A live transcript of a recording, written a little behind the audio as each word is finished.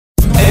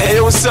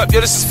what's up?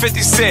 Yo, this is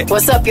 50 Cent.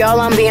 What's up,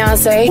 y'all? I'm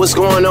Beyonce. What's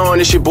going on?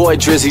 It's your boy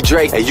Drizzy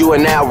Drake, and you are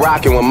now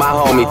rocking with my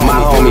homie.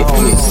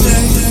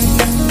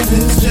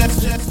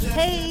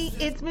 Hey,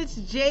 it's Miss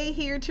J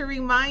here to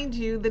remind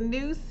you the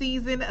new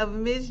season of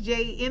Miss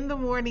J in the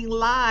Morning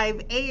Live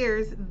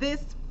airs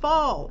this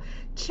fall.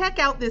 Check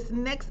out this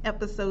next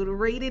episode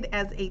rated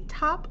as a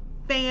top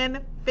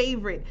fan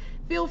favorite.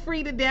 Feel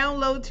free to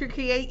download to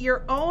create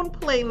your own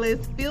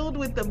playlist filled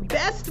with the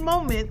best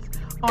moments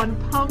on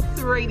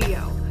Pumps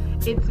Radio.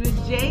 It's Miss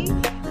J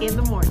in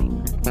the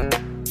morning.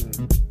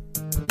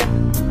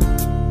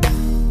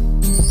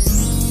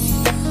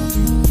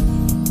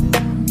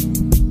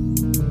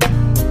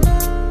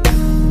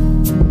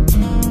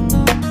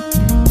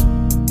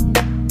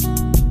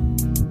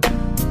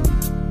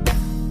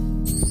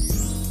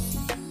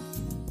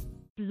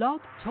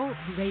 Blog Talk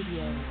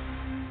Radio.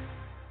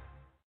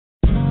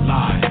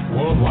 Live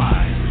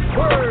worldwide.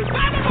 Word.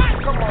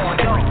 Come on,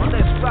 y'all.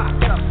 Let's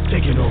rock up.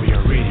 Taking over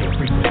your radio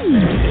frequency.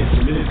 It's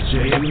Miss J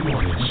in the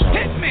Morning Show.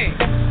 Hit me.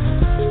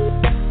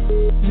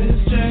 Miss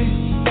J,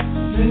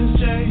 Miss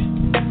J,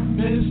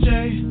 Miss J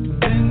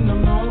in the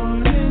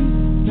morning.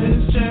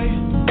 Miss J,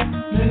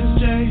 Miss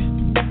J,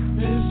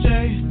 Miss J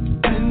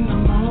in the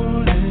morning.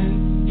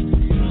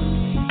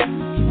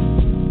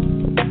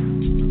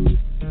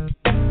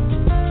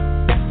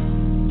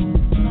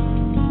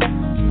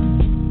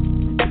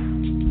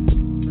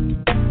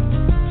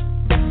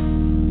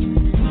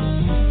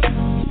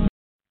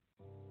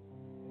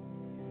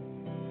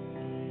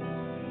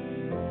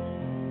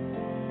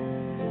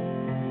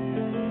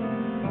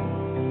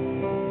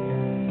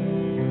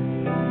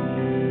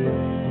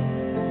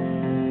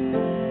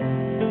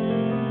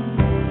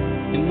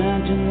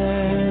 Imagine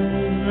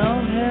there's no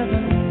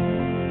heaven.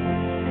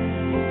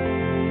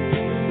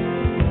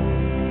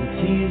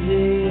 It's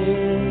easy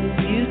if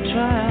you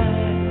try.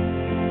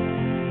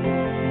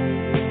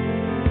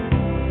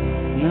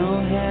 No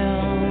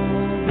hell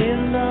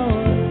below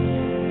us.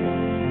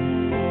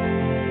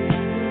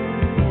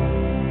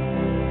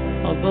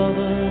 Above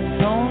us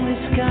only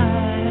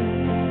sky.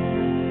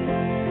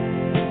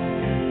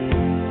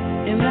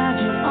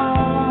 Imagine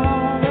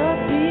all the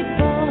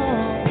people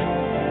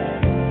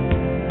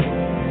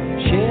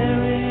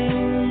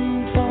sharing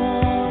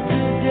for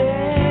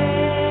today.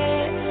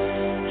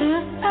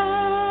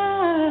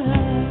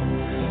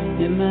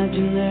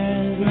 Imagine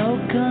there's no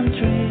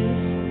countries.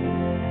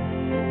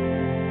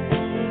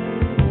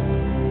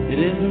 It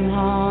isn't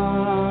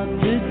hard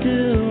to do.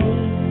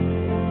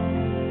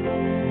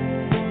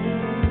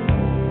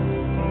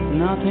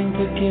 Nothing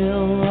to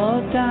kill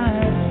or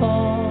die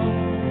for.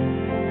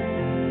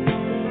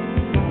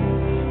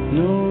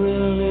 No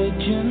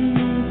religion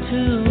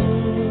too.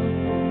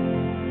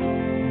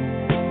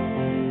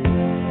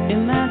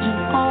 Imagine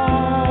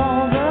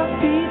all the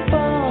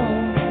people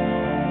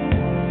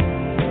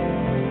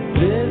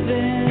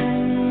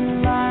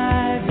living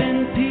life in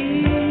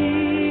peace.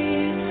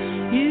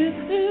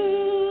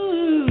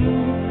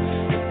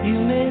 You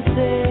may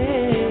say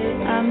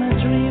I'm a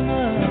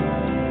dreamer,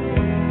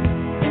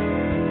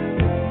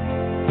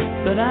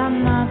 but I'm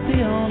not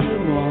the only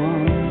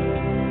one.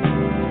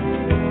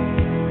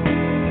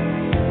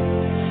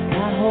 I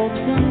hope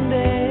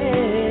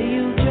someday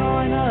you'll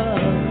join us.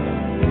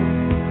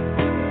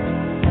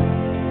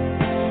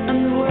 And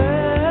the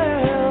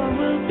world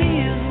will be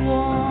as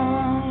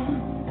one.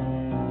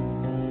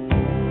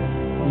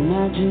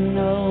 Imagine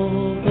no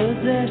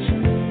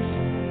possessions.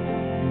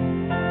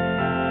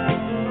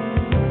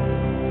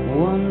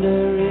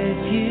 Wonder if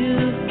you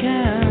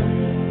can.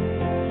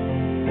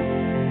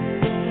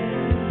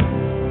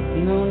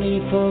 No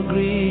need for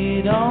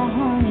greed or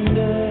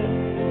hunger,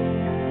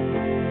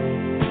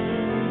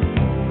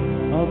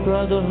 or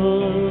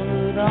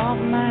brotherhood of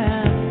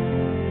man.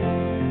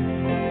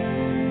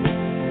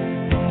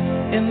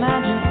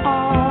 Imagine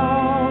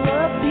all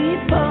the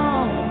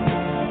people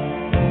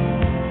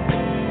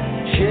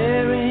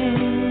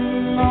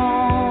sharing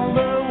all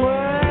the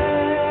world.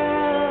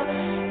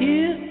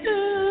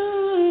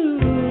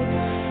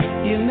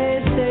 You may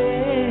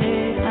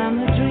say I'm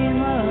a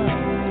dreamer,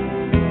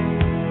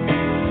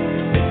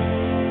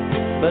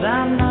 but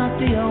I'm not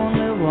the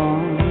only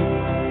one.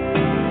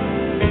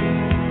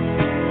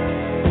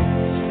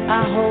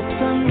 I hope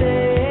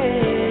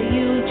someday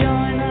you'll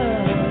join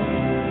us.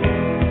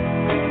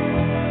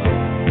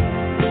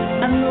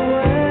 And the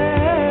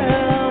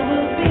world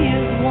will be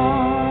as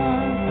one.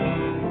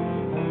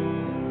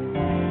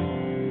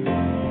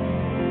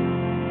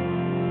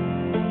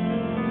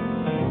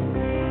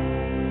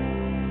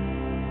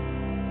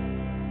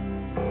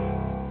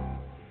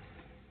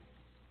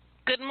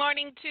 Good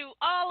morning to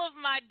all of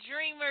my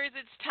dreamers.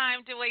 It's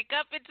time to wake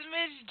up. It's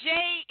Miss J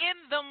in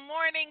the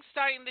morning,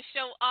 starting the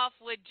show off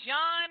with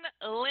John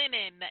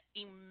Lennon,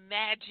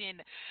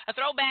 Imagine. A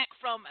throwback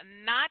from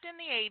not in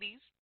the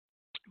 80s,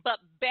 but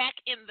back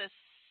in the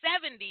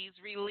 70s,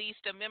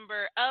 released a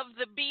member of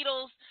the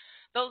Beatles.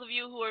 Those of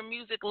you who are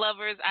music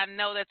lovers, I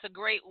know that's a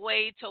great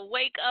way to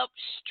wake up,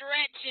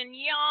 stretch, and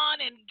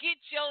yawn and get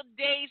your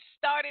day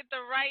started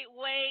the right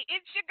way.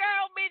 It's your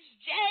girl, Miss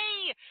J.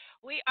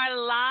 We are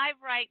live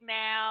right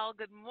now.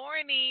 Good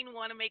morning.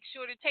 Want to make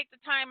sure to take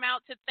the time out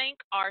to thank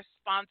our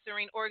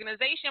sponsoring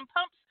organization,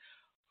 Pumps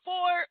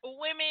for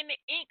Women,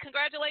 Inc.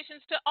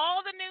 Congratulations to all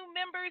the new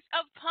members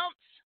of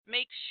Pumps.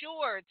 Make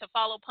sure to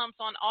follow Pumps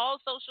on all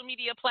social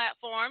media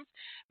platforms.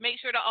 Make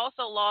sure to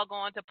also log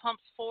on to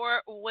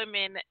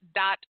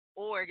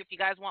pumpsforwomen.org if you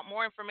guys want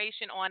more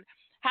information on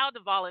how to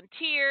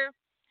volunteer,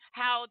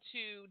 how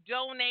to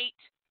donate,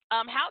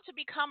 how to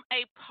become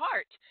a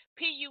part.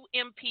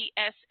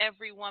 PUMPS,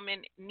 every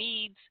woman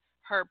needs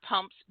her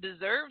pumps,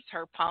 deserves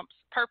her pumps.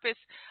 Purpose,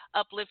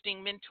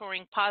 uplifting,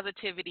 mentoring,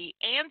 positivity,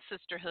 and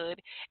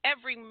sisterhood.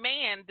 Every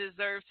man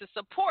deserves to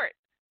support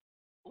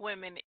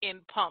women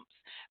in pumps.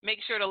 Make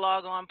sure to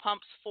log on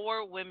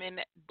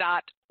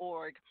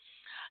pumpsforwomen.org.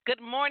 Good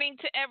morning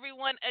to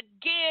everyone.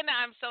 Again,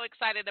 I'm so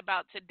excited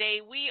about today.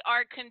 We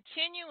are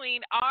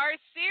continuing our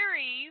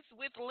series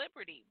with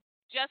Liberty.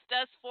 Just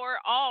us for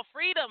all.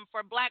 Freedom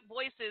for Black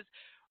voices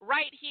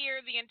right here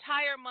the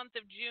entire month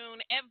of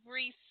June,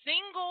 every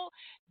single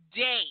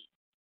day.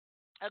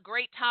 A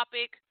great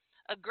topic,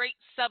 a great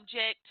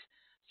subject,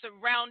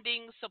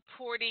 surrounding,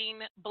 supporting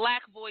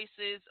Black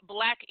voices,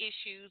 Black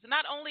issues,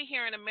 not only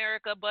here in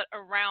America, but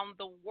around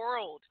the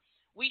world.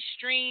 We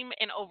stream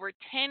in over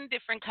 10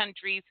 different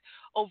countries,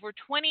 over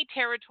 20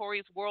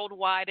 territories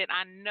worldwide, and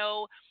I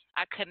know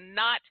I could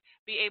not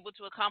be able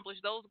to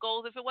accomplish those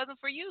goals if it wasn't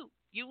for you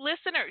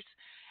listeners.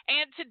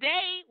 And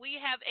today we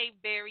have a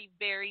very,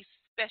 very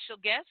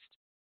special guest,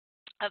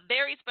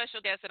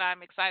 that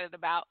I'm excited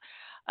about.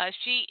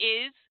 She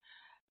is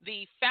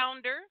the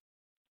founder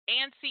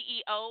and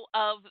CEO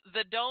of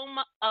the Dome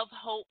of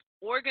Hope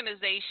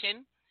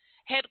organization,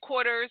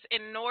 headquarters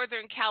in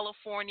Northern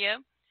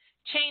California,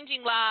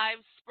 changing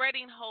lives,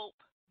 spreading hope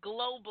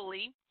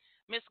globally,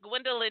 Miss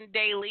Gwendolyn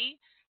Dailey.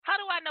 How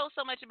do I know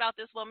so much about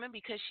this woman?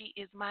 Because she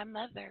is my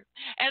mother.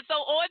 And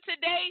so on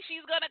today,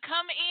 she's going to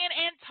come in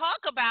and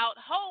talk about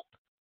hope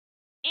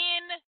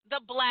in the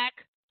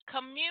Black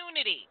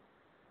community.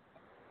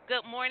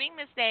 Good morning,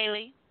 Miss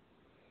Dailey.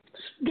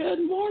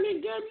 Good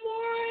morning, good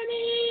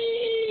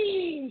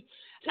morning.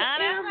 I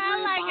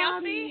know, like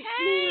y'all see,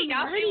 hey,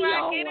 y'all see where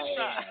I get it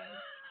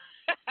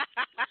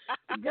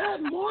from.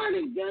 Good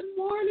morning, good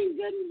morning,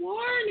 good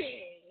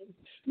morning.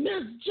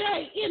 Miss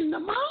J in the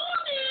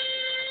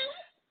morning.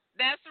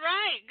 That's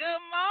right,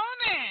 good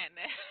morning.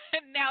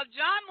 Now,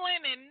 John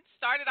Lennon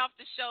started off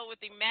the show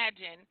with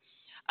Imagine.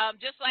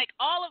 Just like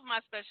all of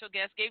my special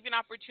guests, gave you an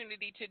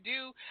opportunity to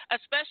do a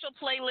special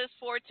playlist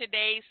for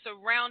today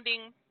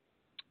surrounding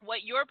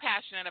what you're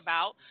passionate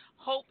about,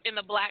 hope in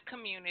the Black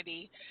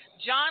community.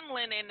 John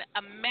Lennon,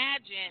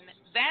 Imagine,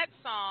 that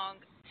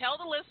song.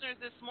 Tell the listeners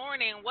this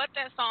morning what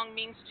that song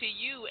means to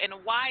you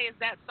and why is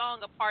that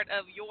song a part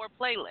of your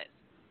playlist?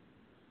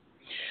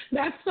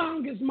 That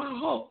song is my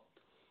hope.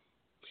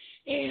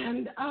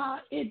 And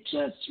it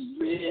just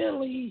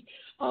really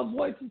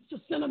voices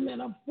the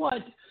sentiment of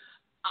what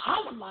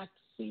I would like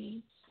to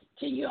see.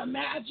 Can you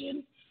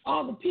imagine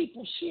all the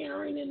people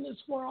sharing in this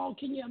world?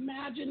 Can you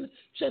imagine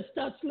just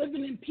us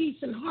living in peace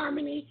and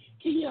harmony?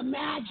 Can you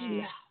imagine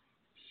that?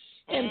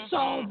 And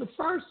so the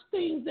first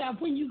thing that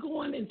when you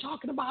go in and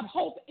talking about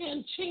hope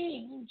and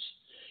change,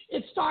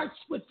 it starts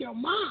with your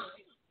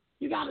mind.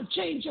 You got to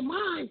change your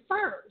mind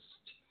first.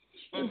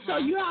 And so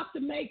you have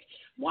to make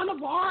one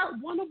of our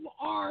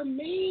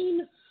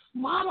main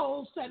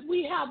mottos that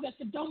we have at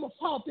the Dome of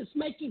Hope is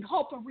making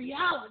hope a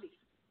reality.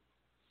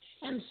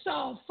 And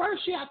so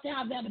first you have to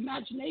have that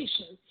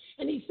imagination.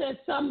 And he said,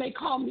 some may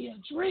call me a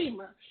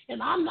dreamer,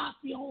 and I'm not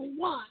the only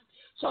one.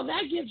 So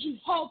that gives you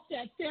hope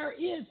that there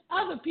is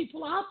other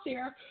people out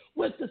there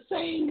with the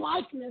same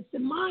likeness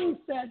and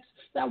mindsets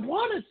that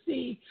want to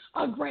see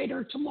a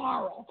greater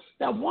tomorrow,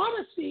 that want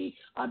to see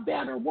a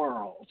better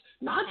world,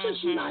 not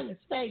just United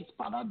States,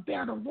 but a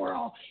better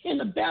world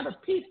and a better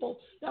people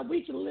that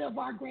we can live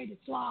our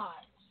greatest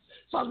lives.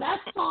 So that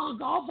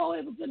song, although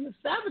it was in the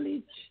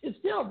 70s, is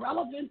still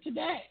relevant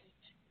today.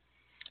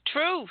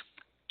 Truth.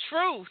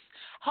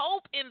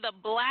 Hope in the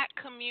Black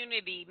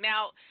community.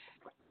 Now,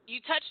 you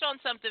touched on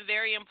something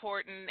very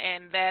important,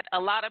 and that a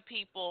lot of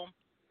people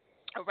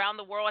around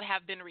the world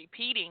have been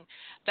repeating,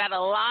 that a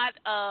lot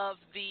of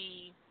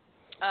the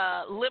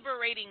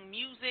liberating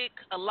music,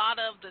 a lot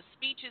of the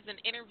speeches and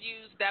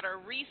interviews that are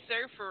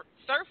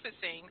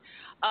resurfacing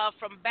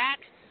from back,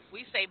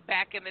 we say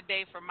back in the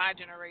day for my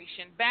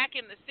generation, back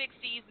in the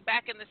 60s,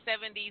 back in the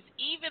 70s,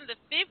 even the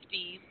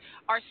 50s,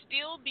 are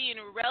still being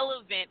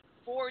relevant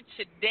for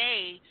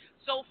today.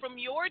 So from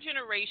your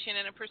generation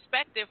and a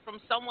perspective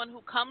from someone who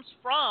comes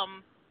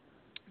from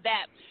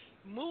that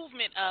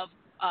movement of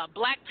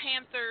Black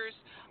Panthers,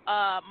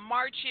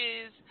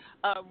 marches,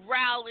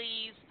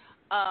 rallies,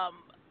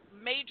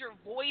 major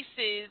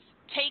voices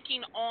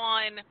taking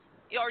on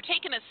or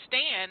taking a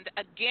stand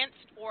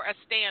against or a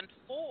stand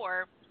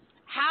for,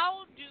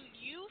 how do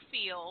you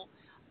feel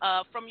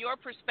from your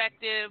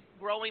perspective,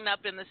 growing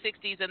up in the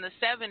 60s and the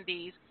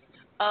 70s,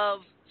 of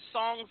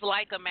songs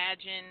like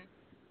Imagine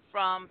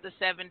from the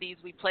 70s.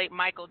 We played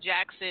Michael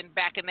Jackson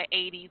back in the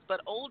 80s,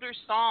 but older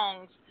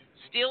songs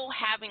still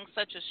having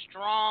such a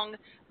strong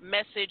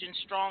message and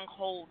strong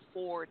hold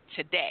for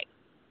today.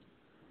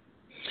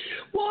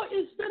 Well,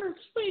 it's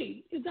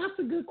bittersweet. That's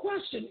a good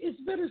question. It's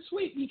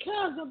bittersweet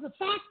because of the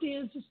fact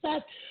is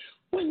that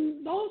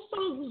when those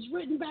songs was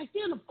written back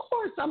then, of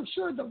course, I'm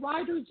sure the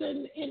writers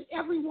and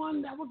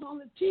everyone that was on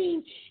the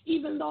team,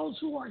 even those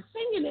who are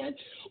singing it,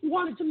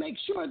 wanted to make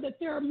sure that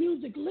their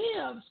music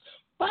lives.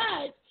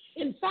 But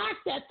in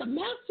fact, that the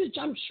message,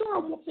 I'm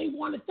sure they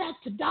wanted that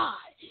to die.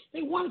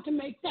 They wanted to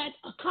make that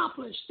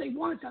accomplished. They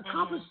wanted to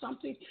accomplish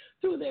something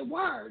through their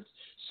words.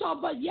 So,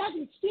 but yet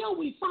and still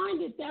we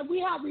find it that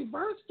we have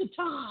reversed the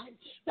time,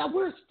 that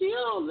we're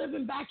still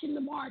living back in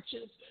the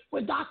marches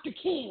with Dr.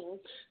 King.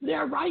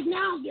 Right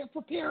now, they're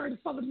preparing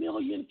for the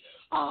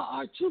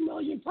 2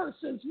 million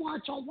persons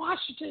march on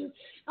Washington,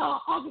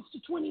 August the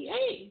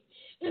 28th.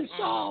 And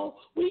so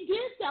we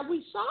did that.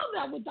 We saw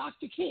that with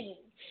Dr. King.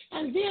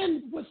 And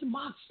then with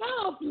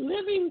myself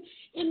living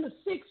in the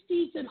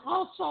 60s and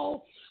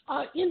also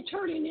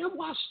interning in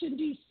Washington,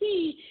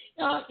 D.C.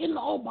 In the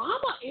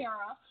Obama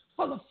era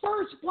for the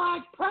first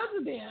black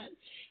president,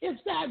 is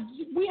that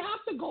we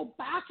have to go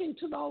back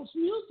into those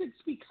musics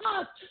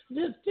because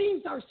the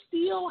things are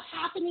still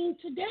happening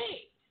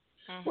today.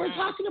 We're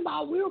talking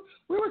about, we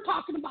were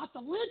talking about the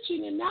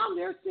lynching, and now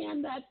they're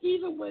saying that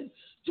even with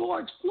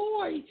George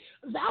Floyd,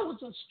 that was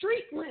a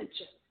street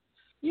lynching.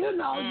 You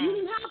know, you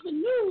didn't have the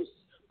noose,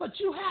 but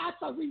you had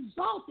the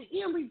result.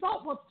 The end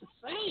result was the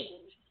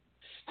same.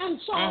 And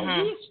so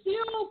we're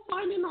still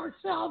finding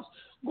ourselves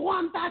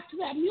going back to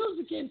that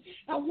music.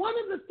 And one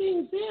of the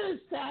things is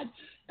that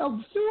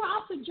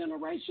throughout the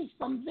generations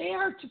from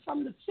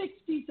the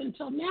 60s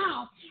until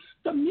now,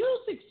 the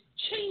music's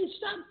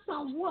changed up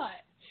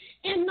somewhat.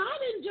 And not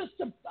in just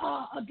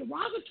a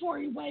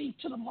derogatory way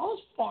to the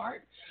most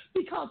part,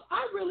 because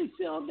I really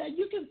feel that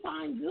you can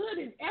find good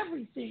in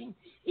everything,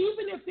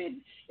 even if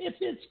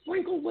it's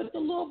sprinkled with a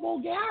little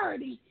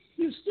vulgarity.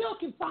 You still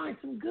can find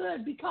some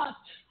good because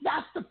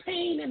that's the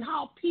pain and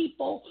how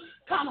people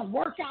kind of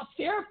work out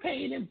their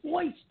pain and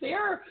voice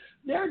their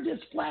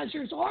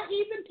displeasures or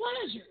even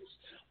pleasures.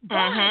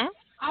 But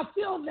I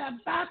feel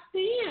that back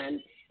then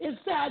is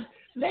that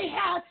they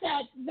had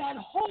that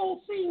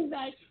whole thing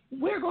that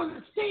we're going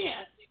to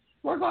stand.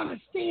 We're going to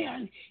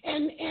stand.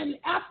 And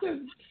after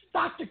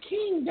Dr.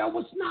 King, there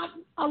was not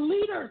a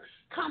leader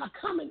kind of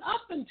coming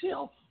up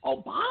until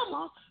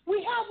Obama. We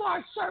have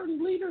our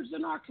certain leaders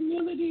in our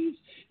communities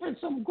and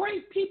some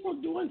great people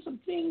doing some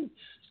things,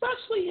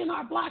 especially in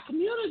our black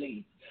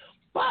communities.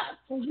 But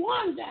for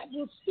one that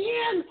will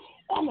stand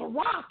on the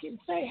rock and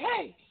say,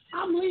 hey,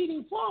 I'm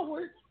leading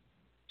forward,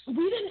 we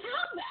didn't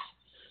have that.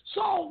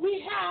 So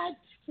we had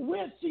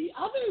with the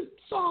other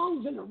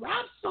songs and the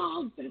rap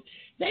songs, and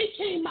they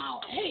came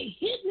out, hey,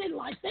 hitting it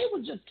like they were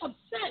just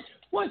upset.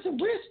 So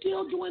we're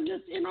still doing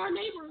this in our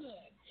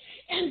neighborhood.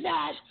 And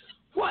that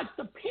what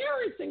the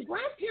parents and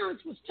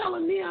grandparents was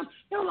telling them,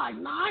 they were like,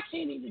 nah, I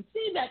can't even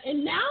see that.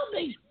 And now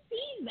they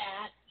see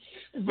that.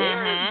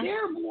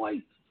 They're more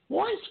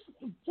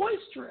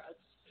boisterous.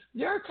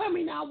 They're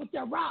coming out with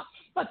their rap,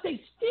 but they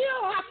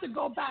still have to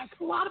go back.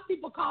 A lot of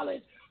people call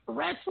it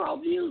retro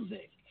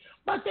music.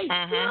 But they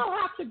still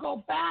have to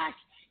go back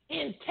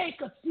and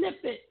take a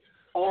snippet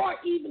or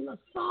even a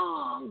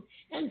song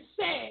and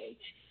say,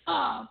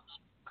 I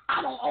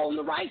don't own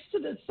the rights to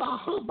this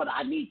song, but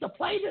I need to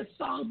play this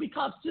song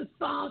because this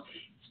song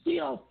is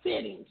still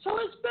fitting. So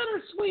it's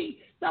bittersweet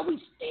that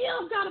we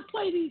still got to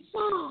play these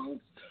songs,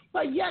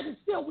 but yet and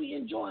still we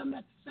enjoy them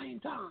at the same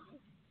time.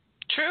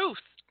 Truth.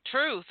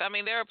 I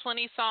mean, there are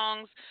plenty of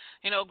songs,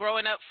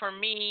 growing up for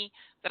me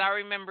that I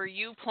remember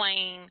you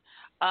playing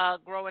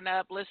growing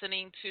up,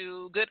 listening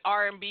to good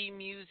R&B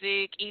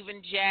music,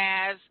 even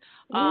jazz,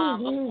 of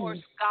course,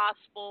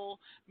 gospel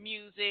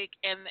music,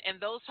 and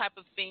those type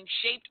of things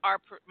shaped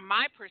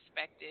my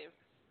perspective.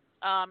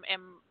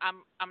 And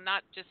I'm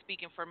not just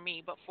speaking for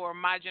me, but for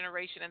my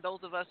generation and those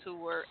of us who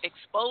were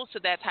exposed to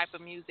that type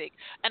of music,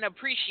 an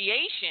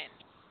appreciation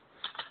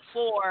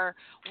for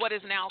what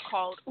is now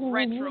called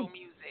retro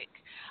music,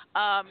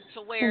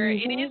 to where it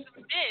is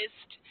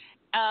missed.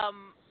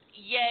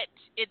 Yet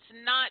it's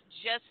not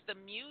just the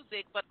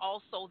music, but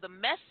also the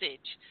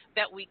message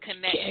that we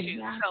connect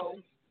to.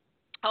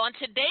 So on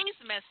today's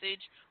message,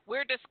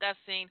 we're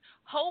discussing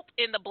hope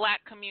in the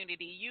black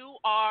community.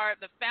 You are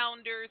the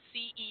founder,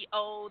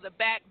 CEO, the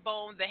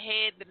backbone, the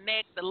head, the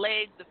neck, the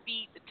legs, the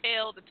feet, the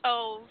tail, the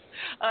toes,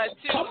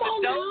 to the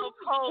Dome of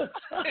Hope.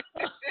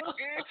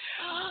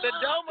 The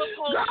Dome of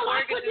Hope Girl, organization.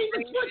 I couldn't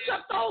even switch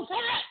up those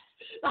hats.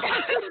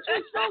 I couldn't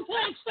switch those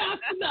hats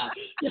fast enough.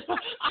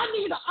 I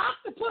need an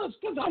octopus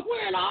because I'm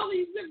wearing all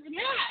these different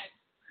hats.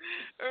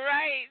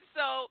 Right.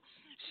 So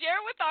share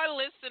with our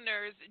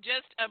listeners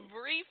just a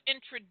brief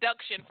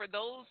introduction for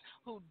those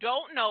who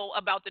don't know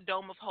about the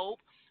Dome of Hope,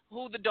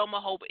 who the Dome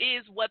of Hope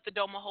is, what the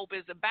Dome of Hope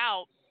is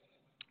about,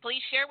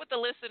 please share with the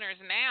listeners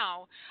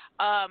now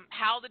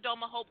how the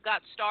Dome of Hope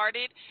got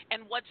started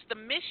and what's the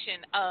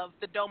mission of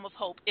the Dome of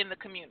Hope in the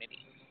community.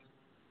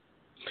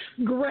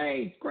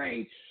 Great.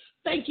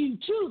 Thank you,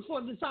 too,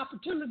 for this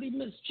opportunity,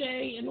 Ms.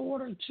 J, in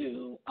order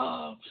to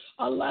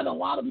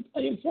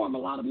inform a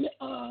lot of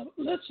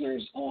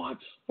listeners on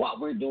what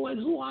we're doing,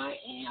 who I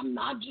am,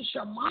 not just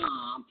your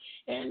mom,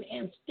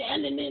 and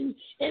standing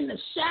in the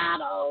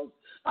shadows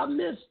of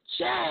Ms.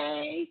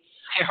 J.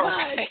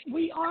 Right. But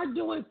we are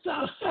doing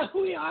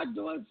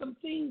some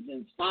things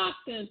in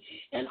Stockton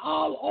and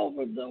all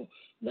over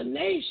the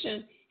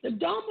nation. The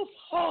Dome of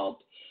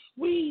Hope.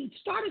 We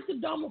started the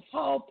Dome of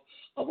Hope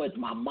with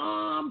my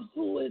mom,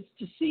 who is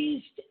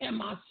deceased, and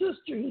my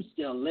sister, who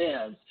still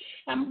lives.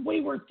 And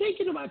we were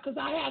thinking about, because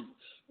I had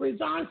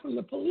resigned from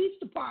the police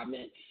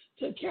department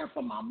to care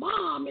for my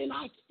mom, and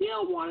I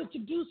still wanted to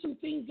do some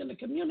things in the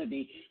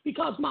community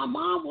because my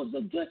mom was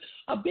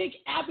a big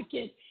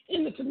advocate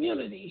in the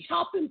community.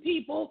 Helping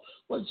people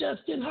was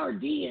just in her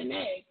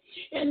DNA.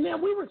 And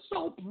then we were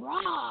so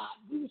broad.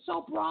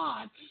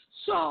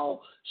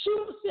 So she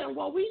was saying,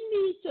 well, we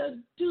need to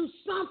do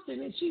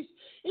something. And she's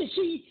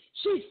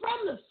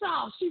from the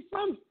South. She's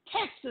from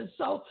Texas.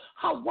 So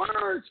her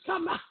words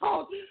come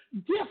out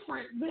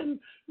different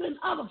than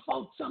other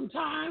folks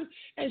sometimes.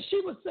 And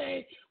she would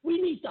say,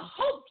 we need to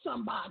help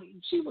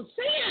somebody. She was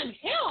saying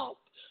help,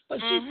 but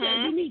she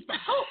said, we need to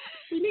hope.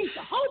 We need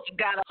to hope. You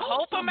got to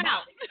hope them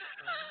out.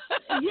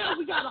 Yeah,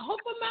 we got to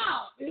hope them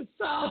out. And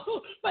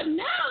so, but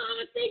now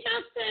I think I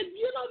said,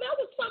 that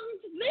was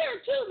something there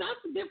too.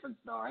 That's a different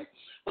story.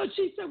 But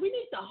she said, we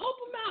need to hope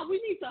them out.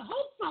 We need to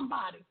hope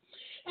somebody.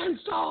 And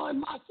so, and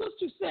my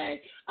sister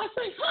said, I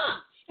said,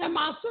 And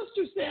my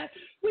sister said,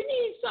 we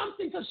need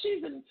something, because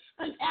she's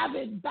an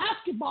avid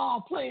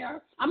basketball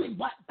fan.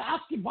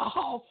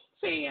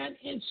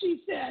 And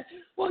she said,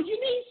 well, you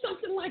need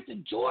something like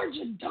the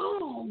Georgia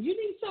Dome. You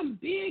need something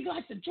big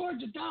like the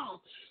Georgia Dome.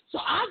 So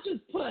I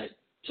just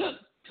took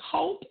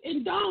Hope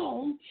and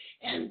Dome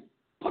and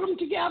put them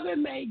together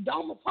and made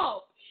Dome of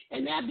Hope.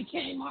 And that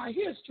became our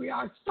history,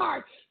 our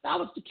start. That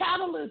was the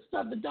catalyst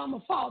of the Dome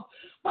of Hope.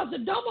 But the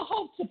Dome of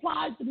Hope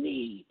supplies the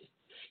need.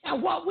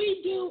 And what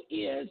we do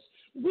is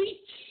we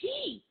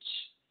teach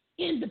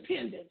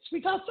independence,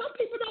 because some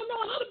people don't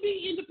know how to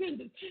be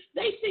independent.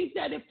 They think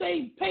that if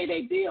they pay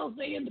their bills,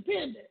 they're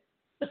independent.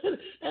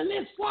 And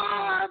it's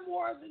far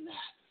more than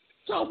that.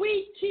 So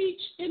we teach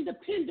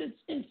independence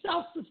and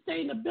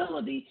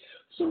self-sustainability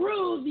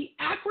through the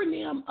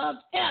acronym of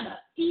ETTA,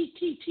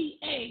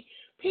 E-T-T-A,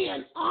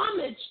 paying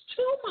homage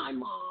to my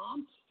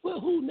mom,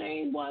 whose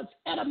name was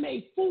Etta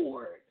Mae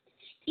Ford,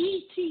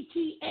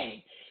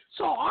 ETTA.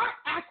 So our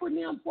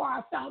acronym for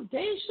our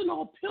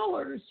foundational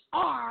pillars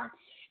are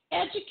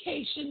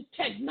education,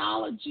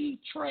 technology,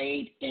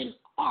 trade, and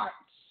arts.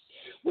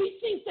 We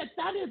think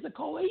that is a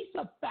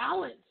cohesive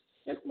balance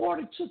in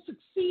order to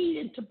succeed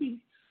and to be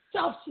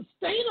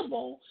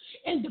self-sustainable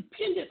and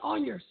dependent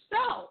on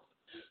yourself.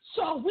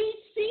 So we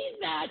see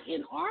that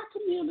in our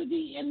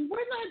community, and we're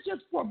not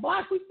just for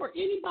Black, we're for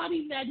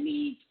anybody that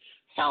needs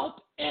help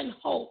and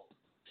hope.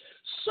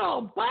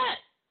 So, but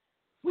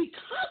we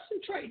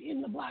concentrate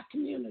in the Black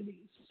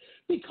communities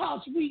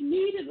because we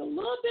need it a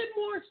little bit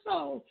more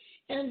so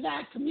in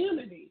that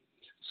community.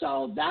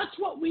 So that's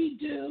what we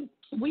do.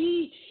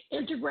 We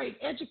integrate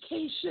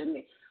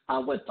education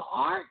with the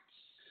arts.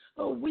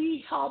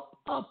 We help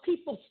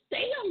people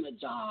stay on the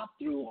job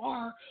through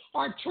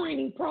our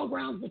training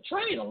programs with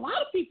trade. A lot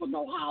of people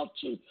know how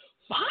to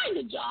find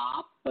a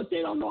job, but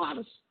they don't know how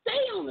to stay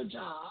on the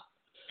job.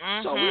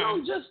 So we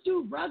don't just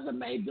do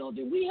resume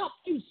building. We help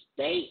you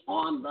stay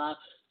on the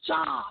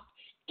job,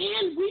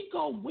 and we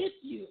go with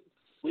you.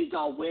 We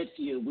go with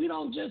you. We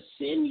don't just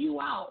send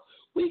you out.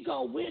 We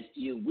go with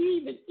you.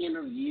 We even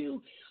interview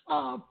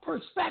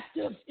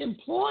prospective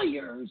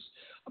employers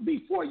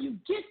before you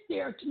get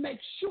there to make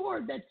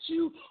sure that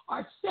you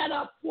are set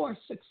up for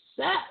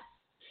success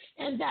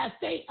and that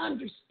they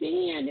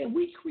understand, and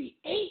we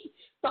create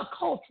the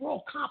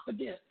cultural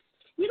competence.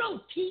 We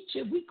don't teach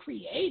it, we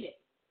create it.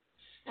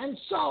 And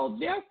so,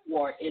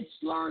 therefore, it's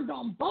learned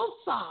on both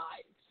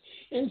sides.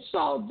 And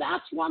so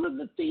that's one of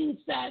the things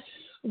that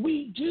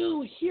we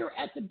do here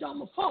at the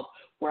Dome of Hope,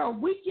 where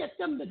we get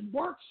them to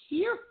work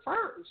here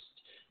first,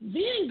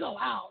 then go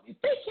out. If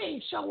they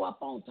can't show up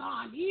on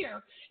time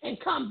here and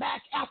come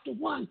back after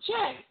one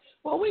check,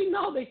 well, we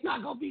know they're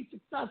not going to be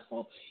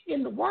successful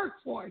in the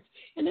workforce.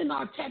 And in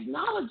our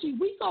technology,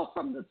 we go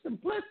from the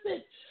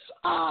simplistic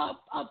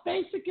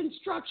basic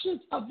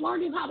instructions of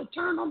learning how to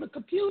turn on the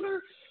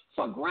computer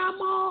for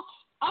grandma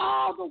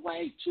all the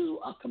way to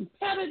a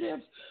competitive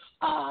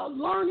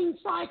learning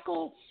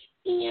cycle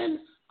in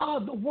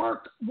the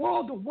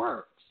world of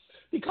works.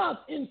 Because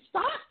in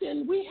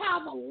Stockton, we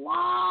have a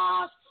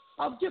lot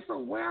of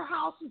different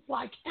warehouses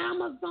like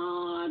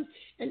Amazon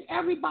and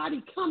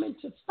everybody coming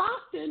to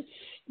Stockton,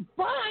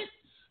 but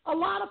a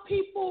lot of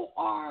people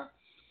are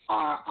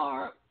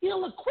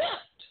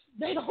ill-equipped.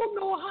 They don't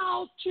know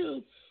how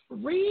to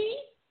read.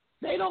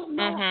 They don't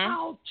know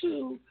how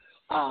to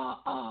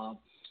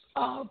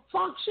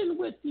function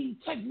with the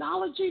technology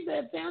technology, the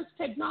advanced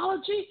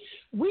technology.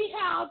 We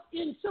have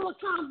in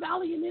Silicon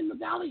Valley and in the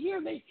valley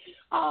here, we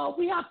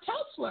have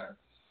Tesla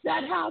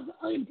that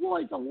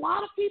employs a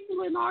lot of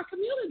people in our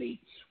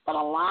community, but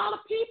a lot of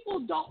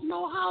people don't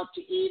know how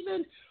to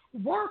even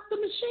work the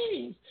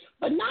machines.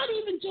 But not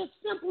even just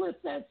simple as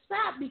that,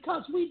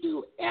 because we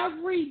do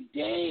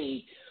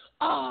everyday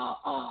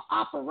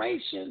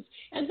operations,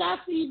 and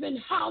that's even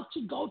how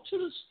to go to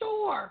the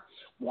store.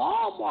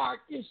 Walmart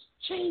is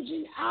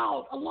changing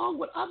out, along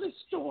with other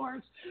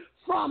stores,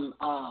 from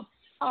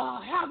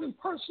having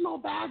personal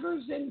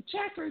baggers and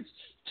checkers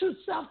to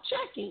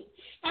self-checking.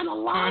 And a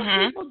lot of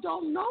people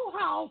don't know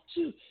how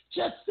to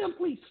just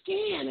simply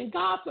scan, and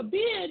God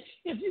forbid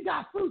if you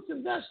got fruits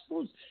and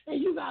vegetables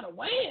and you got to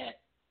weigh it.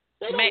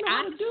 They don't know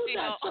how to do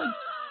that. So,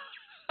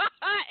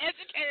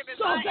 educated as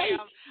so I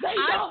am, they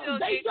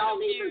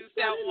don't even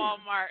stand at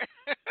Walmart.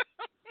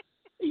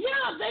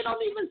 Yeah, they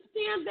don't even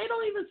stand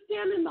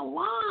in the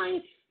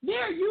line.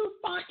 There you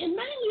find, and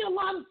mainly a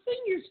lot of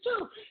seniors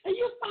too, and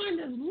you find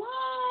this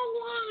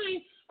long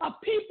line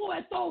of people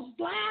at those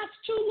last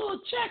two little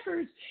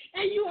checkers,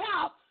 and you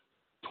have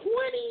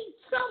 20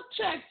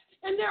 self-checks,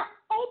 and they're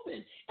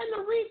open. And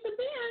the reason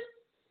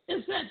then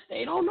is that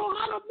they don't know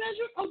how to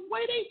measure or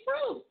weigh their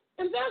fruit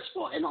and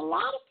vegetable, and a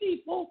lot of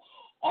people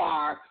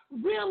are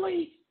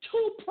really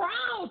too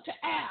proud to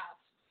ask.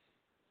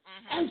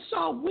 And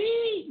so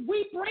we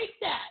break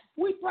that.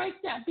 We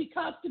break that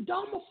because the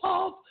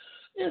domophobe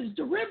is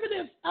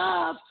derivative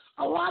of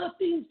a lot of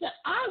things that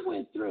I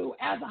went through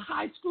as a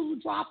high school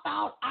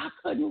dropout. I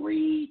couldn't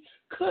read,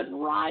 couldn't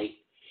write,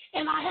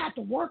 and I had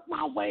to work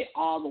my way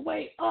all the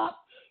way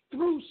up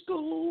through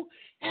school.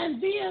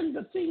 And then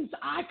the things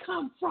I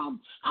come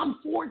from, I'm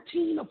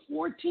 14 of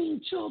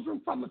 14 children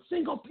from a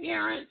single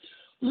parent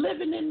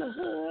living in the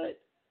hood.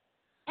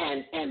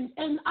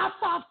 And I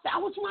thought that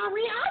was my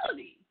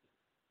reality.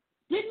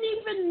 Didn't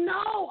even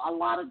know a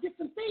lot of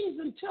different things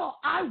until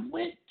I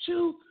went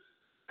to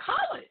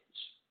college.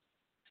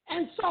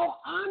 And so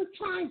I'm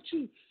trying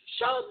to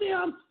show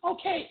them,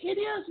 okay, it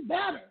is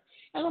better.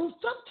 And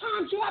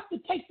sometimes you have to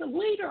take the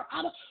leader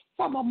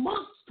from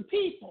amongst the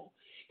people.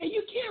 And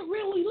you can't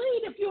really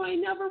lead if you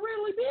ain't never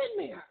really been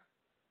there.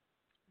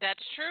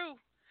 That's true.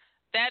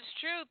 That's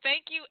true.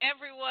 Thank you,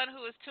 everyone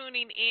who is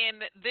tuning in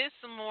this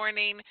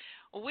morning.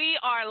 We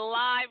are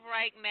live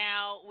right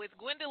now with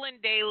Gwendolyn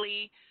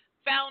Dailey,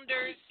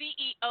 founder,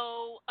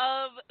 CEO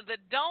of the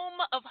Dome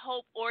of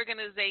Hope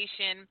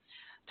organization,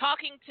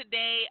 talking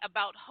today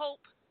about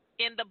hope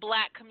in the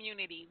Black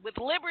community. With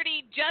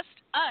Liberty, Just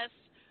Us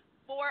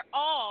for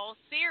All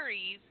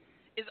series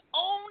is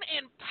on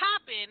and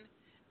popping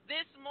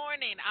this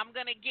morning. I'm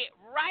going to get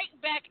right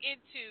back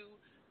into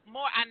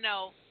more. I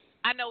know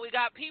we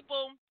got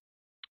people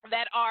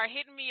that are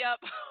hitting me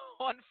up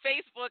on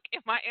Facebook in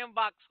my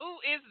inbox. Who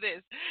is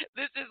this?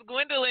 This is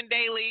Gwendolyn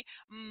Dailey,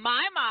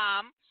 my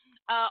mom,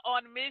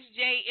 on Ms.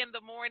 J in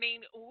the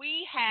morning.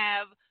 We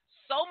have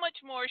so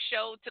much more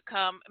show to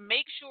come.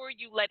 Make sure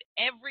you let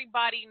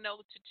everybody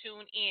know to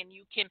tune in.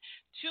 You can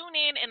tune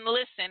in and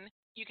listen.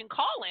 You can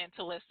call in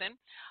to listen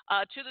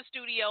to the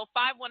studio,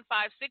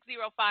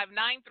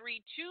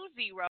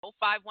 515-605-9320,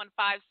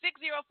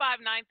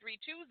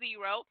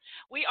 515-605-9320.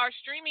 We are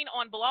streaming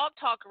on Blog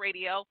Talk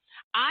Radio,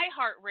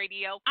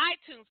 iHeartRadio,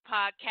 iTunes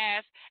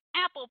Podcast,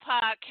 Apple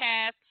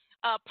Podcast,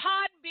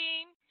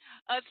 Podbean,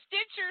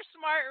 Stitcher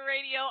Smart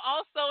Radio,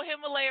 also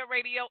Himalaya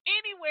Radio.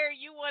 Anywhere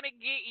you want to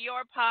get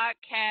your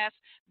podcast,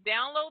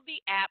 download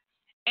the app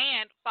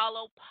and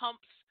follow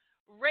Pumps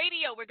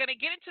Radio. We're going to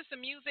get into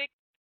some music.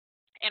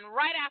 And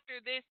right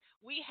after this,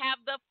 we have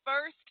the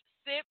first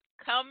sip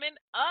coming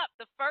up.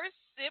 The first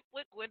sip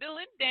with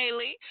Gwendolyn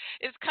Dailey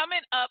is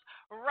coming up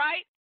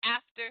right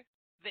after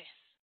this.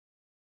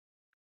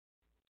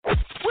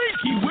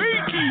 Wakey,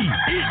 wakey!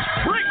 It's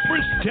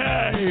breakfast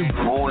time!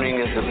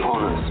 Morning is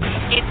upon us.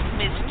 It's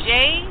Miss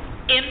J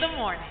in the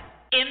morning.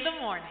 In the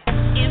morning.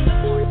 In the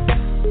morning.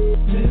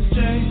 Miss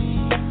J,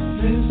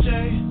 Miss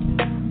J,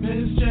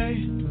 Miss J,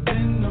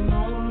 in the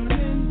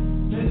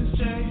morning. Miss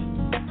J,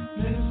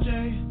 Miss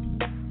J,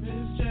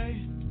 Miss J,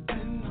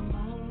 in the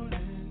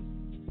morning.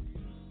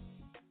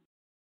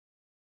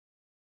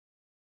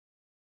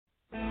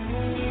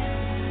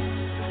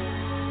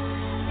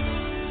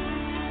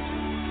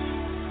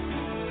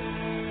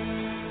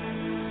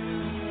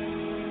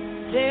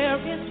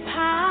 There is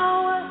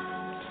power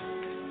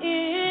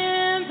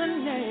in the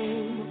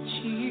name of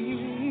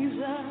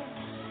Jesus.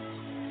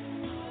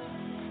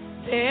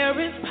 There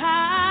is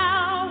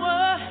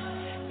power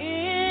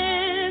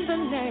in the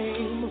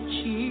name of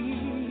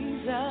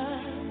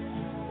Jesus.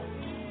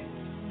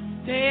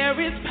 There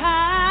is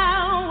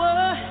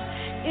power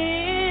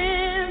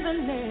in the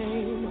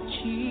name of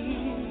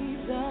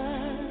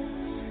Jesus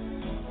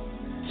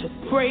to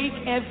break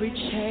every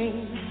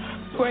chain,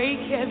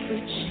 break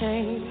every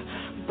chain.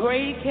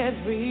 Break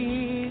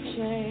every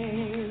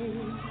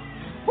chain.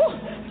 Woo!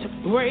 To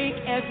break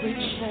every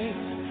chain.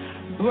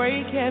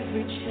 Break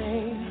every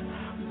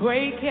chain.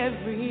 Break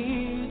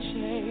every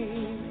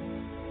chain.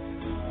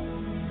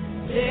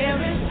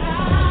 There is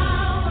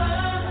power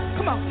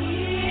Come on.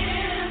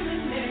 In the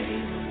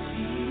name of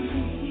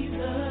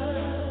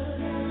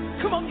Jesus.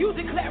 Come on, you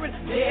declare it.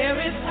 There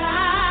is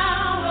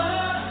power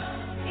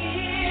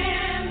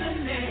in the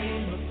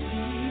name of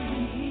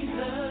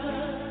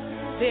Jesus.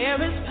 There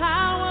is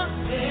power.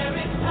 There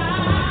is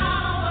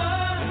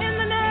power in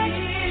the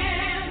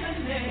name of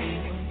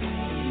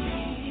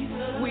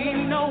Jesus. We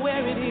know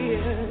where it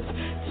is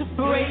to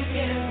break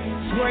every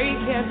chain. Break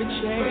every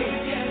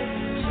chain.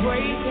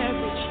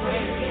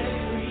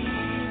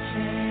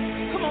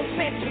 Come on,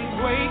 say it.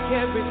 Break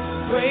every chain.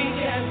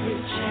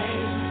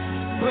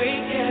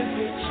 Break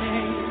every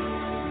chain.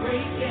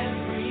 Break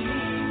every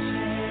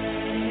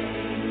chain.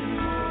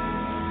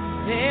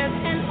 There's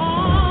an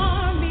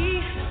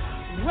army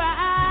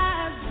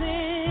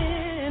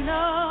rising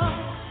up.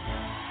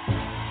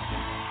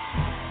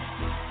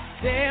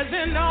 There's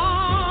an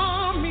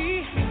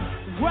army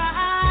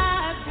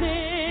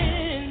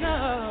rising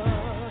up.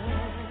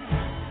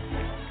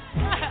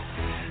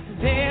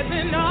 There's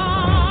an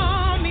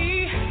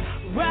army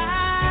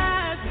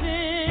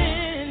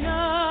rising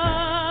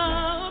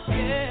up,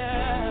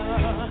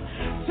 yeah,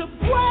 to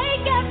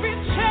break every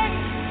chain,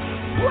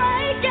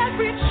 break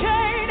every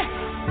chain,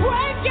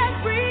 break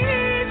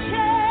every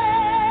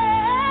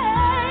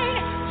chain,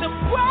 to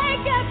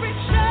break every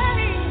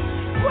chain,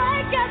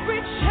 break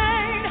every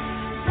chain,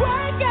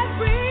 break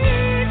every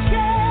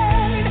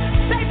chain.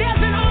 Say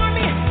there's an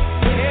army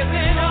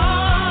rising up.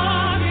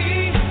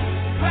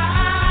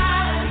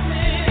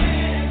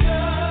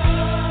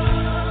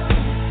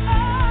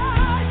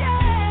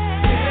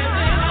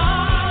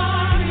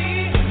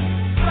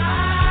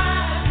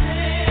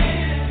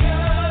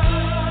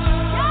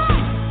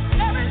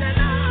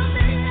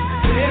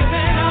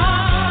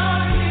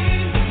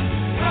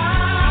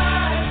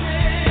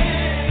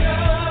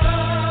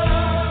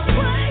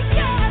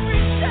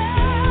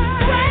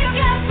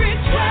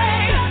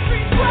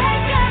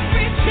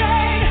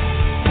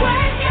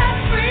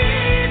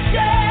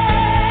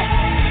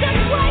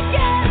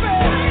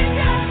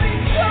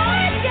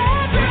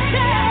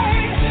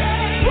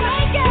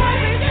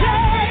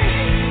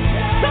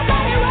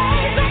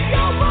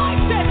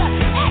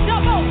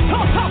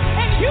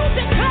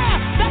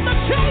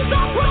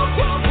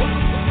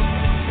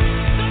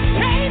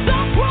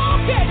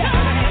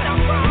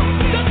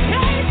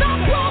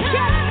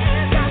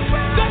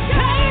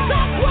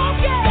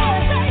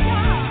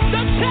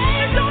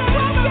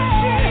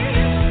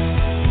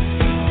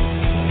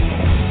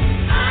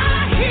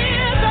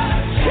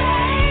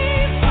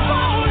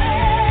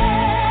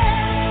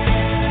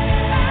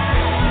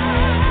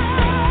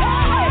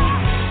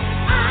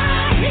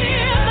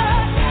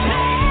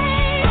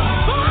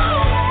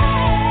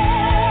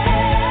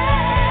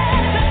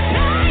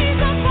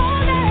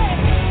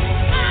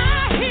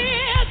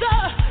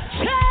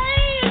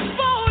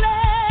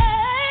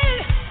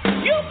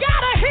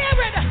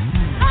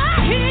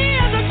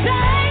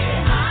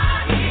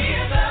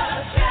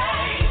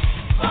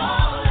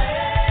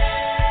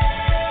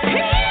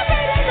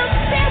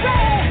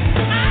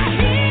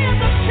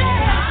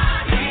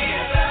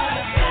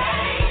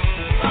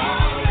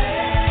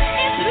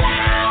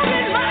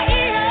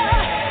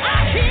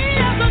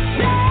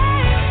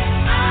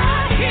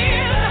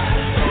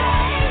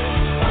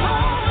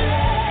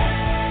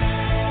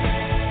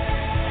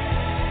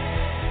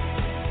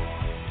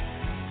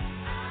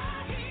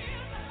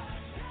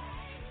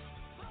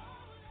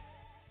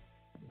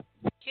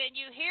 Can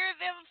you hear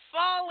them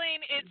falling?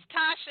 It's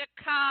Tasha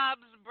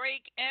Cobb's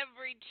Break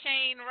Every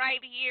Chain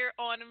right here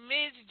on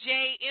Ms.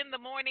 J in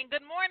the morning.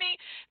 Good morning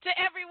to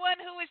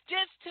everyone who is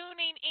just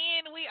tuning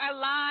in. We are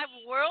live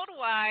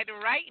worldwide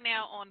right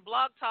now on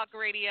Blog Talk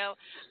Radio,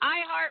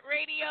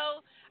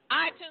 iHeartRadio,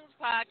 iTunes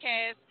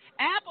Podcast,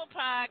 Apple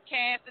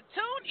Podcast, the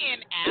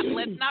TuneIn app.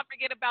 Let's not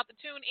forget about the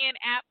TuneIn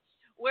app.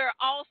 We're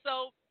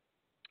also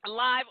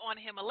live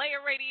on Himalaya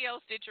Radio,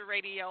 Stitcher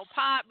Radio,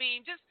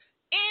 Podbean, just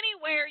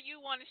anywhere you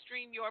want to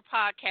stream your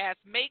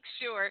podcast. Make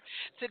sure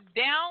to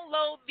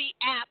download the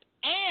app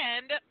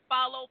and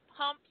follow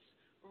Pumps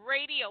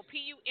Radio,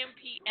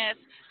 Pumps.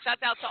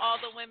 Shout out to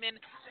all the women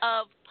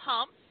of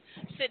Pumps.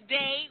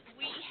 Today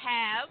we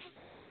have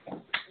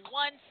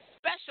one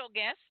special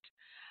guest.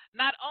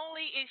 Not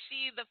only is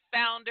she the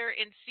founder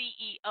and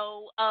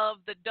CEO of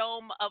the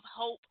Dome of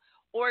Hope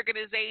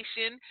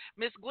organization,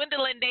 Miss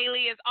Gwendolyn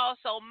Dailey is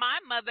also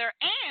my mother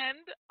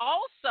and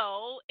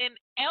also an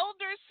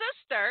elder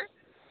sister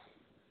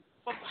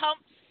for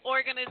Pumps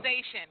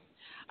organization.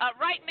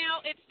 Right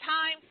now it's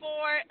time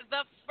for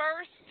the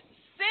first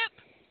sip.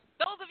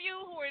 Those of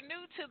you who are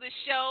new to the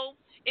show,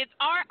 it's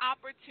our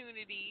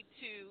opportunity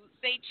to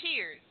say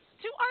cheers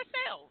to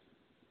ourselves.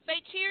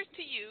 Say cheers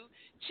to you,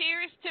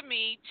 cheers to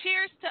me,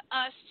 cheers to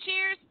us,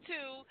 cheers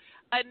to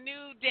a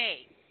new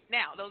day.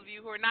 Now, those of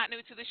you who are not new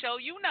to the show,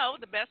 you know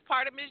the best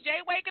part of Ms. J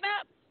waking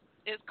up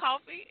is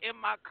coffee in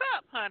my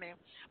cup, honey.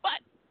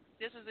 But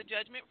this is a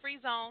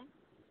judgment-free zone.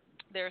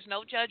 There's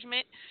no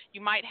judgment.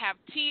 You might have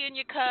tea in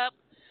your cup.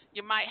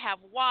 You might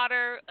have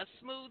water, a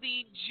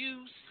smoothie,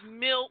 juice,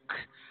 milk.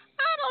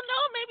 I don't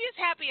know. Maybe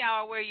it's happy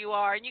hour where you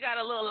are and you got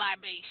a little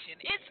libation.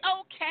 It's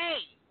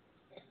okay.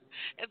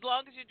 as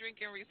long as you're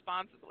drinking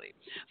responsibly.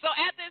 So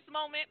at this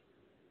moment,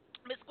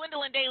 Miss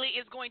Gwendolyn Dailey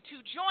is going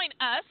to join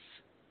us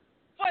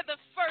for the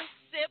first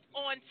sip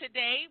on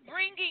today,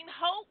 bringing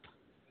hope,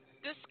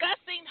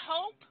 discussing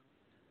hope,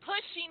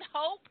 pushing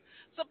hope,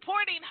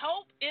 supporting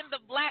hope in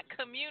the Black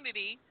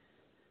community,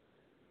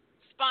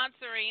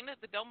 sponsoring,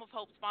 the Dome of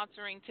Hope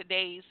sponsoring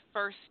today's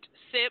first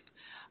sip.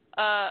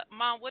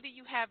 Mom, what do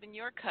you have in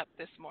your cup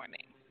this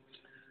morning?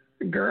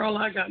 Girl,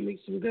 I got me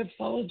some good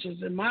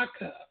Folgers in my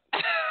cup.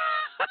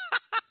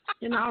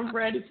 And I'm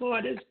ready for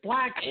it. It's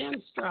black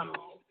and strong,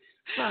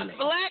 honey.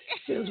 Black.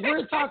 Since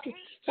we're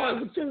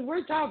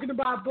talking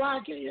about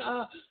black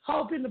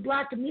hope in the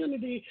Black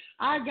community,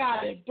 I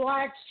got it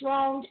black,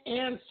 strong,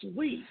 and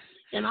sweet.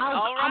 And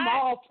I'm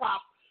all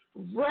prop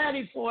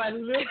ready for it.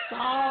 Lips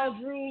all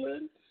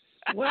drooling.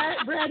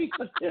 Ready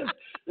for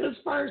this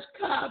first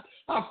cup,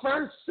 our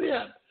first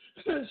sip.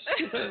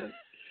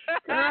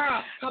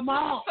 Girl, come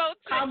on. So to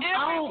come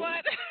everyone,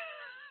 on.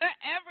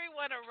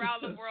 everyone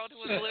around the world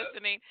who is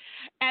listening,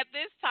 at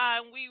this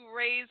time we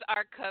raise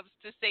our cups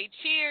to say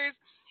cheers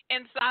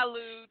and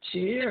salute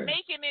to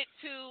making it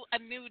to a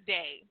new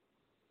day,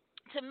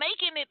 to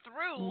making it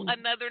through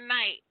another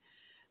night.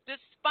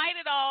 Despite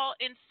it all,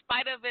 in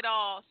spite of it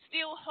all,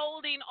 still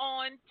holding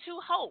on to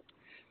hope.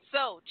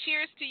 So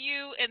cheers to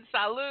you and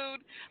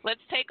salute.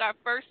 Let's take our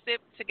first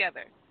sip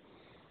together.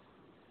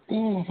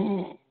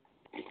 Mm-hmm.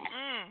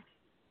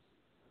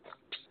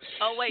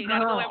 Oh, wait, you got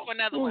to go in for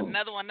another one.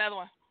 Another one.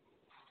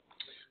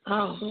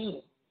 Mm-hmm.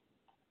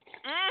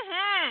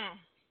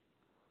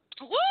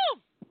 Woo!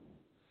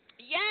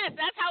 Yes,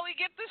 that's how we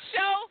get the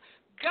show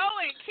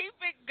going. Keep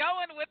it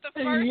going with the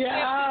first sip.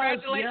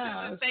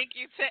 Congratulations and thank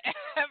you to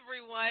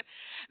everyone.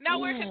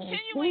 Now, we're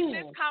continuing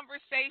this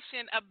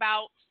conversation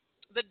about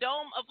the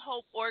Dome of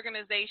Hope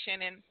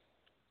organization. And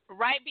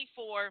right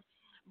before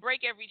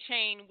Break Every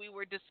Chain, we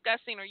were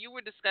discussing, or you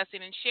were discussing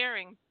and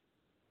sharing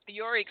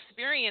your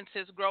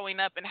experiences growing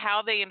up and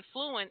how they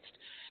influenced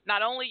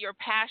not only your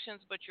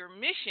passions but your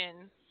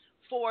mission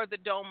for the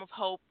Dome of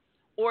Hope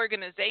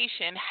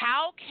organization.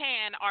 How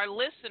can our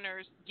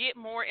listeners get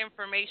more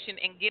information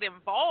and get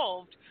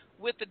involved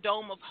with the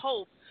Dome of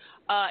Hope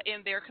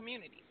in their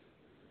community?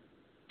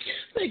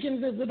 They can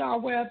visit our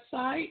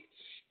website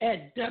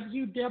at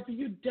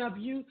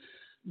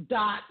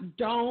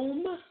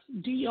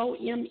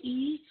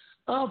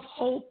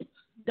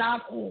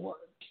www.domeofhope.org.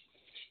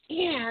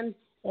 And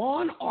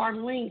on our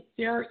link,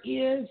 there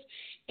is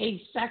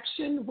a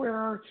section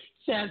where it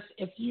says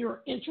if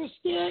you're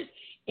interested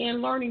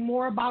in learning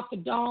more about the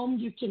Dome,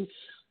 you can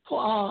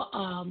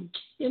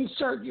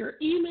insert your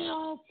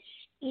email.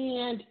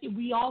 And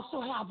we also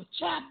have a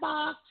chat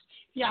box.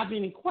 If you have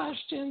any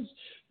questions,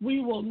 we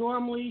will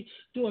normally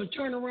do a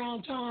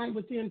turnaround time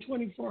within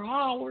 24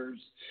 hours.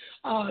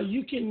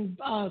 You can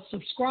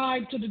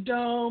subscribe to the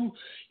Dome,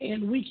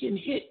 and we can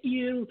hit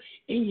you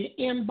in your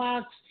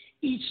inbox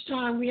each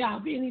time we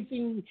have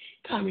anything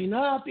coming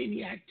up,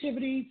 any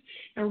activities.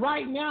 And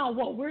right now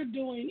what we're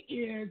doing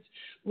is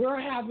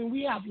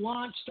we have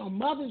launched on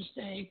Mother's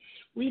Day,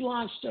 we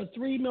launched a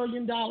 $3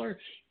 million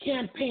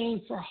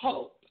campaign for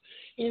hope.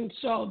 And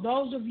so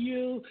those of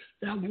you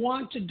that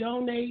want to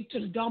donate to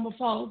the Dome of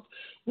Hope,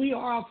 we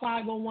are a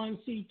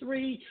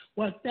 501c3.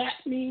 What that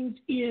means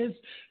is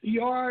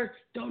your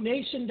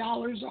donation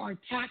dollars are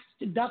tax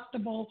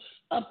deductible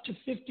up to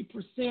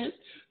 50%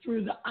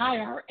 through the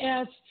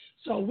IRS.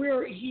 So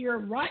we're here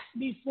right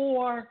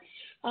before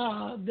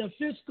the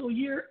fiscal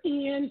year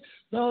end.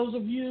 Those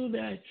of you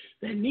that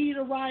need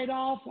a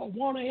write-off or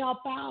want to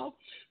help out,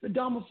 the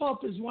Dome of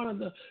Hope is one of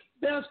the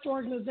best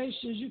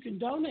organizations you can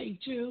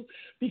donate to,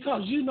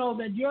 because you know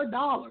that your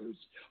dollars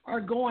are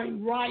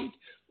going right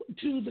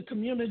to the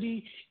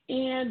community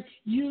and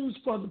used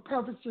for the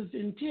purposes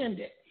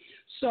intended.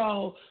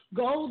 So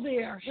go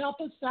there, help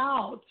us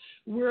out.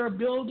 We're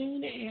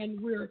building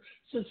and we're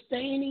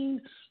sustaining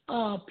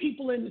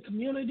people in the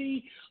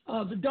community,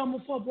 the Dome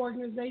of Hope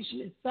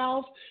organization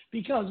itself,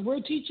 because we're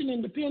teaching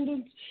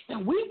independence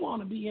and we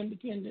want to be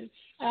independent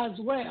as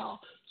well.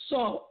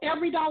 So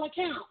every dollar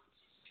counts.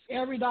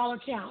 Every dollar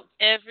counts.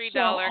 Every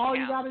dollar counts. All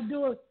you got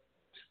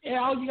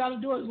to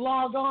do is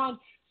log on,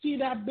 see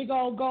that big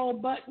old gold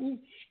button,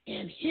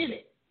 and hit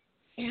it,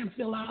 and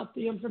fill out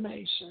the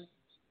information.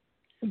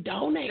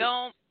 Donate.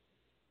 Don't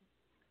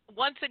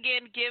once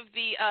again give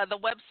the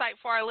website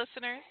for our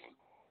listeners.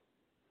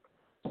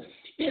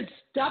 It's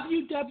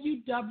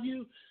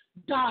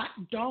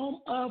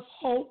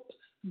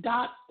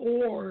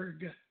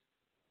www.domeofhope.org.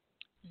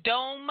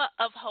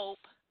 Domeofhope.org.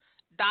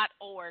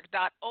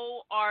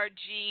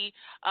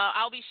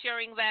 I'll be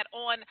sharing that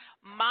on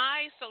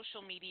my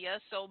social media,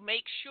 so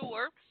make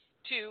sure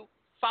to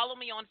follow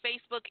me on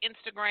Facebook,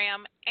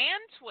 Instagram,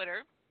 and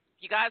Twitter.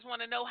 If you guys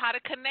want to know how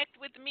to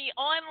connect with me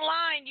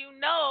online, you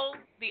know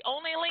the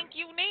only link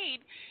you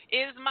need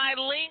is my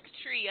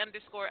Linktree __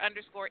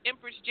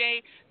 Empress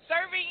J,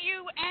 serving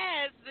you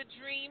as the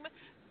Dream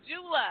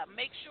Doula.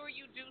 Make sure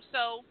you do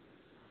so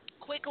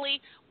quickly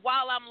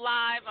while I'm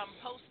live. I'm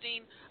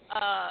posting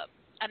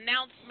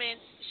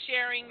announcements,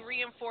 sharing,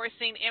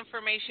 reinforcing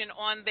information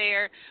on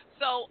there.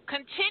 So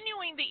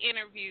continuing the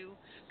interview,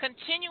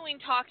 continuing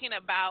talking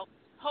about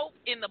hope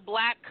in the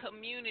Black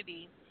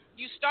community,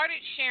 you started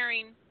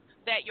sharing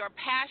that your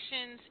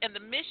passions and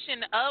the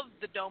mission of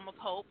the Dome of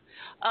Hope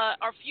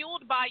are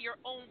fueled by your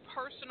own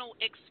personal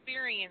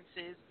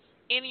experiences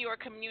in your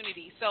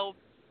community. So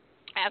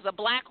as a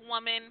Black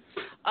woman,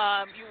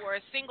 you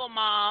were a single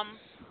mom.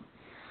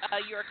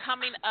 You're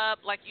coming up,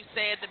 like you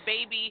said, the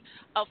baby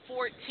of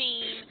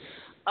 14,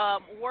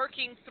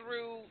 working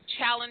through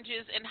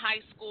challenges in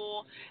high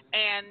school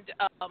and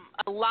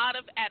a lot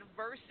of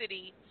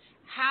adversity.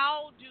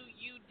 How do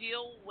you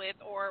deal with,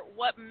 or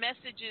what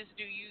messages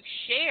do you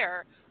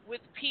share with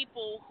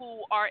people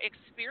who are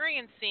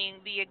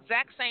experiencing the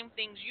exact same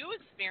things you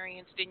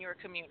experienced in your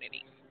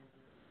community?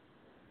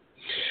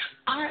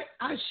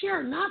 I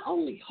share not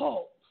only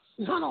hope,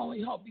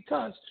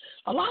 because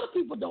a lot of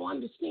people don't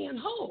understand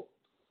hope.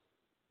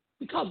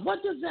 Because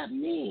what does that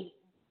mean?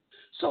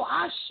 So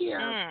I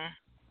share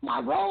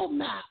my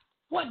roadmap.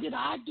 What did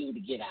I do to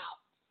get out?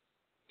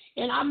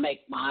 And I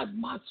make my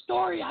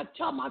story, I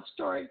tell my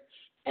story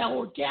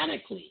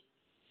organically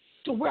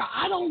to where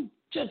I don't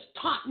just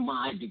talk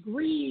my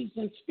degrees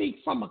and speak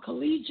from a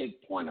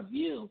collegiate point of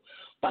view,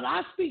 but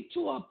I speak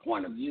to a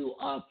point of view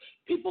of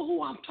people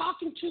who I'm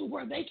talking to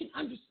where they can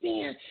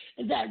understand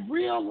that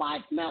real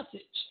life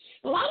message.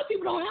 A lot of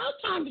people don't have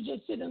time to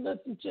just sit and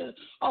listen to,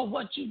 oh,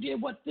 what you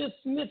did, what this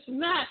and this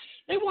and that.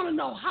 They want to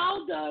know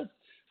how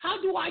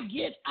do I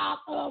get out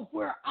of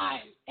where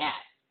I'm at?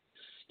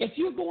 If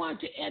you're going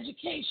to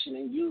education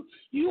and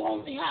you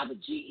only have a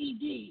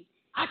GED,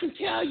 I can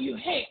tell you,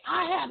 hey,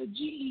 I had a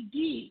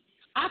GED.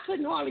 I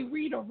couldn't hardly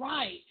read or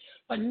write,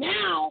 but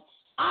now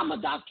I'm a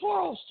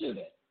doctoral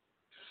student.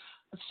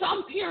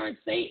 Some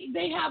parents,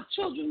 they have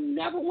children who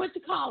never went to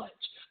college.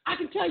 I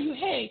can tell you,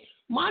 hey,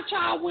 my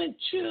child went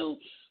to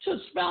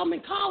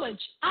Spelman College.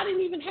 I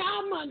didn't even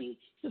have money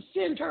to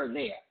send her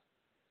there.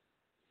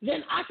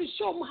 Then I can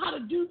show them how to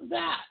do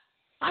that.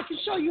 I can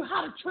show you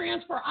how to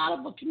transfer out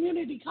of a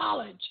community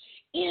college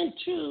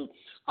into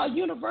a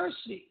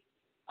university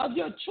of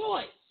your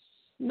choice,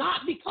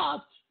 not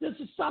because this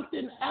is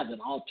something as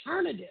an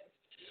alternative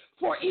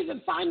for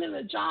even finding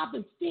a job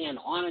and staying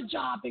on a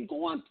job and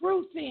going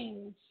through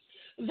things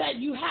that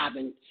you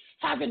haven't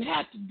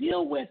had to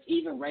deal with,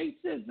 even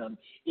racism,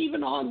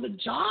 even on the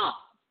job,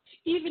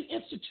 even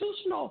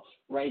institutional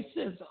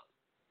racism.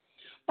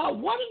 But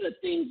one of the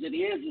things it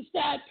is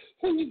that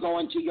when you go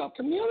into your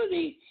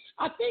community,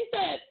 I think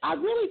that I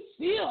really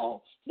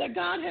feel that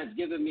God has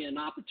given me an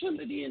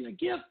opportunity and a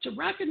gift to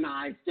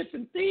recognize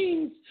different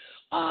things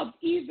of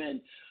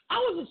even, I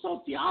was a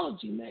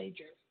sociology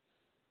major.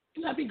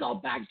 Let me go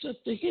back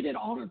just to hit it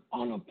on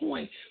a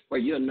point where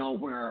you'll know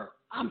where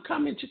I'm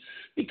coming to,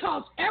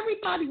 because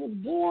everybody was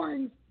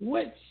born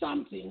with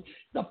something,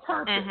 the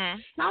purpose.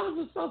 And I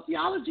was a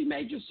sociology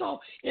major, so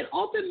it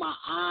opened my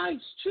eyes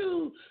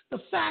to the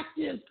fact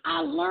is I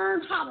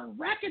learned how to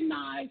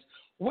recognize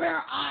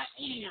where I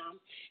am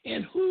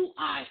and who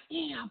I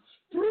am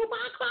through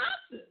my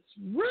classes,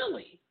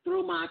 really,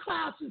 through my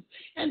classes.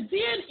 And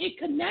then it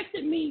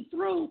connected me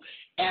through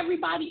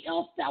everybody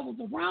else that was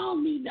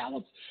around me that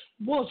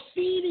was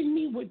feeding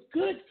me with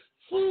good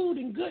food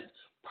and good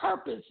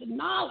purpose and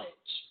knowledge.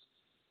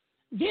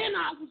 Then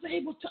I was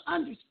able to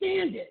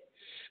understand it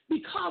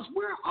because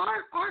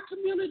our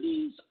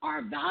communities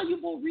are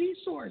valuable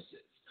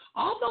resources.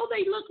 Although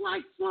they look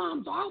like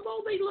slums,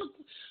 although they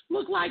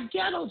look like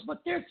ghettos,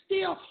 but they're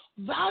still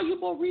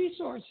valuable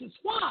resources.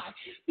 Why?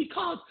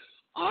 Because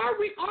our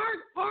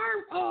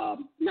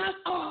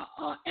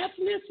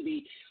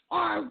ethnicity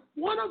are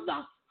one of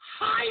the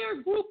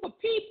higher group of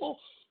people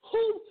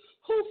who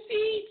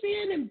feeds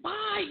in and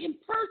buy and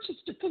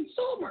purchase the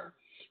consumer.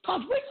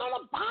 Because we're going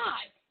to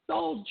buy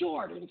those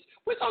Jordans.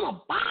 We're going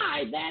to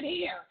buy that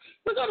hair.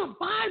 We're going to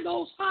buy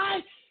those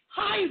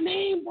high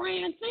name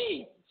brand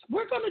things.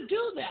 We're going to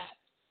do that.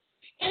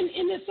 And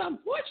it's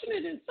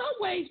unfortunate in some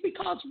ways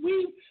because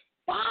we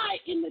buy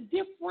in the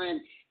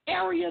different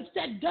areas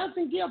that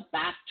doesn't give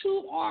back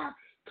to our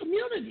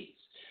communities.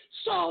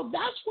 So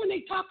that's when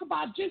they talk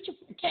about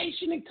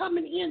gentrification and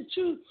coming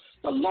into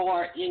the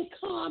lower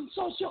income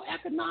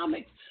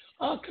socioeconomic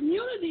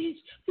communities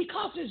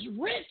because it's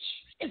rich.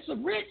 It's a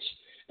rich,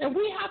 and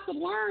we have to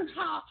learn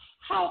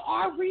how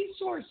our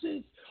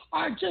resources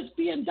are just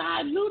being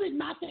diluted,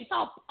 not to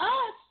help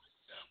us,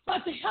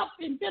 but to help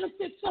and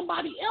benefit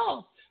somebody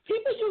else.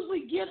 People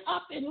usually get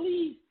up and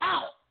leave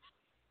out.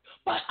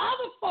 But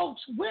other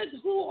folks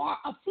who are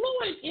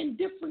affluent in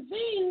different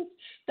things,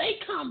 they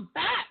come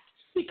back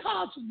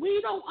because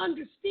we don't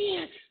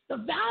understand the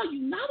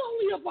value not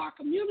only of our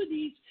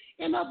communities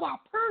and of our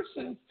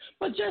persons,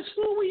 but just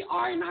who we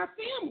are in our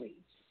families.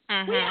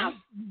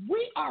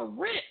 We are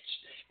rich,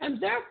 and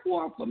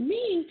therefore, for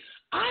me,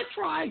 I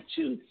try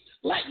to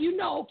let you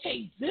know,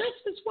 okay, this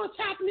is what's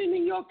happening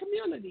in your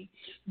community.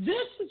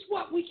 This is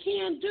what we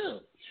can do.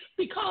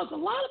 Because a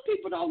lot of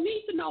people don't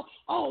need to know,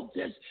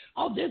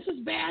 this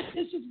is bad,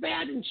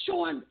 and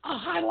showing,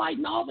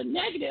 highlighting all the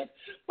negative.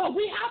 But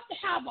we have to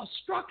have a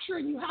structure,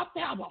 and you have to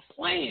have a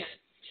plan.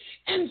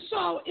 And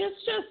so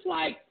it's just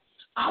like,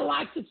 I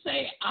like to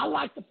say, I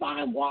like to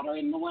find water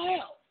in the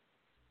well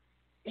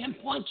and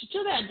point you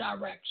to that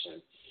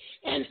direction.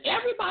 And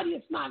everybody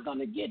is not going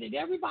to get it.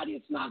 Everybody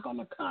is not going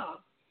to come.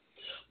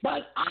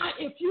 But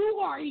if you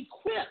are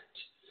equipped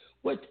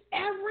with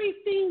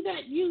everything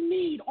that you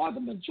need, or the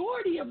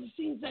majority of the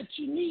things that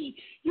you need,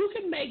 you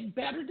can make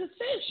better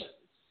decisions.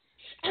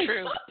 And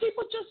True. Some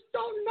people just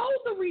don't know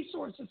the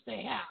resources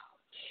they have.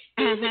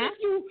 Even if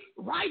you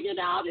write it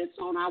out, it's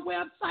on our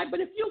website. But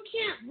if you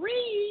can't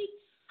read,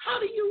 how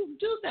do you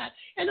do that?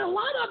 And a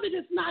lot of it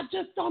is not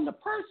just on the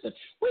person.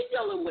 We're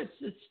dealing with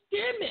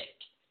systemic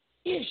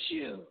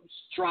issues,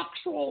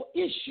 structural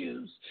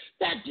issues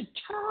that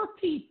deter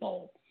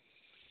people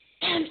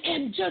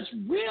and just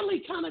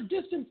really kind of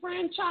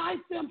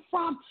disenfranchise them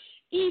from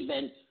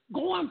even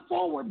going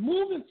forward,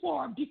 moving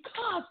forward,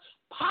 because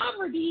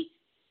poverty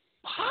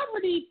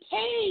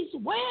pays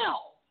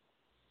well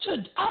to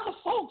other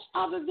folks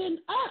other than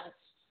us.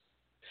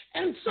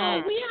 And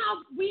so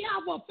we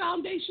have a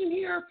foundation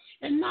here,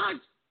 and not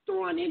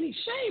throwing any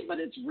shade, but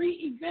it's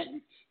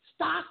Re-Event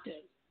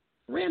Stockton.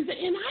 And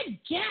I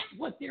get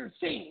what they're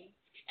saying.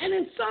 And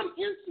in some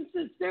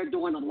instances, they're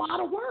doing a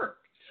lot of work.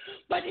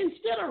 But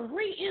instead of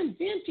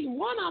reinventing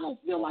one, I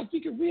don't feel like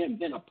you can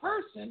reinvent a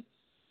person.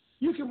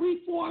 You can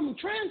reform and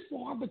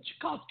transform, but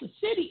because the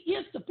city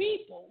is the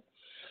people,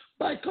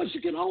 but because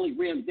you can only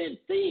reinvent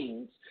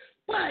things,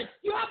 but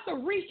you have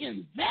to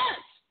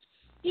reinvest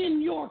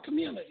in your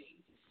community.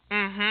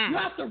 You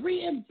have to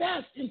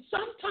reinvest, and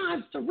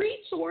sometimes the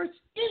resource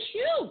is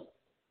you.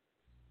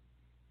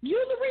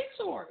 You're the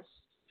resource.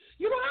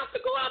 You don't have to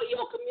go out of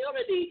your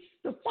community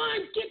to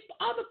get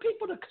other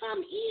people to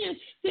come in,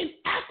 then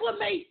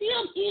acclimate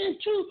them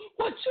into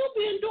what you've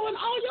been doing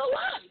all your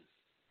life.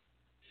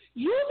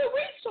 You're the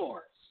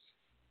resource.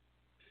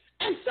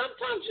 And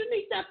sometimes you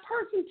need that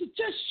person to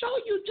just show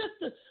you just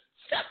the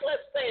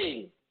simplest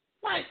thing.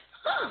 Like,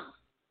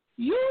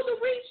 you're the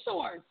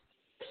resource.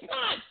 It's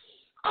not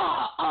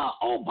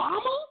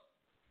Obama.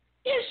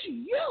 It's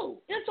you.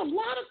 It's a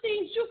lot of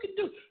things you can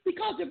do,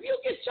 because if you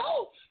get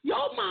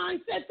your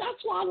mindset,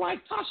 that's why I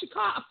like Tasha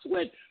Cobbs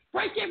with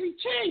break every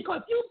chain,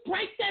 because if you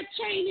break that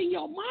chain in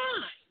your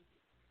mind,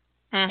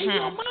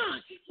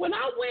 when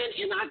I went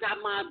and I got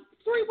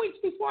 3 weeks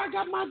before I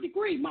got my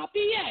degree, my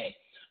BA,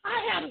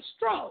 I had a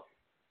stroke.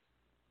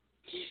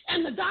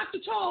 And the doctor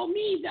told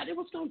me that it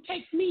was going to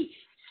take me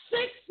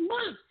 6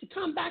 months to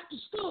come back to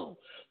school,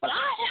 but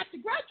I had to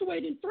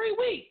graduate in 3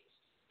 weeks.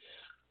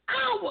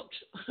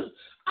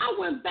 I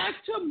went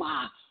back to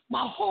my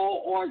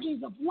whole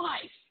origins of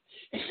life,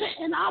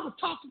 and I was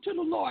talking to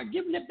the Lord,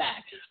 giving it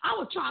back. I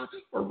was trying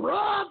to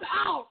rub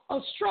out a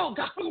stroke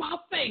out of my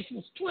face,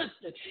 was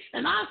twisted.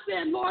 And I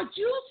said, Lord,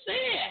 you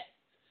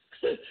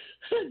said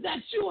that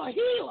you're a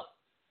healer.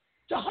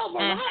 Jehovah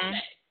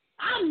Rapha.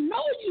 I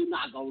know you're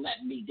not going to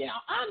let me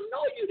down. I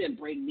know you didn't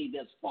bring me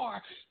this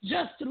far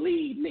just to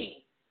leave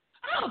me.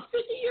 I was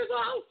 50 years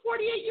old. I was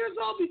 48 years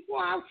old before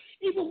I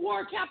even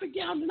wore a cap and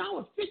gown, and I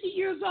was 50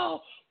 years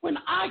old when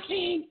I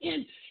came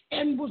in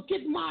and was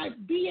getting my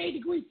BA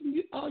degree from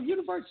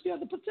University of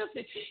the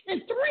Pacific.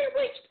 And 3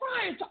 weeks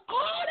prior to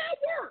all that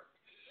work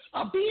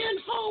of being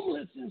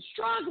homeless and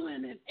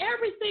struggling and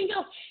everything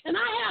else, and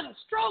I had a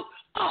stroke.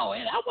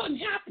 And that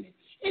wasn't happening.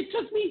 It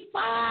took me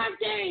 5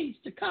 days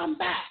to come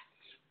back.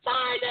 5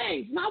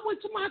 days. And I went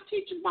to my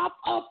teachers, my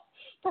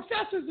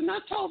professors, and I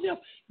told them,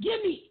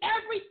 give me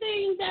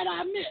everything that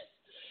I missed.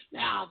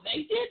 Now,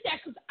 they did that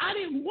because I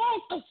didn't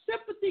want a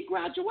sympathy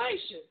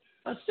graduation,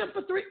 a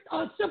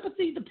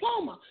sympathy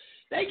diploma.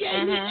 They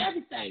gave me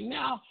everything.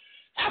 Now,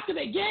 after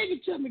they gave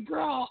it to me,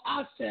 girl,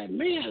 I said,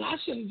 man, I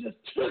should have just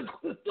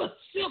took the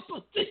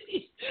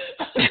sympathy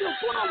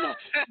diploma.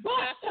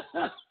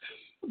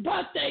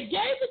 But they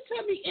gave it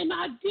to me, and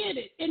I did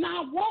it. And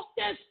I walked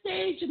that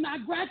stage, and I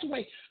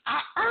graduated.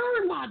 I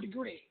earned my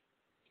degree.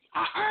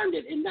 I earned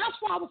it, and that's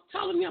why I was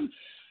telling him,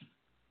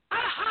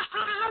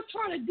 I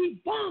try to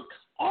debunk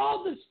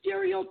all the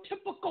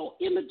stereotypical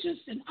images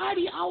and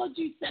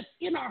ideologies that's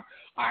in our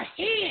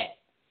head,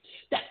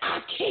 that I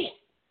can't.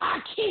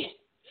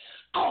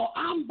 Oh,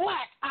 I'm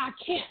black, I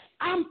can't.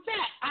 I'm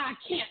fat, I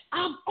can't.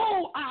 I'm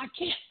old, I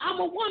can't. I'm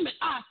a woman,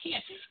 I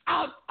can't.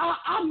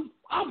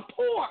 I'm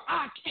poor,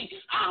 I can't.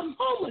 I'm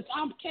homeless,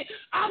 I can't.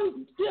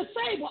 I'm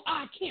disabled,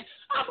 I can't.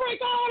 I break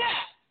all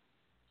that.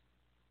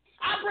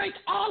 I break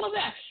all of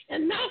that.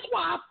 And that's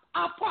why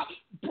I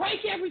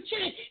break every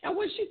chain. And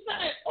when she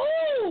said,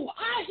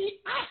 I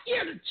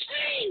hear the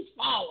chains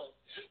falling.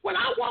 When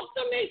I walked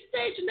on that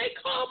stage and they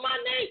called my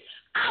name,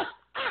 I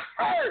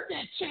heard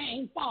that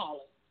chain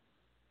falling.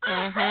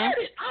 I heard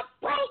it. I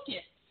broke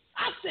it.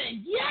 I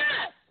said,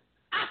 yes,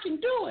 I can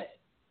do it.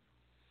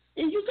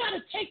 And you got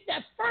to take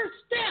that first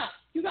step.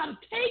 You got to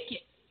take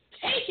it.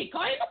 take it,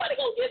 because ain't nobody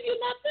going to give you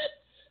nothing.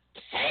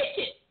 Take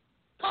it,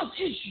 because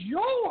it's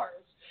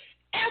yours.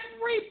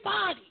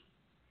 Everybody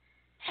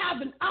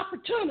have an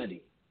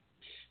opportunity.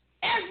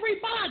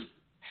 Everybody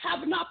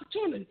have an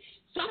opportunity.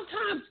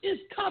 Sometimes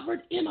it's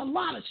covered in a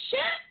lot of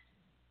shit,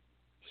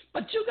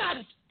 but you got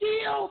to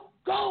still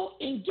go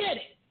and get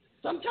it.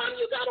 Sometimes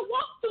you got to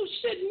walk through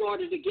shit in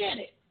order to get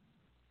it.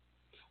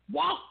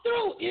 Walk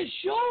through, it's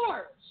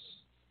yours.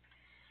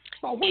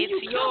 But when it's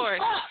you come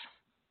yours. up,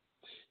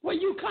 when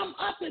you come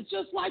up, it's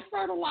just like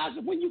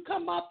fertilizer. When you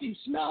come up, you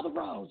smell the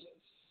roses.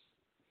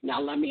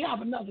 Now let me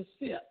have another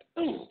sip.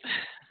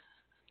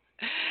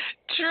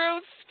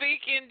 Truth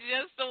speaking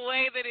just the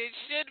way that it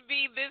should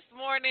be this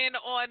morning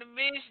on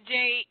Miss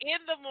J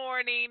in the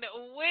Morning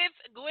with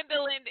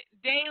Gwendolyn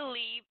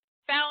Dailey,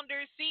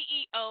 founder,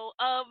 CEO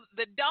of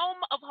the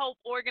Dome of Hope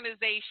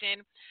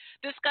organization,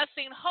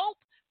 discussing hope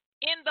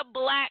in the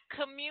Black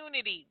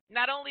community.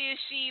 Not only is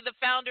she the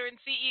founder and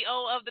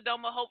CEO of the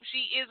Dome of Hope,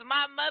 she is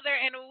my mother,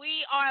 and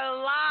we are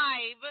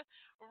live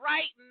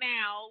right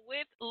now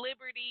with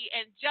Liberty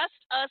and Just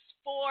Us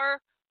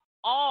for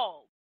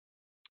All.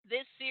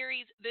 This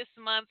series this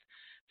month,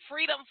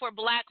 Freedom for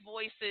Black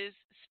Voices,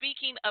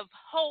 speaking of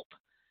hope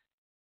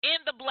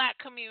in the Black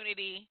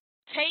community.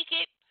 Take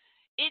it.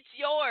 It's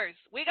yours.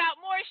 We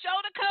got more show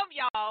to come,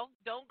 y'all.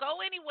 Don't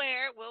go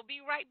anywhere. We'll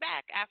be right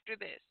back after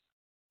this.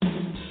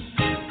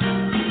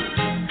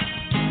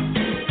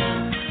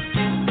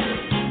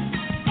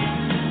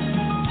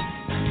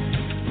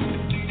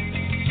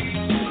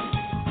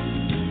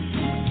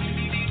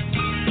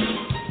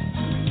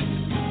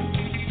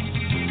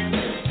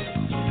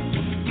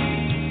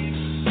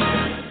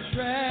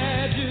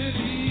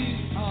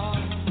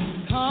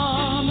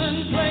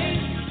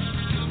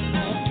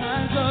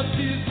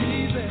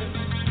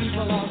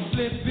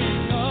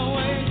 Slipping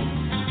away,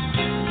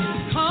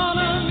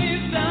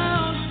 economy's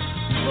down,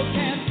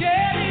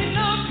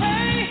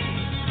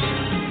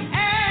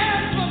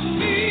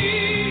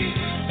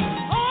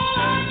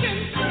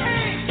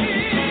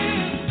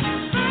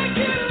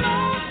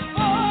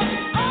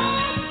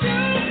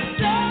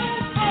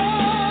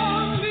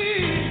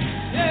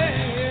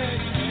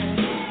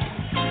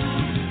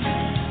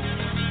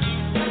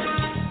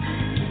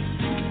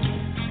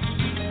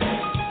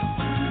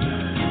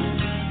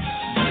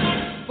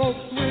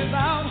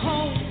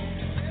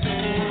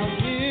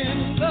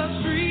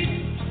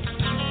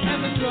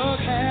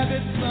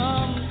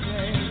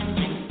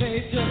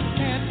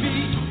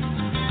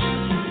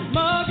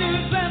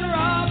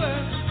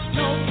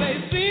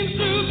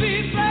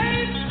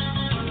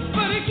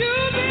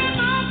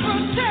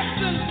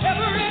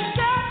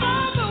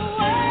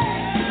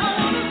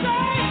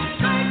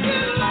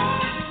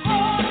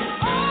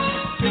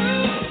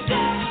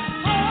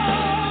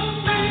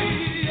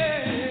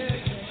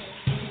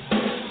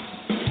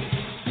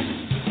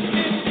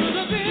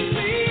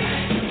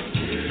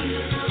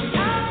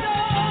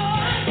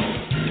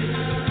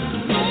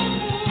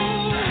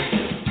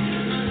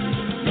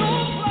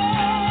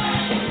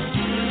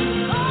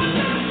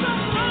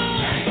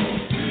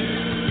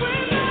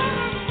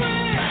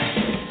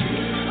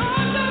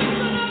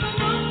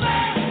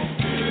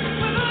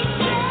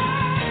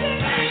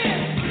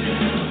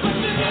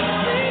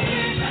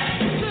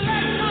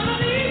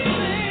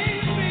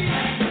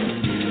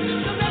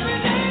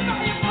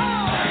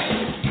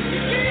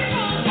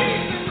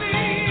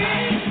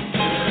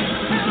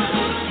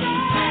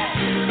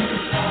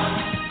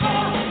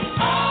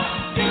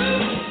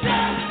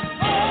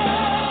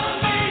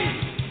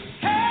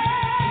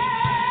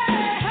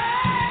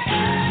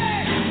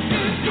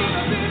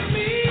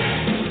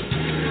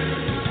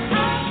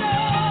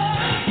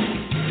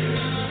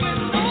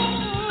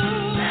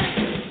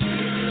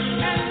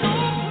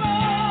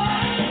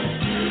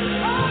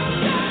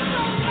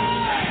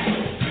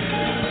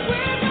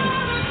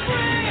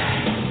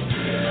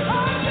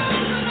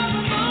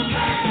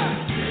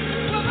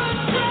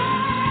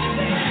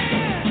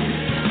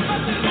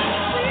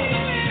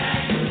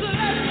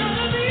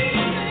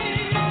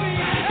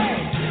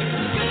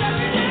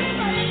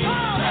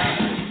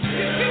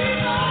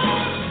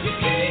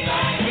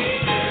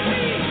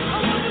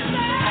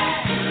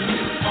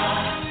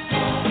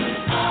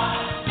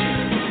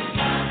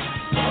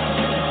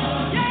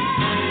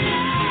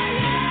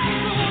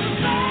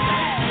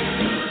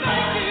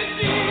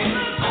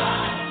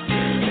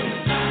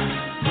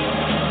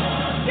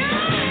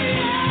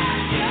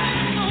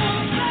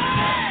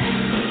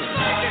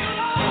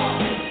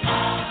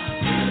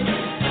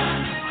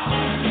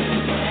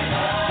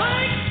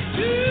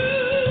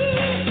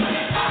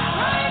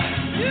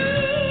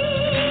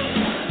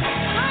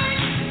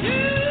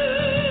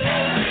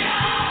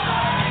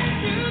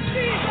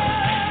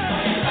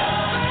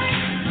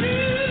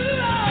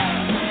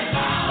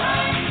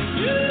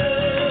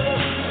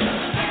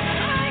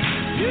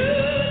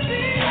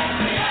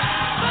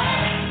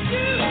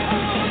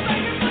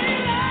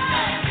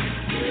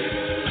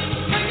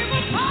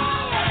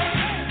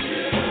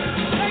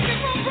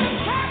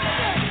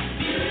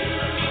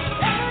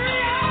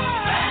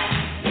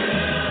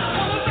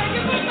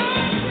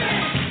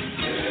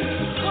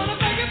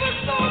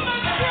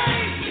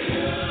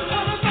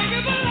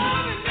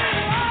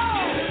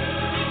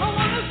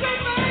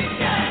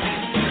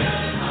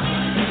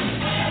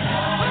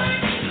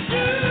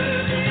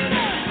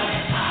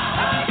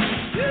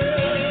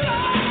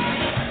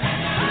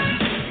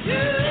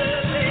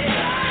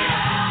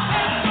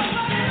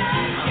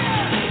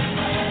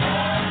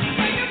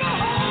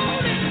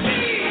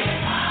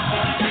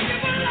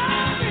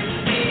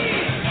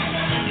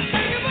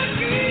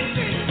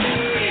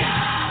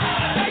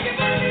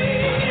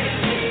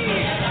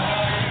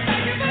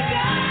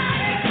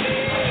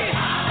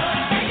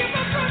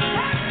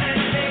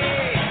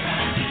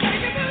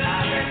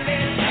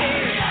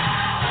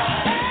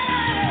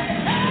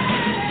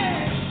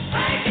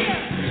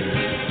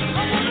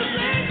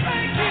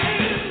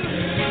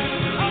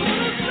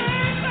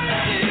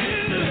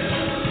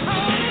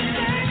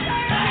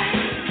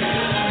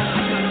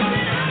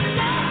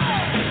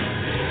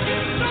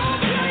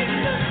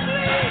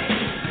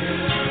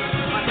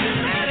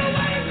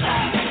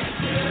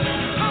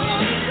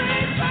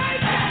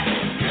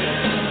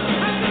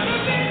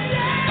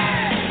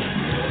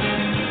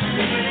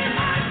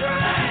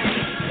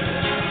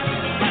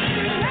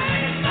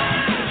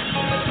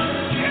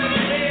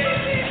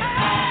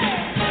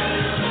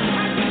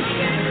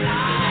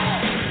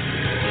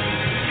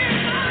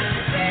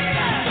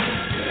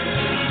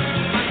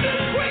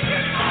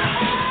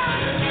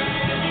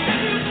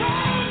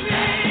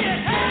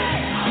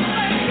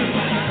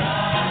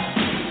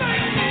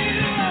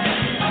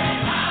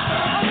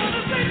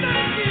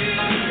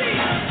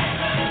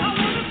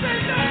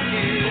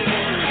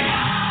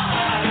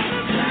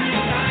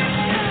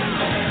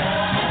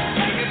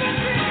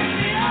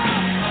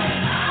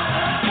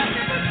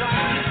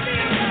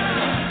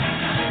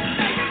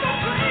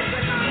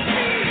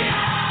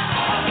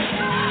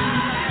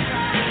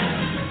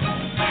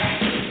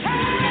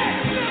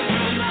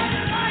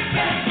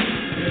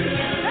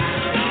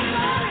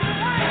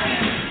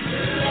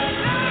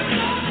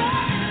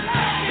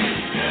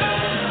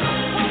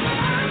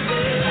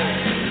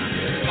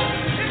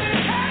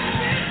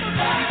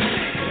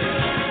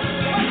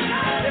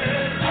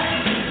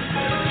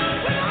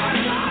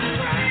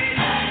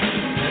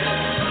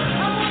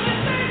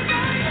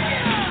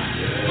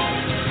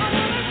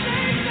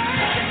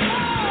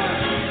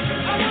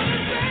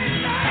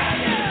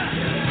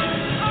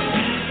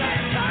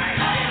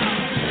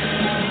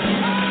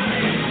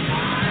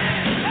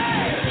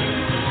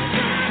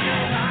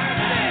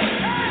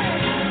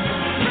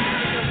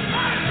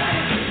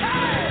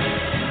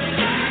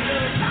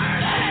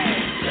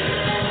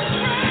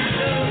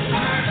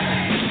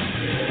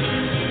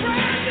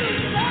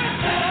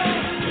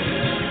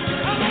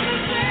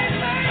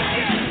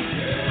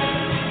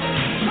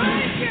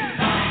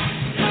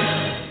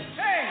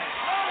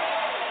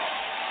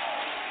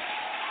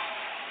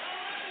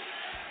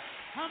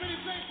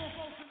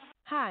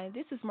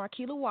 is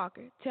Marquila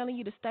Walker telling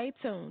you to stay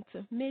tuned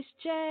to Miss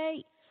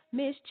J,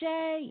 Miss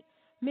J,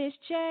 Miss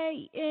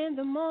J in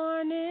the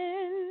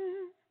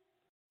morning.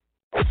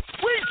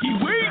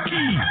 Wakey,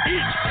 wakey!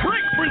 It's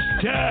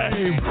breakfast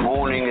time!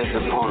 Morning is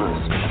upon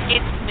us.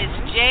 It's Miss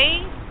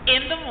J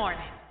in the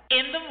morning.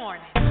 In the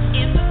morning.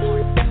 In the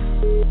morning.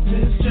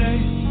 Miss J,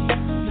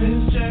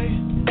 Miss J,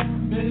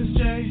 Miss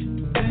J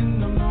in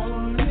the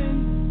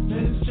morning.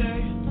 Miss J,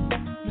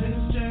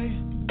 Miss J,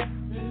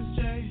 Miss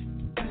J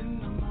in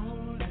the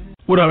morning.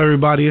 What up,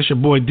 everybody? It's your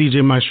boy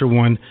DJ Maestro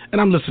One,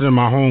 and I'm listening to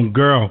my home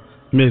girl,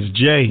 Miss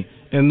J,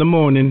 in the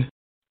morning.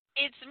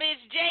 It's Miss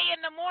J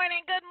in the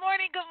morning. Good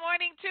morning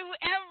to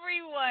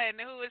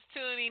everyone who is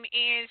tuning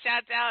in.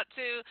 Shouts out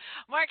to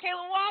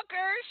Marquela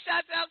Walker.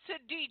 Shouts out to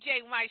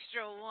DJ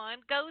Maestro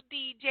One. Go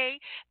DJ.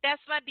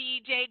 That's my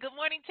DJ. Good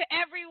morning to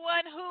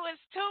everyone who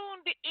is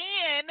tuned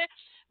in.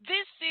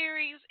 This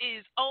series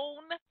is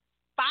on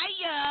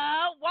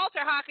fire.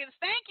 Walter Hawkins,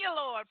 thank you,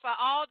 Lord, for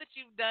all that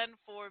you've done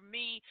for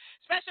me.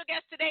 Special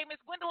guest today,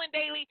 Miss Gwendolyn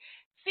Dailey,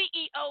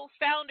 CEO,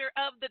 founder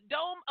of the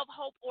Dome of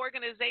Hope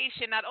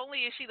organization. Not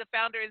only is she the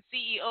founder and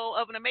CEO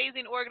of an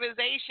amazing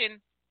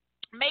organization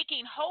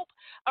making hope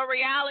a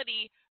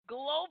reality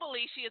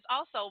globally, she is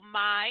also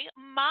my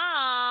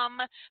mom.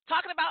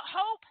 Talking about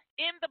hope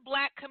in the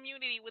Black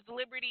community with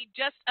liberty,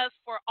 just us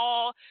for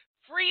all,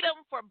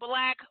 freedom for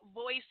Black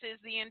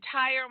voices the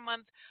entire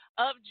month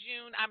of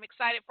June. I'm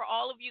excited for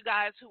all of you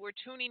guys who are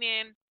tuning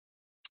in,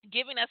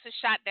 giving us a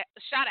shout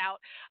out.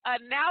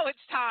 Now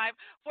it's time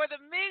for the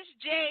Ms.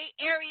 J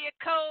area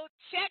code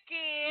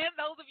check-in.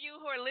 Those of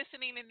you who are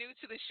listening and new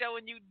to the show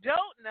and you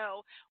don't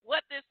know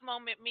what this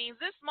moment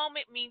means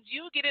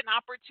you get an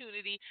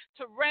opportunity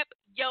to rep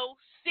your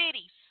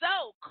city.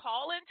 So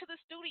call into the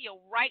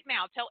studio right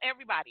now. Tell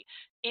everybody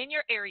in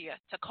your area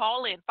to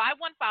call in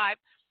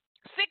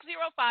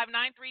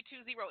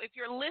 515-605-9320. If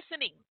you're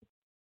listening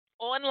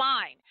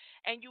online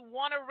and you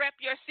want to rep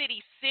your city,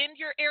 send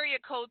your area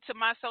code to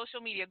my social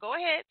media. Go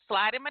ahead,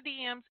 slide in my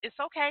DMs. It's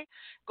okay.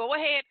 Go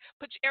ahead,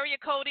 put your area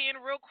code in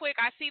real quick.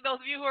 I see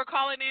those of you who are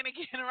calling in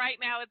again right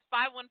now. It's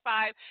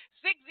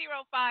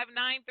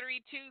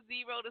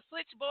 515-605-9320. The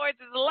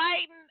switchboards is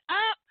lighting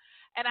up.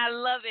 And I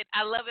love it.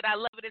 I love it. I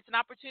love it. It's an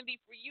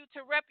opportunity for you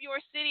to rep your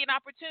city, an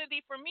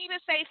opportunity for me to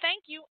say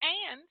thank you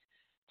and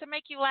to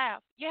make you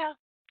laugh. Yeah.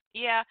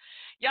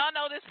 Y'all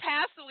know this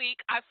past week,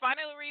 I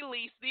finally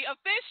released the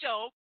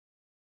official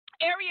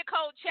area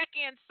code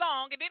check-in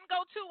song. It didn't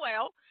go too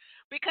well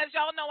because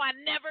y'all know I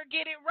never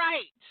get it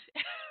right.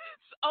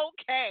 It's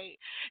okay.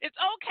 It's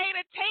okay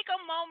to take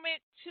a moment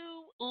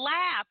to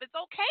laugh. It's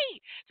okay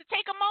to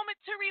take a moment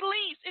to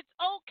release. It's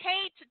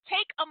okay to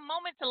take a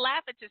moment to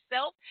laugh at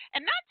yourself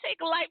and not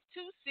take life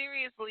too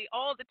seriously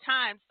all the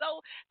time. So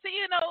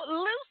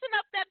loosen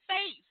up that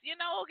face, get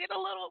a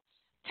little,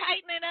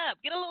 tighten it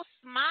up, get a little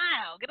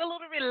smile, get a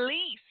little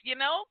release,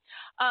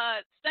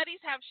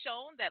 Studies have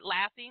shown that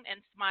laughing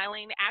and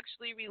smiling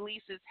actually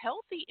releases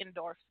healthy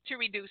endorphins to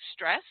reduce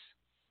stress,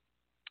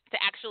 to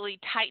actually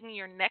tighten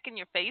your neck and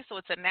your face so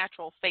it's a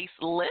natural face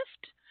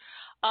lift.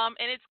 And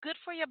it's good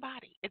for your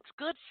body. It's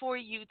good for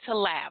you to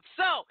laugh.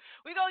 So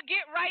we're going to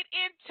get right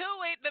into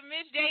it. The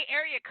Ms. J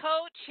area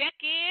code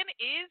check-in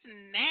is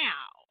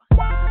now.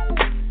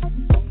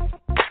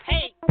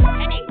 Hey.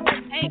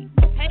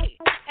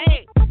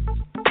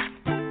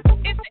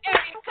 It's the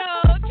area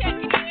code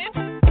check-in.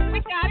 We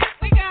got it.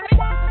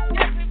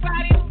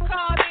 Everybody who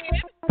called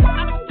in,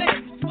 I'm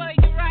thankful for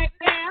you right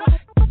now.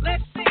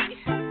 Let's see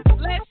who's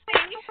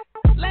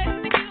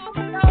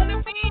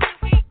gonna be.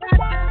 We got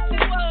the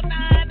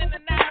 209 and the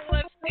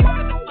 916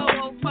 and the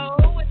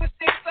 404 and the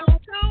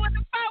 602 and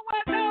the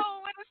 510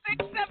 and the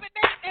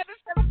 678 and the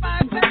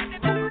 757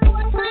 and the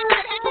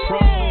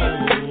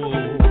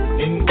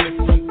 315. In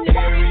different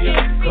area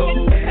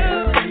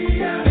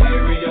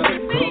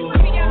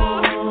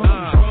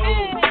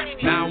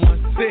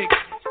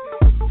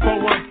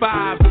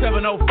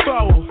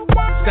code.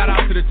 Shout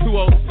out to the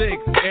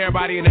 206,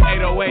 everybody in the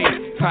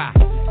 808.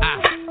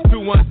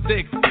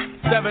 216,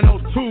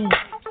 702,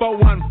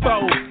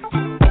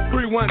 414,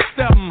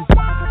 317,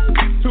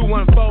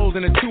 214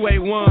 and the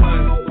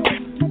 281,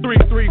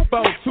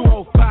 334,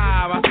 205.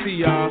 I see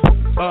y'all.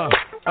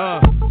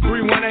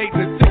 318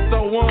 and the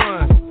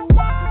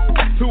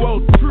 601,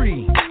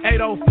 203,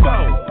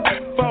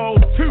 804,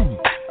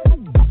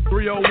 402,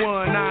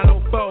 301,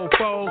 904,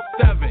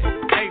 407,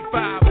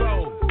 850.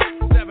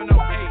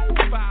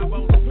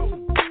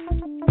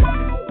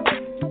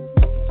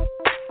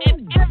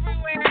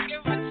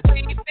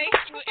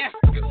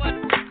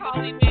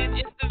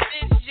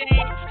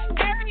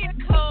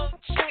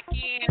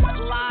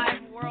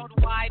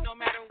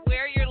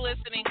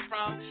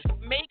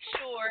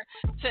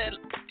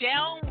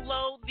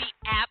 Download the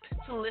app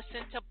to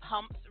listen to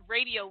Pumps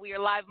Radio. We are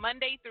live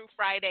Monday through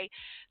Friday,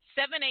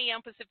 7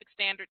 a.m. Pacific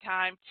Standard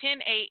Time, 10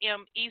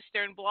 a.m.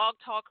 Eastern, Blog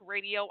Talk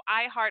Radio,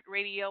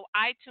 iHeartRadio,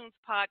 iTunes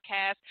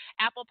Podcast,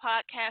 Apple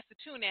Podcasts, the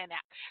TuneIn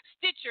app,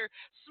 Stitcher,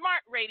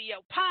 Smart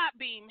Radio,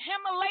 Podbeam,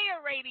 Himalaya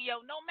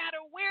Radio. No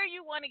matter where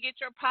you want to get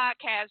your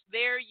podcast,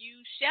 there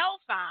you shall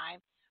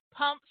find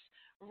Pumps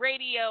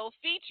Radio,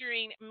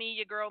 featuring me,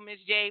 your girl,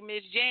 Miss J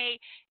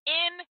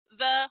in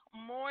the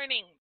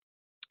morning.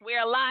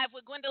 We're live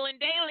with Gwendolyn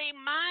Dailey,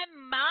 my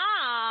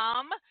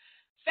mom,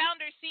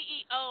 founder,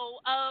 CEO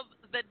of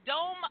the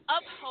Dome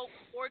of Hope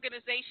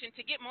organization.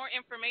 To get more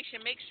information,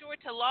 make sure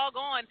to log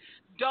on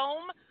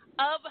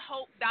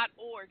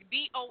domeofhope.org,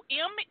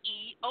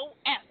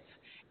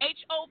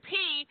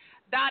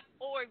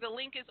 DOMEOFHOP.org. The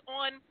link is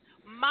on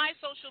my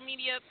social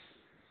media.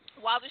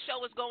 While the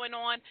show is going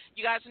on,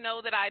 you guys know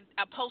that I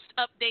post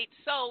updates.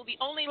 So the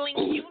only link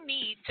you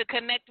need to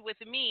connect with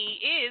me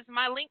is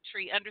my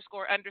Linktree __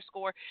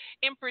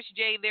 Empress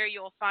J. There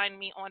you'll find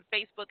me on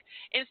Facebook,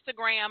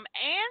 Instagram,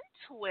 and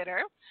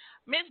Twitter.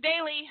 Ms.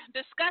 Dailey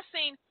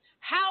discussing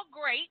how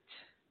great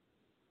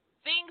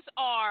things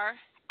are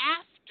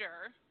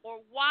after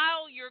or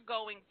while you're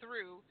going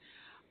through.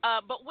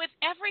 But with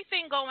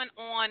everything going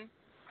on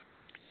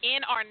in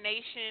our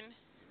nation,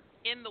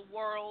 in the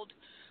world,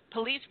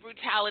 police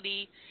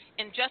brutality,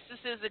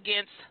 injustices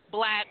against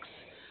blacks,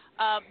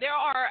 there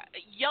are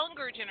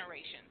younger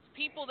generations,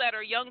 people that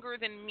are younger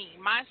than me,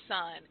 my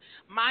son,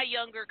 my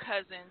younger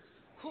cousins,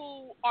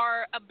 who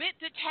are a bit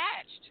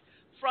detached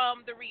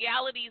from the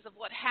realities of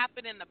what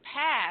happened in the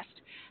past.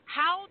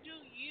 How do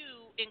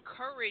you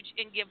encourage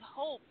and give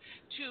hope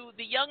to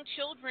the young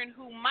children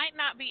who might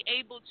not be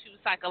able to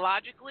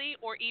psychologically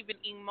or even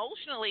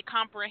emotionally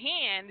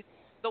comprehend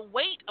the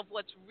weight of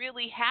what's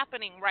really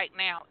happening right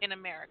now in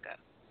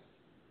America?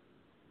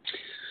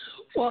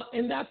 Well,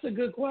 and that's a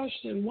good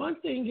question. One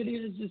thing it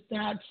is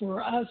that for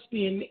us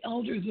being the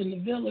elders in the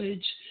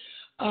village,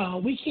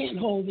 we can't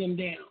hold them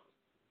down.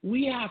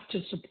 We have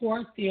to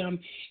support them.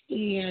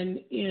 And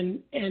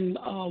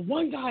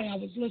one guy, I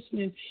was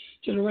listening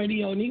to the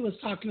radio, and he was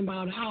talking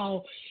about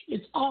how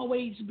it's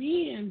always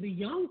been the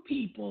young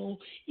people,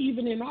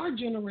 even in our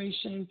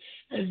generation,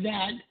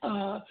 that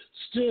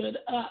stood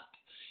up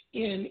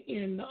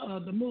in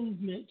the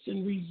movements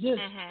and resist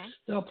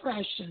the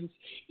oppressions.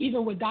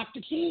 Even with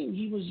Dr. King,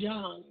 he was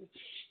young.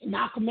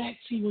 Malcolm X,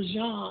 he was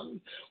young.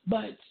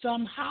 But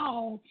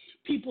somehow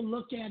people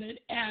look at it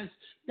as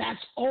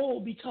that's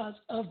old because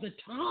of the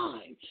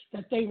time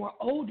that they were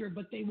older,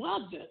 but they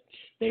wasn't.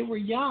 They were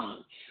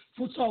young.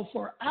 So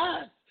for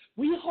us,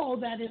 we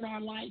hold that in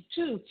our light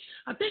too.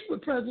 I think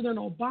with President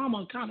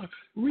Obama kind of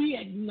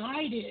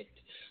reignited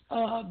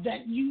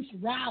that youth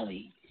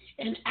rally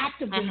and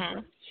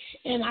activism.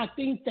 And I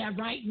think that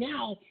right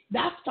now,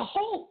 that's the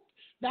hope.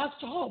 That's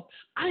the hope.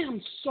 I am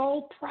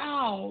so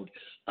proud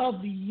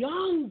of the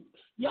young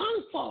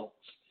folks.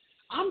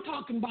 I'm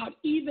talking about,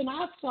 even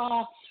I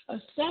saw a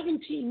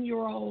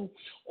 17-year-old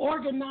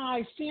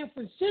organize San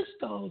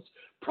Francisco's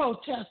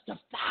protest of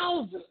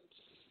thousands.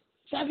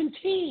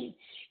 17.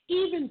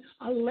 Even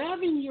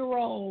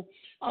 11-year-old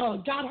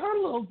got her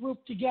little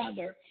group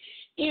together.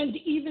 And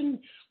even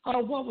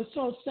what was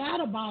so sad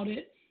about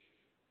it,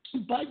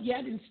 but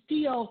yet and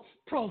still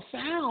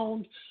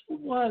profound,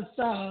 was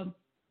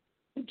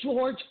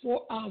George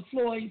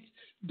Floyd's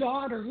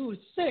daughter, who was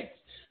 6.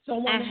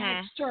 Someone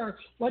asked her,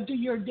 what do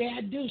your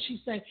dad do?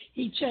 She said,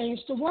 he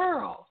changed the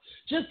world.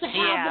 Just to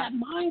have that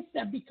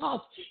mindset,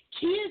 because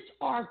kids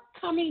are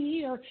coming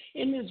here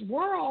in this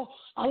world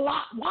a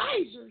lot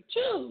wiser,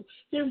 too,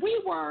 than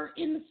we were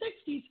in the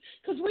 60s,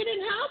 because we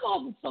didn't have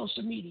all the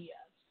social media.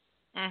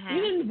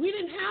 We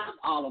didn't have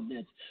all of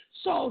this.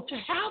 So to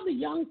have the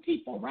young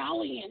people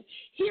rallying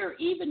here,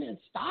 even in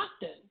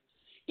Stockton,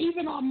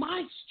 even on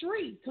my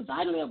street, because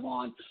I live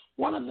on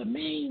one of the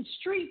main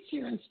streets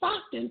here in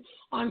Stockton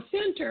on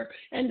Center,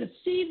 and to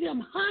see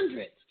them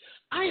hundreds,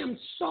 I am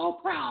so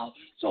proud.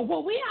 So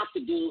what we have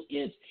to do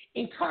is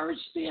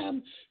encourage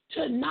them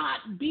to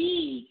not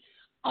be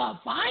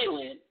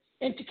violent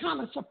and to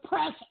kind of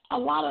suppress a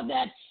lot of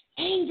that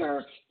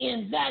anger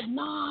in that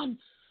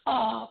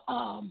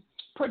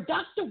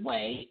productive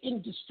way,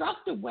 in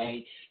destructive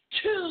way,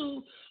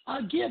 to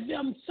give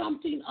them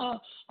something,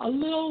 a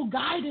little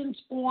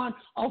guidance on,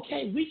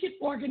 okay, we can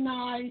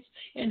organize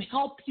and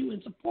help you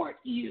and support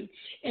you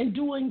in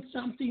doing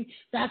something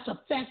that's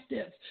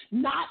effective,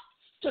 not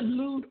to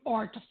loot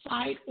or to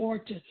fight or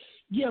to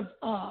give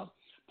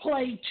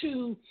play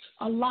to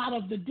a lot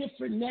of the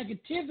different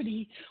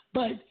negativity,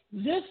 but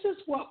this is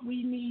what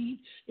we need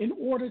in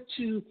order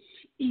to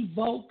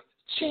evoke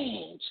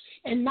change,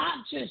 and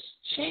not just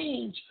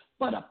change,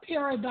 but a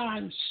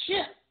paradigm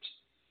shift.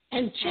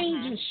 And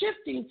change and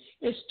shifting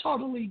is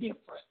totally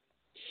different.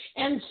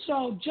 And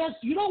so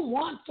you don't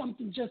want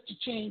something just to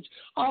change.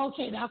 Oh,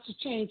 okay, that's a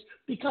change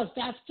because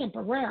that's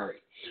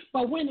temporary.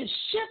 But when it's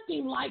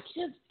shifting, like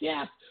his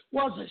death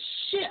was a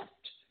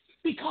shift,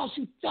 because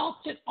you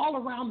felt it all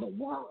around the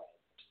world.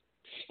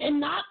 And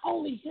not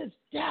only his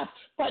death,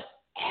 but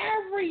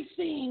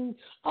everything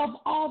of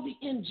all the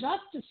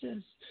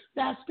injustices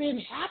that's been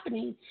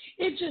happening,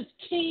 it just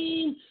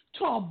came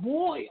to a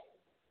boil.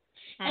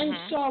 And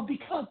so,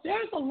 because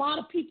there's a lot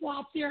of people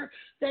out there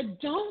that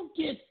don't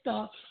get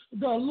the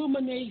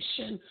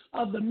illumination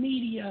of the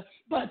media,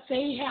 but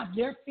they have,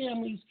 their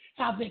families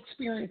have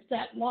experienced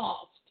that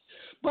loss.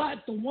 But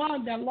the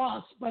one that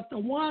lost, but the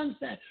ones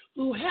that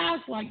who has,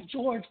 like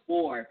George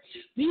Ford,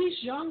 these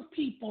young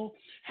people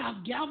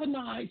have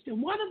galvanized.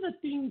 And one of the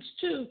things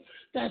too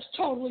that's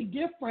totally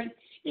different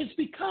is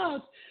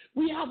because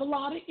we have a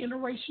lot of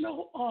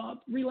interracial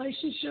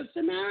relationships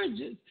and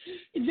marriages.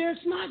 There's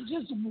not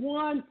just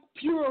one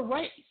pure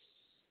race,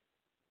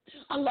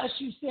 unless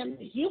you send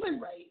the human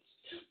race.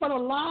 But a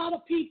lot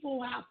of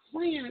people have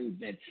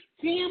friends and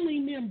family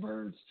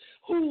members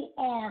who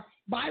are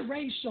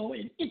biracial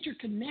and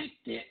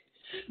interconnected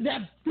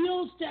that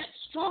builds that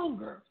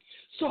stronger.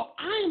 So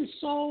I am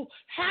so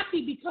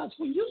happy because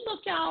when you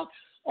look out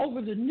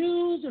over the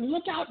news and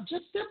look out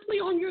just simply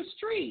on your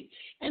street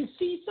and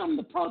see some of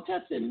the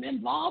protests and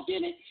involved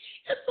in it,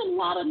 it's a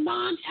lot of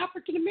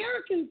non-African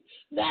Americans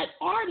that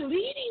are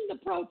leading the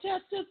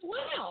protests as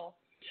well.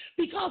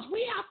 Because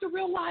we have to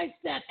realize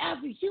that as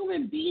a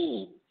human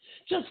being,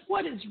 just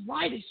what is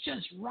right is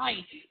just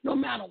right, no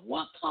matter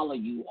what color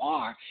you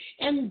are.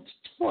 And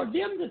for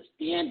them to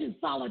stand in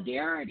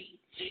solidarity,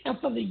 and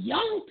for the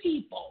young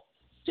people,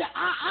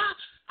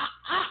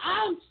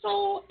 I'm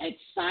so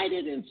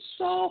excited and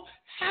so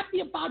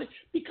happy about it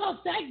because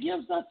that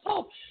gives us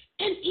hope.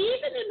 And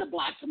even in the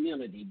black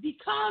community,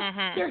 because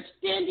they're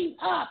standing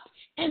up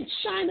and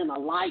shining a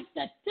light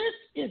that this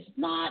is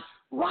not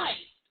right.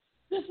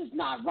 This is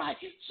not right.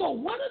 So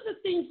one of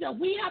the things that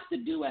we have to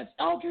do as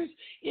elders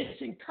is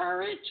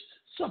encourage,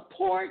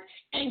 support,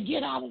 and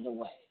get out of the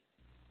way.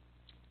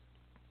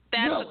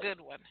 That's really. A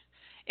good one.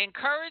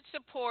 Encourage,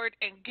 support,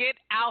 and get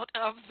out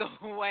of the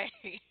way.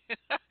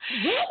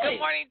 Really? Good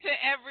morning to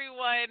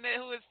everyone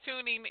who is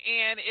tuning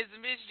in. It's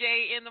Miss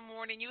J in the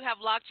morning. You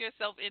have locked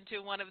yourself into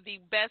one of the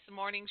best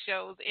morning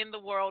shows in the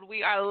world.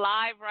 We are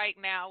live right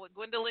now with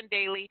Gwendolyn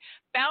Dailey,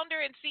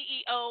 founder and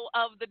CEO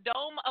of the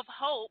Dome of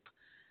Hope.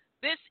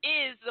 This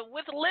is the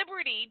With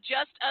Liberty,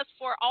 Just Us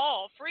for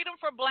All, Freedom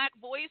for Black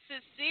Voices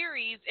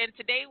series, and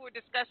today we're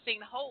discussing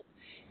hope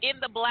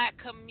in the black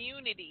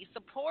community.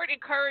 Support,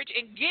 encourage,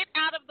 and get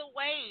out of the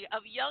way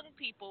of young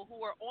people who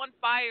are on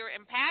fire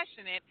and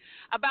passionate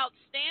about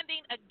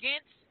standing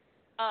against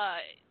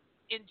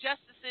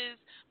injustices,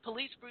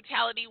 police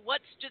brutality,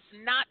 what's just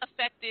not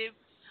effective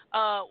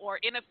or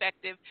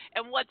ineffective,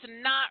 and what's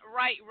not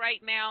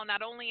right now,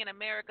 not only in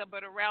America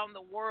but around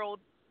the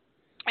world.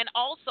 And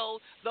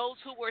also those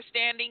who were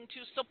standing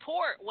to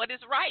support what is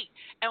right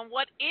and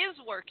what is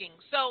working.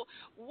 So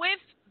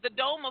with the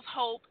Dome of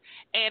Hope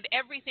and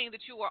everything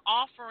that you are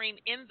offering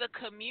in the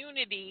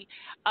community,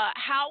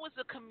 how is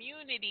the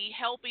community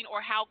helping, or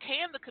how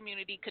can the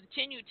community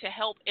continue to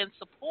help and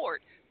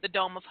support the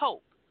Dome of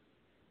Hope?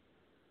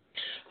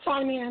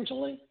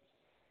 Financially.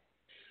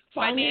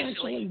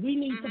 We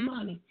need the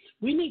money.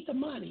 We need the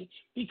money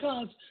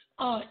because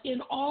in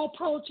all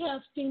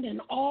protesting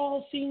and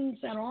all things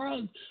that are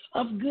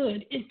of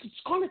good,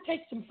 it's going to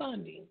take some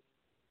funding.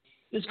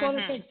 It's going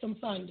to take some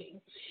funding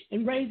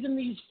in raising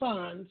these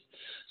funds.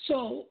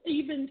 So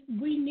even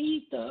we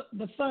need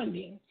the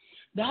funding.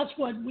 That's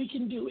what we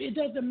can do. It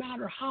doesn't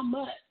matter how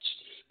much,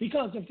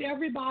 because if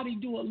everybody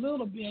do a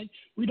little bit,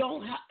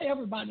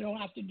 everybody don't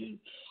have to do,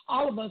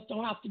 all of us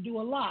don't have to do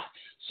a lot.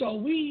 So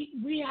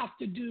we have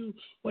to do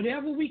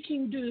whatever we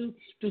can do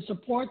to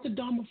support the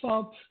Dome of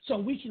Hope so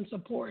we can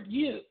support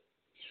you.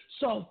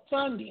 So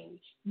funding,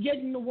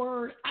 getting the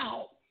word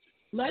out,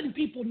 letting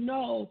people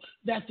know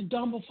that the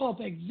Dome of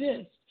Hope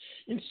exists.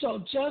 And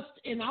so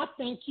and I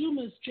thank you,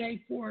 Ms.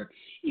 J, for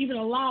even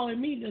allowing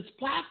me this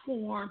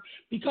platform,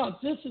 because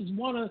this is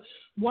one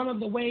of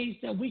the ways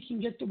that we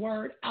can get the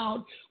word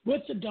out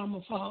with the Dome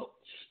of Hope.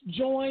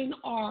 Join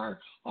our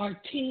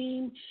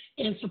team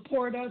and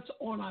support us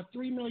on our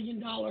 $3 million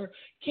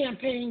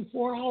campaign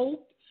for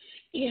hope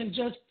and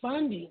just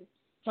funding.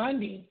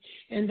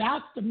 And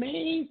that's the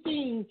main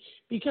thing,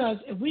 because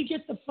if we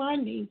get the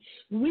funding,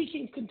 we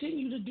can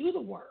continue to do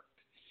the work.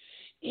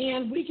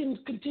 And we can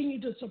continue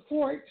to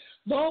support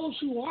those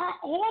who are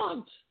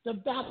on the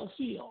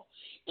battlefield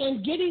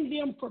and getting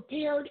them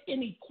prepared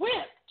and equipped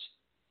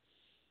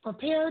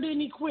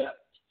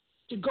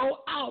to go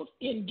out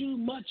and do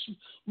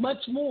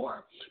much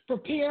more,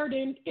 prepared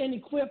and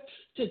equipped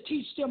to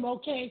teach them,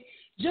 okay,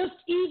 just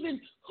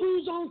even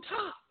who's on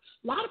top.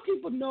 A lot of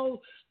people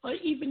know,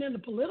 even in the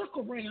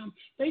political realm,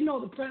 they know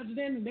the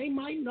president and they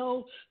might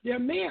know their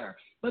mayor,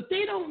 but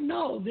they don't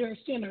know their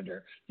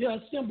senator, their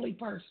assembly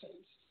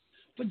persons.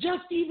 But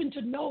just even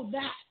to know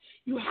that,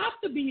 you have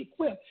to be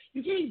equipped.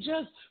 You can't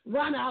just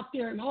run out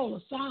there and hold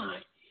a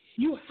sign.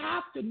 You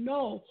have to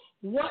know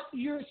what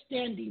you're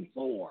standing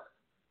for.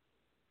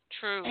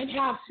 True. And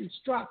have some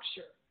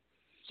structure.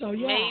 So,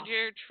 yeah.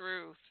 Major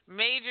truth.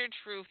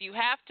 You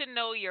have to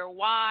know your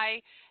why,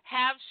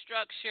 have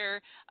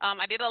structure.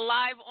 I did a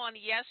live on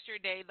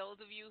yesterday, those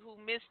of you who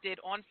missed it,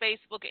 on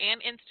Facebook and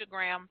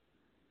Instagram.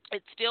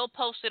 It's still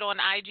posted on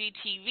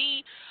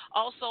IGTV,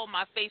 also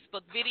my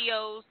Facebook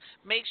videos.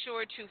 Make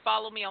sure to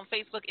follow me on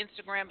Facebook,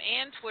 Instagram,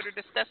 and Twitter,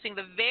 discussing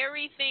the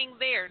very thing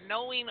there,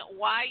 knowing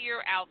why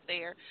you're out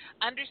there,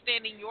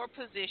 understanding your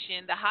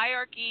position, the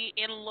hierarchy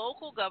in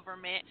local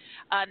government,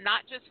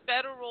 not just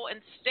federal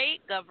and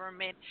state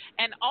government,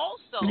 and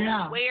also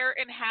where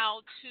and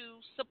how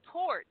to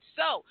support.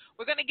 So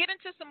we're going to get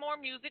into some more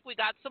music. We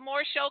got some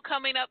more show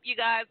coming up, you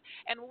guys.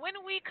 And when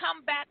we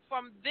come back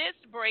from this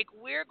break,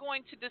 we're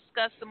going to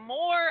discuss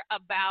more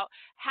about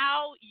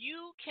how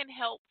you can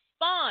help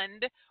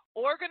fund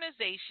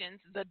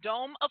organizations, the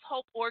Dome of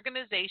Hope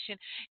organization,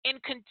 in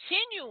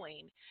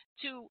continuing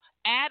to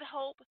add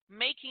hope,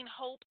 making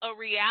hope a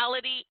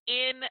reality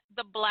in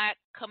the Black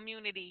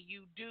community.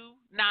 You do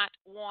not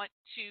want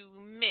to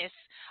miss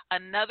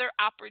another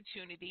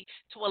opportunity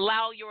to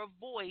allow your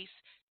voice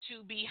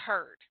to be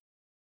heard.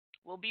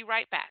 We'll be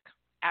right back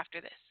after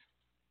this.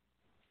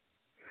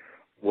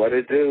 What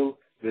it do?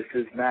 This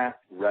is Matt,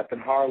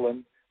 reppin'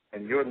 Harlem,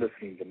 and you're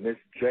listening to Miss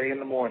J in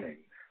the Morning.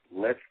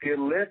 Let's get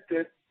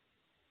lifted.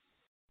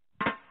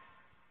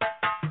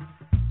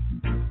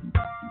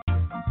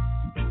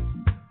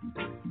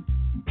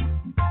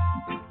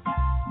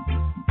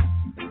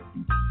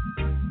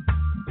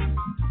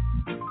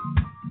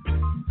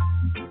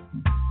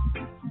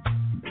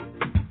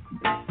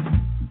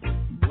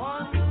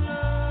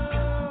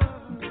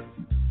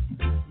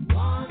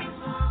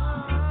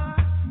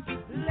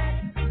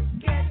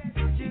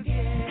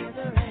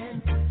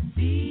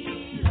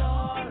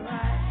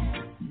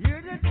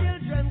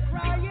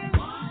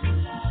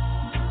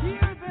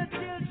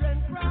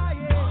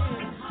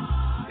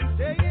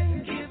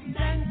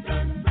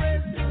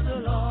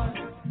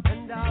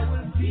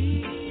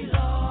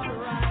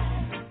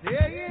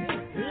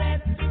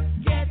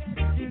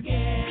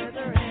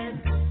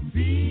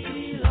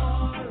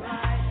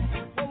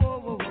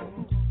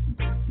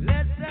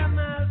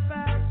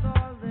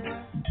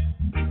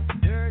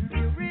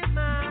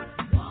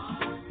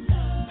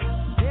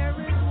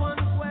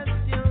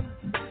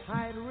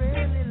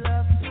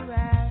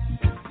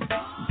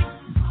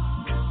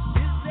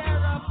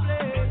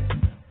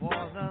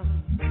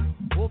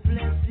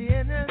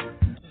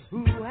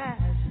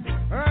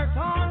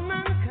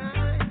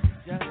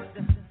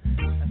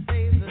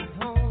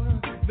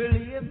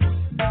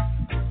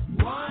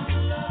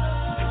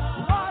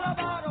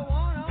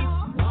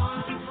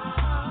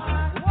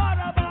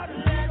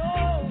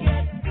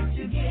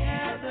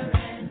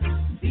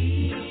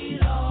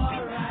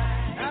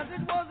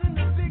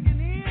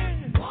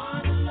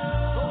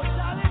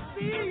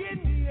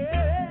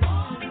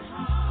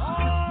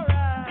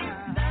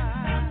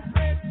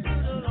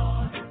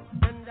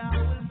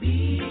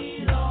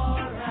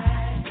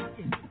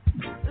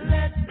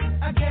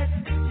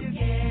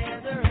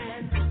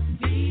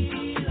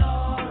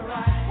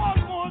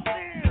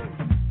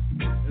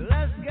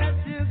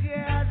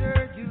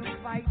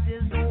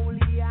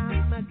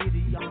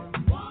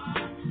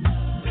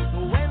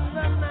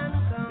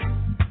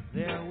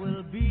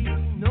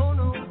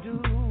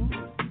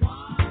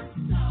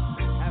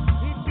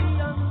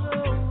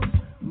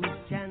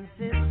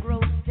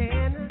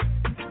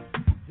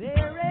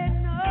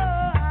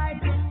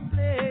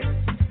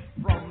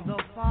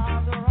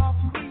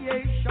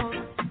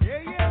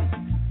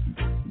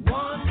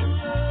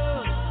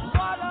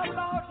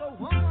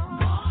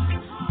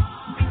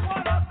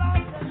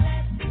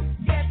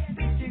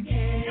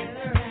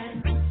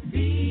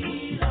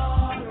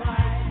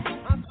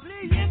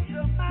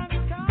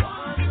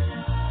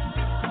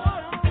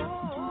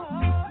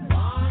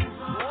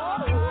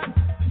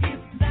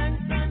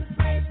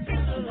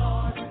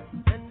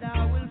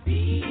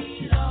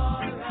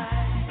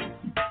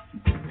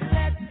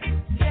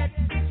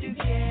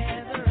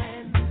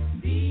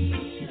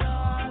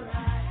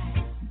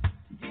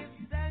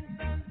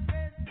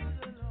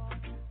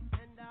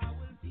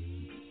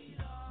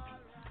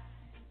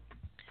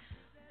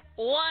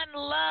 One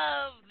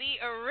Love, the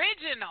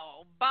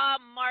original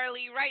Bob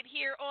Marley, right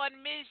here on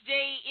Ms.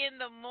 J in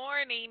the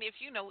Morning. If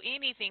you know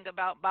anything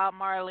about Bob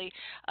Marley,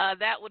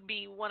 that would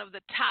be one of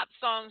the top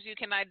songs you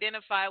can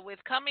identify with,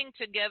 coming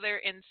together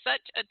in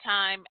such a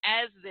time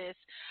as this,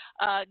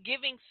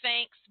 giving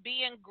thanks,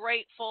 being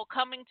grateful,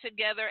 coming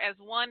together as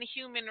one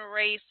human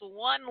race,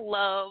 one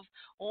love,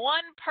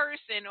 one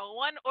person,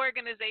 one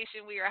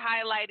organization we are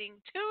highlighting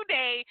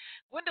today.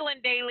 Gwendolyn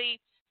Dailey,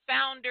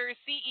 founder,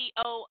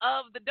 CEO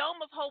of the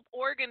Dome of Hope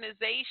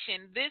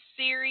organization. This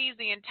series,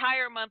 the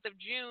entire month of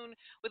June,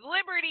 with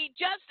Liberty,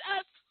 Just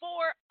Us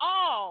for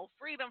All,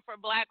 Freedom for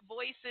Black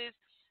Voices,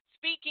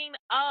 speaking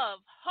of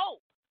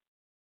hope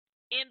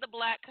in the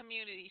Black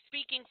community,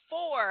 speaking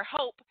for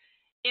hope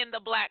in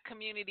the Black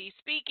community,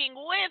 speaking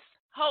with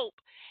hope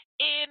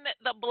in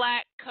the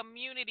Black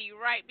community.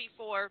 Right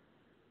before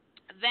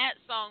that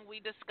song, we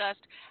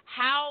discussed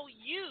how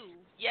you,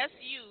 yes,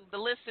 you, the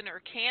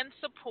listener, can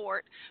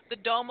support the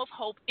Dome of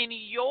Hope in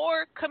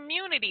your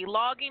community,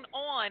 logging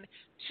on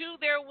to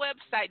their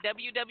website,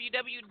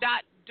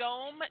 www.dome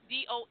Dome,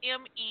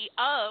 DOME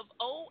of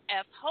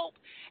OF Hope,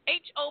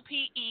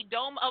 HOPE,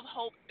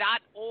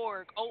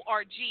 domeofhope.org,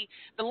 ORG.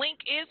 The link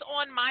is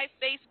on my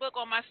Facebook,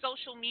 on my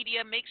social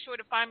media. Make sure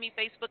to find me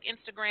Facebook,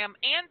 Instagram,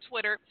 and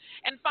Twitter,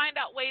 and find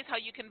out ways how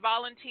you can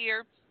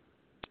volunteer,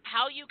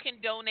 how you can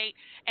donate,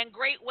 and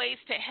great ways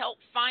to help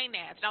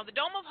finance. Now, the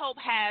Dome of Hope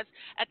has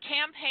a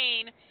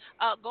campaign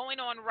going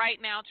on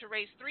right now to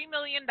raise $3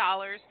 million,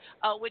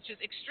 which is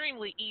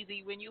extremely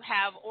easy when you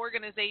have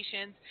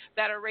organizations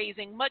that are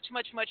raising much,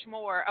 much, much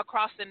more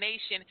across the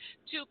nation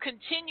to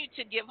continue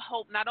to give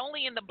hope, not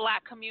only in the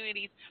black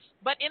communities,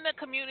 but in the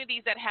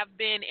communities that have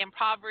been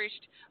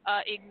impoverished,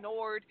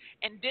 ignored,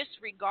 and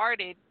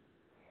disregarded.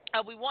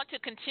 We want to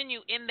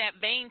continue in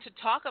that vein to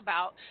talk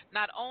about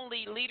not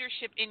only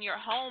leadership in your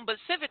home, but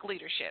civic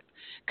leadership,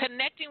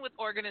 connecting with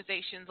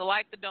organizations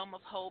like the Dome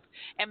of Hope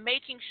and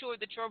making sure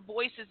that your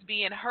voice is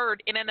being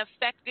heard in an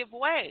effective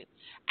way.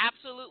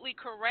 Absolutely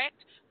correct.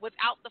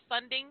 Without the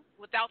funding,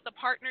 without the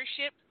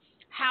partnership,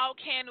 how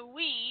can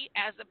we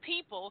as a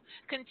people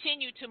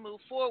continue to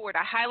move forward?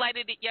 I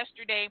highlighted it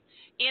yesterday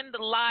in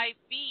the live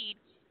feed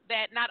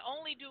that not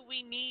only do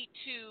we need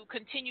to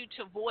continue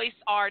to voice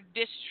our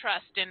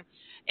distrust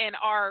and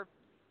our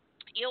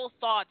ill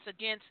thoughts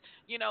against,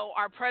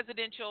 our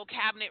presidential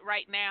cabinet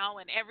right now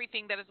and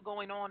everything that is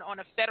going on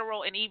a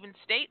federal and even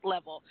state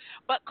level,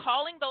 but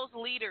calling those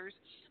leaders,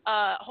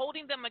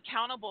 holding them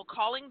accountable,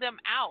 calling them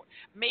out,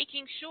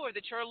 making sure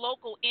that your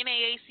local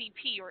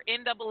NAACP or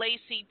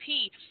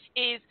NAACP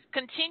is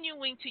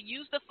continuing to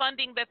use the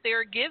funding that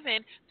they're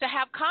given to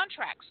have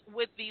contracts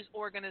with these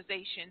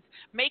organizations,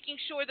 making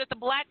sure that the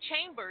black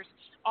chambers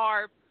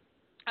are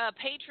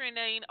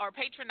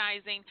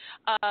patronizing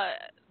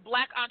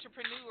black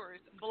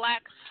entrepreneurs,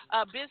 black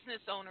business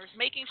owners,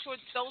 making sure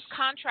that those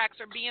contracts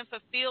are being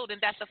fulfilled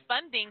and that the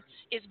funding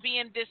is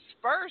being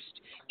dispersed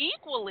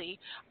equally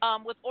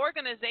with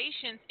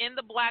organizations in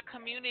the black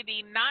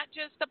community, not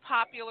just the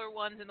popular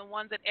ones and the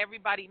ones that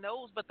everybody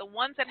knows, but the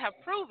ones that have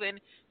proven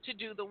to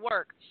do the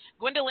work.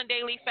 Gwendolyn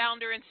Dailey,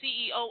 founder and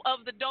CEO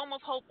of the Dome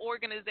of Hope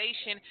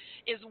organization,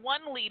 is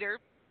one leader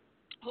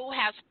who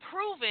has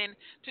proven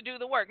to do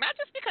the work, not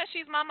just because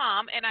she's my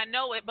mom and I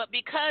know it, but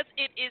because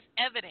it is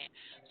evident.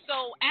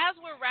 So as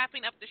we're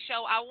wrapping up the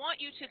show, I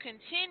want you to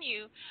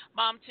continue,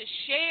 Mom, to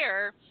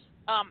share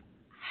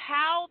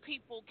how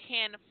people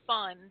can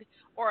fund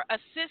or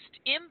assist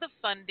in the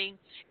funding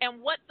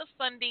and what the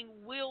funding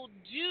will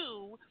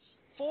do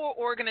for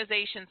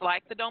organizations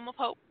like the Dome of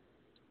Hope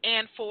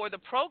and for the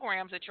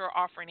programs that you're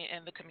offering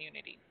in the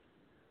community.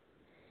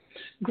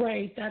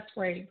 Great, that's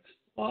great.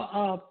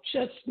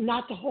 Just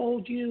not to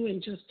hold you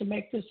and just to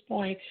make this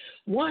point,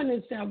 one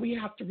is that we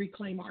have to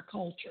reclaim our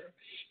culture.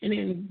 And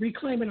in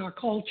reclaiming our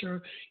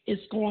culture,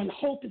 it's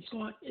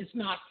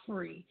not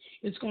free.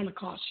 It's going to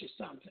cost you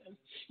something.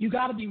 You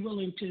got to be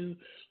willing to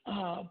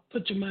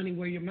put your money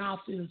where your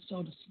mouth is,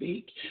 so to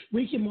speak.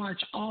 We can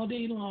march all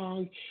day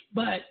long,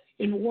 but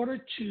in order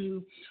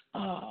to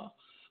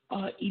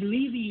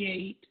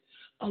alleviate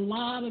a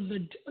lot of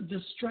the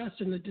stress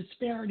and the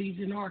disparities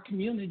in our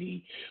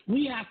community,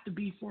 we have to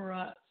be for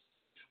us.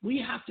 We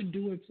have to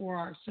do it for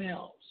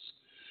ourselves.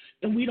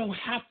 And we don't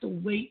have to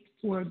wait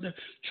for the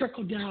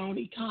trickle-down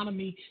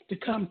economy to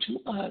come to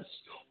us,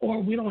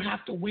 or we don't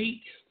have to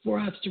wait for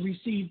us to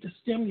receive the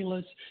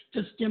stimulus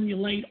to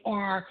stimulate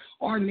our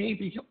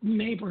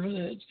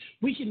neighborhoods.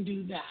 We can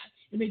do that.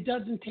 And it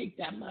doesn't take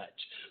that much.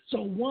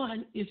 So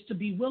one is to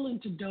be willing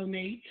to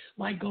donate,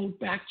 like go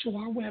back to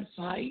our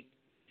website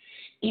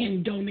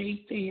and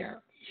donate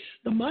there.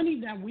 The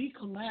money that we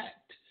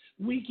collect,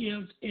 we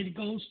give, it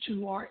goes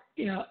to our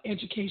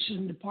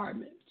education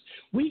departments.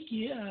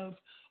 We have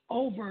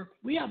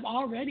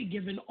already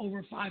given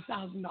over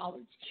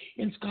 $5,000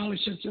 in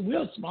scholarships, and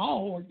we're a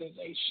small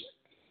organization.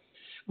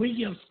 We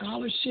give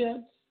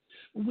scholarships.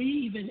 We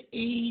even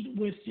aid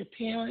with the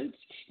parents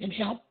and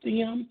help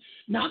them,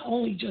 not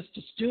only just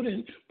the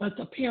student, but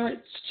the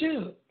parents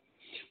too.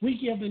 We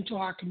give into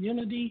our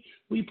community.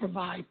 We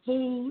provide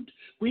food.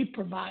 We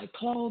provide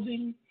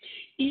clothing,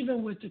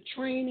 even with the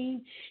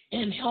training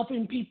and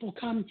helping people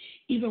come,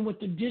 even with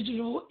the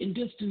digital and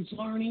distance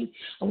learning.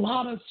 A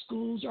lot of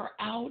schools are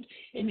out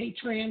and they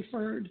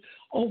transitioned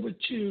over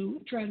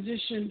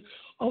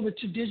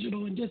to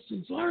digital and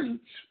distance learning.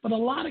 But a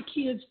lot of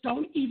kids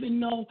don't even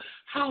know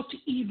how to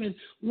even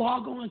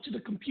log on to the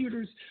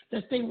computers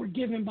that they were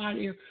given by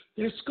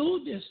their school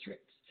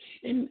districts.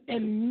 And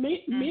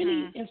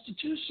many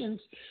institutions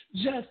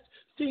just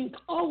think,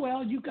 oh,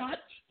 well, you got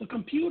the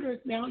computer,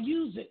 now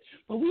use it.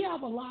 But we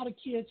have a lot of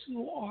kids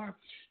who are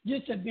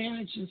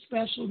disadvantaged and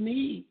special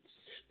needs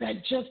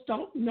that just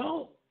don't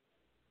know.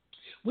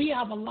 We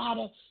have a lot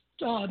of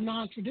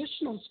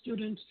non-traditional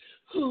students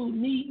who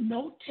need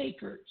note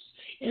takers,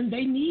 and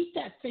they need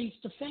that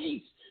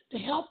face-to-face to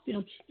help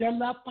them. They're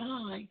left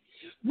behind.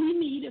 We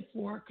need it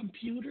for our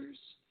computers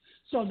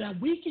so that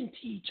we can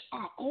teach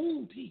our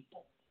own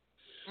people.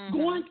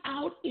 Going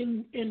out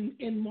in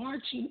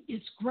marching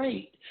is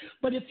great,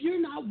 but if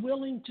you're not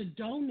willing to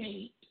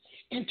donate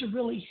and to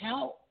really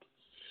help,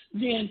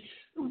 then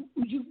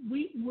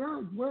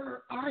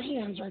our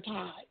hands are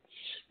tied.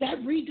 That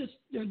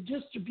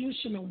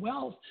redistribution of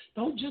wealth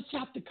don't just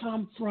have to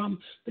come from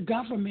the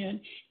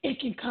government. It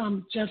can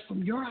come just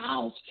from your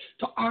house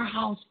to our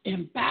house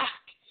and back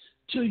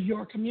to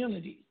your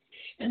community.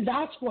 And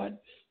that's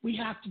what we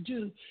have to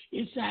do,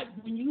 is that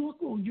when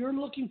you're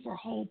looking for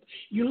hope,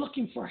 you're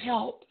looking for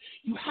help,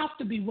 you have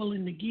to be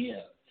willing to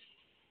give.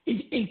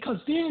 Because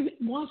then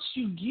once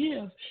you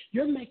give,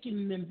 you're making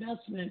an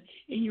investment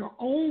in your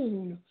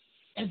own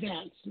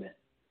advancement.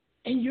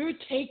 And you're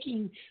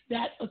taking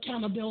that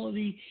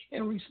accountability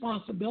and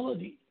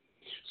responsibility.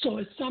 So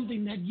it's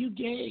something that you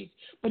gave.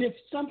 But if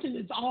something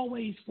is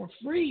always for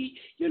free,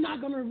 you're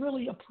not going to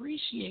really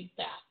appreciate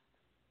that.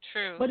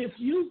 True. But if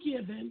you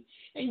given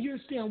and you're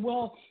saying,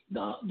 well,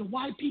 the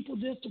white people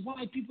this, the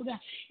white people that,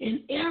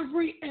 in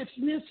every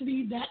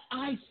ethnicity that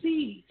I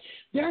see,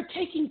 they're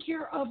taking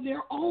care of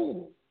their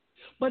own.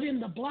 But in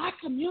the black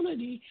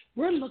community,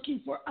 we're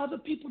looking for other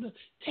people to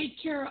take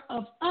care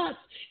of us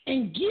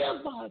and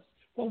give us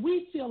what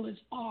we feel is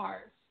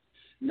ours.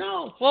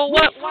 No, well, we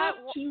have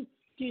to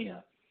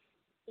give.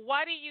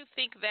 Why do you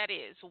think that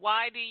is?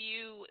 Why do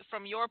you,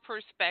 from your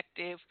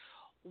perspective,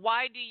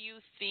 why do you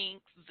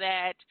think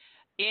that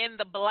in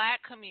the black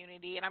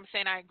community, and I'm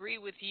saying I agree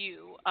with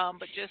you,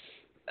 but just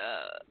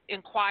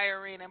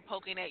inquiring and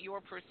poking at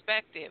your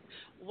perspective,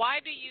 why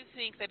do you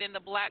think that in the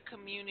black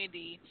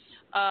community,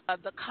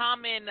 the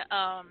common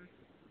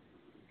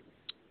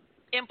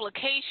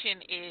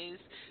implication is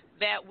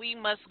that we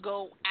must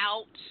go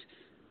out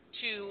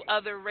to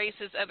other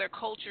races, other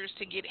cultures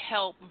to get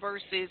help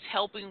versus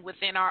helping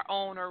within our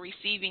own or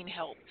receiving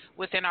help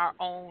within our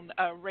own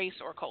race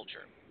or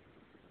culture?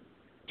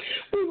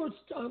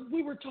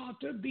 We were taught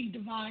to be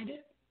divided.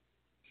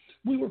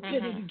 We were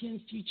pitted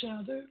against each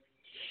other.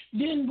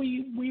 Then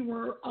we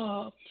were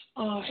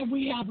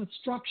we have a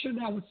structure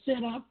that was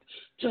set up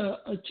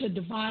to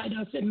divide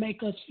us and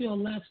make us feel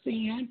less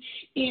than,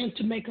 and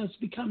to make us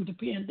become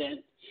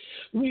dependent.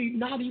 We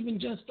not even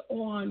just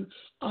on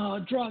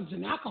drugs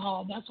and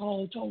alcohol. That's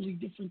all totally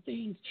different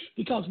things,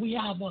 because we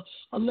have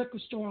a liquor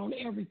store on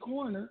every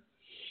corner.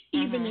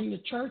 Even in the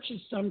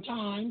churches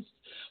sometimes,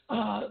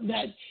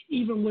 that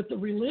even with the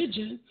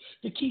religion,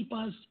 to keep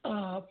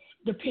us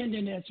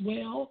dependent as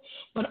well,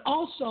 but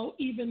also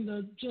even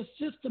the just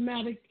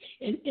systematic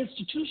and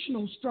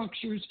institutional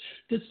structures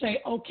that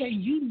say, okay,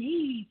 you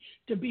need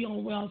to be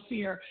on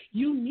welfare,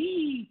 you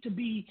need to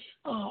be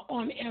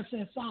on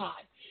SSI,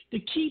 to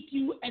keep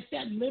you at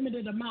that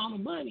limited amount of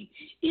money.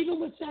 Even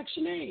with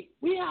Section 8,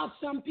 we have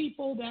some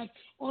people that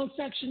on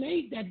Section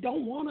 8 that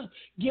don't want to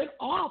get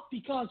off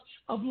because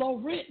of low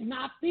rent,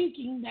 not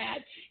thinking that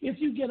if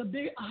you get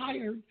a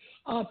higher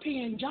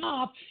paying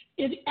job,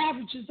 it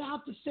averages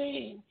out the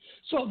same.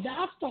 So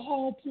that's the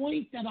whole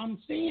point that I'm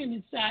saying,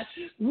 is that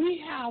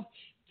we have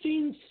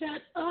things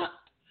set up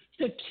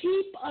to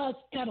keep us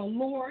at a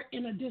lower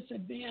and a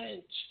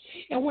disadvantage.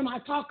 And when I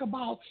talk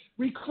about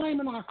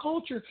reclaiming our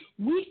culture,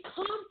 we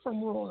come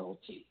from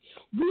royalty.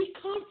 We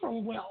come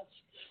from wealth.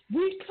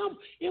 We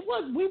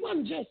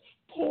wasn't just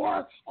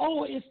poor,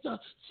 it's the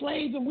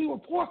slave and we were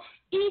poor.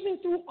 Even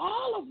through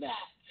all of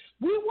that,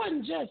 we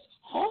wasn't just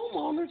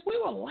homeowners, we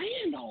were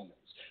landowners.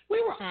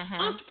 We were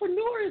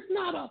entrepreneur is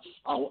not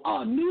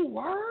a new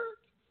word.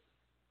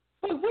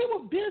 But we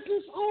were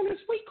business owners.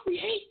 We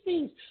create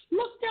things.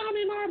 Look down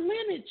in our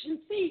lineage and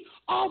see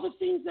all the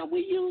things that we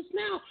use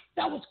now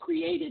that was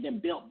created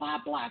and built by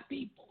black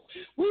people.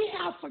 We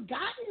have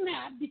forgotten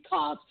that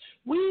because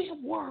we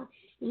were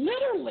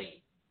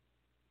literally,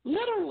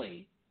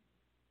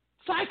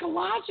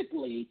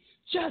 psychologically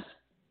just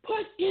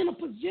put in a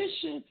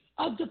position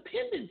of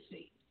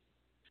dependency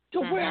to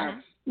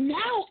where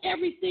now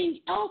everything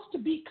else to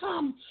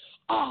become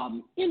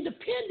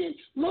independent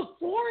look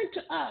foreign to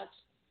us.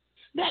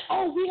 That,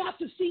 we have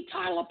to see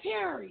Tyler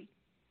Perry.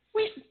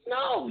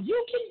 No,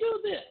 you can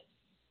do this.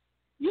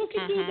 You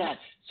can do that.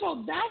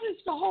 So that is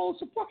the whole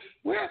support.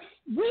 Where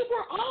we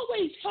were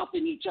always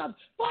helping each other.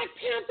 Black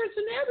Panthers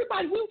and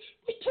everybody.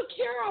 We took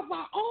care of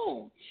our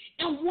own.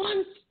 And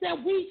once that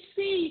we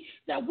see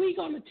that we're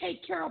going to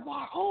take care of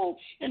our own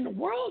and the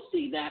world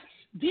see that,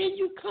 then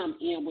you come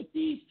in with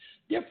these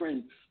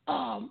different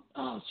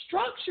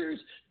structures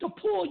to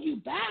pull you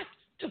back,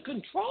 to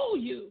control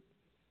you,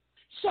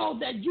 so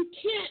that you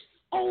can't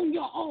own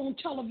your own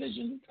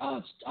television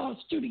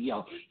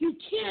studio. You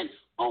can't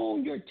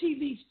own your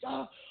TV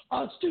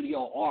studio,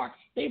 or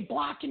they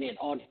blocking it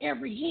on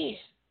every hand.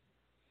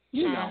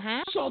 You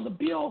know, so the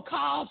Bill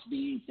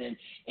Cosby's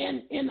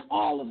and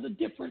all of the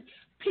different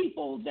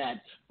people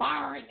that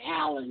Byron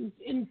Allen's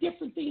and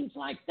different things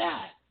like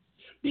that.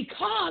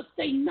 Because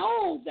they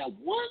know that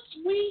once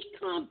we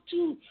come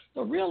to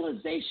the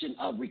realization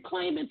of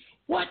reclaiming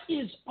what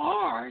is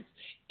ours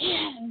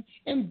and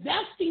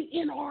investing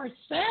in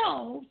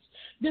ourselves,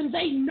 then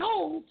they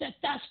know that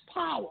that's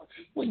power.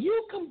 When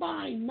you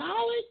combine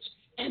knowledge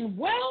and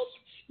wealth,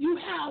 you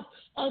have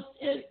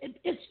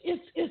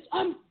it's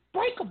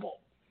unbreakable,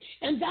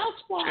 and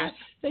that's why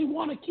they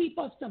want to keep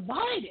us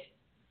divided.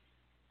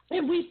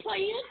 And we play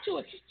into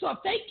it. So if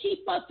they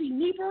keep us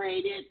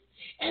inebriated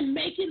and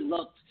make it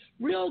look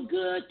real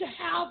good to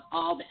have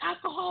all the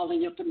alcohol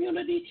in your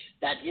community,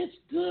 that is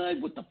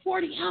good with the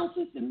 40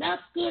 ounces, and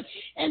that's good.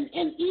 And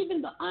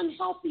even the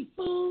unhealthy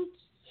foods,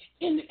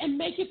 and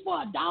make it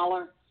for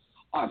 $1,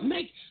 or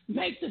make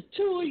the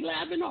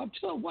 211 or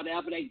two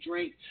whatever they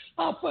drink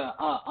for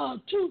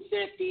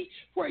 $2.50,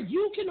 where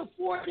you can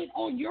afford it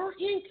on your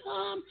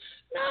income.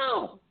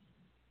 No,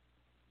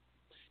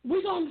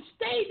 we're going to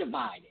stay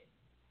divided.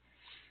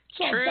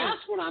 So True. that's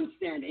what I'm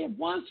saying. And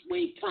once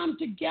we come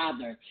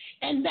together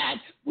and that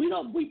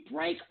we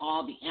break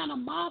all the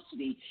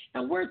animosity,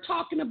 and we're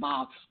talking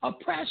about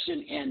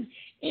oppression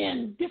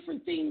and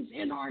different things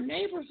in our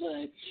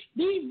neighborhood,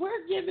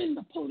 we're giving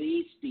the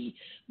police the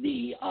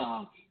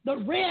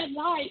red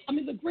light,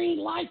 the green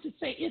light to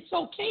say it's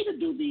okay to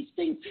do these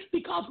things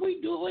because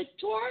we do it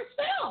to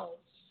ourselves.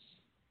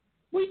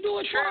 We do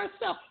it to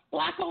ourselves.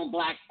 Black on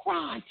black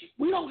crime.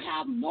 We don't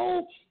have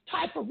no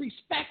type of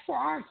respect for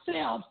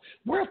ourselves.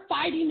 We're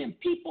fighting, and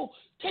people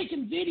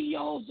taking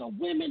videos of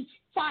women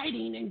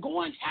fighting and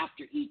going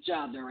after each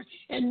other,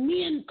 and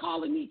men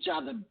calling each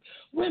other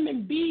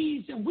women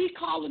bees, and we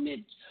calling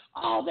it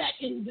all that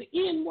in the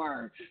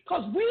N-word,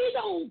 because we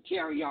don't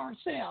carry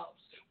ourselves.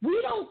 We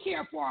don't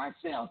care for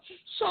ourselves.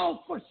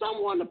 So for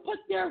someone to put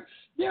their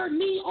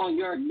knee on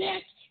your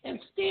neck and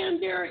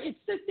stand there and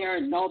sit there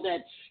and know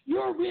that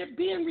you're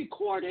being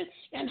recorded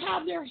and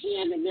have their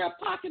hand in their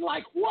pocket,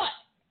 like what?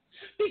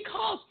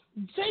 Because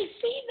they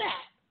see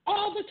that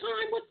all the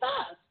time with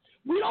us.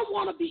 We don't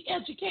want to be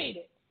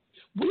educated.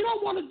 We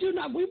don't want to do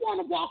nothing. We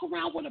want to walk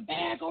around with a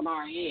bag on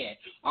our head,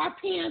 our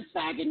pants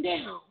sagging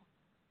down.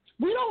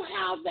 We don't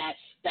have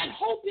that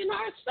hope in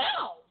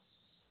ourselves.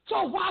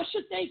 So why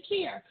should they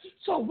care?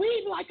 So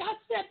we, like I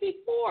said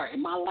before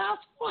in my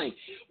last point,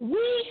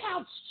 we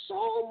have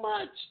so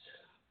much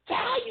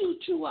value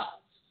to us.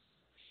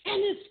 And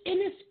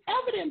it's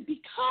evident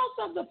because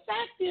of the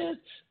fact is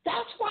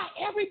that's why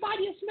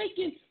everybody is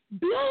making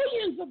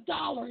billions of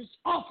dollars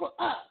off of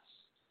us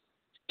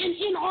and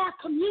in our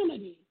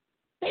community.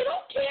 They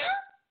don't care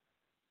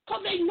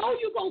because they know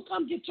you're going to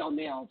come get your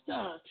nails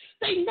done.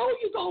 They know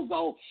you're going to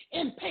go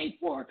and pay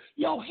for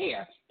your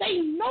hair. They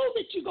know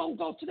that you're going to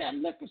go to that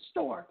liquor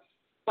store.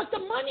 But the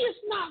money is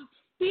not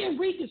being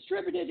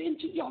redistributed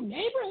into your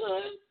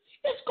neighborhood.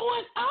 It's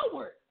going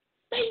outward.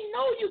 They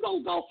know you're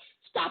going to go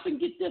stop and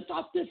get this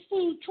off this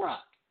food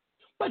truck.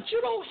 But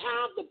you don't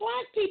have the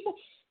black people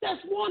that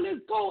want to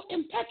go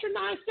and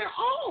patronize their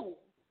own.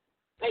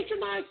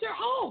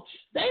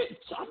 There's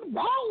something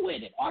wrong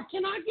with it. Or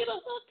can I get a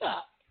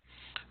hookup?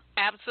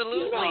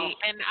 Absolutely. You know,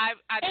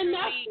 and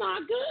that's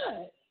not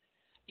good.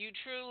 You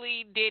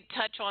truly did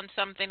touch on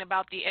something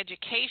about the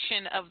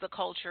education of the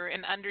culture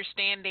and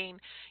understanding,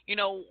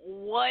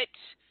 what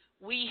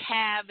we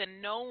have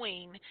and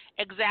knowing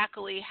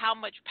exactly how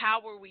much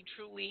power we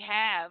truly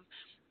have.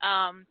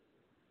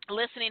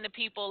 Listening to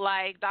people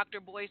like Dr.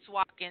 Boyce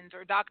Watkins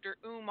or Dr.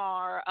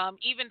 Umar,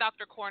 even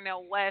Dr.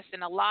 Cornel West,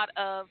 and a lot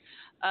of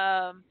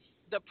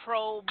the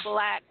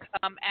pro-black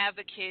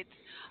advocates,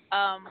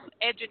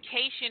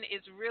 education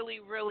is really,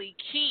 really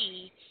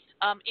key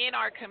in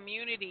our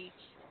community.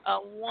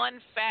 One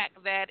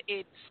fact that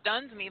it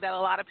stuns me that a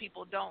lot of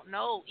people don't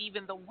know,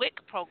 even the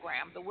WIC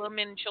program, the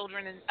Women,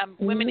 Children, and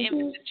Women,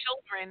 Infants, and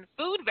Children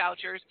food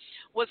vouchers,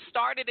 was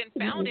started and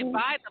founded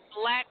by the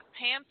Black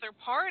Panther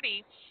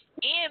Party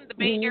in the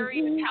Bay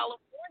Area of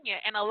California.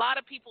 And a lot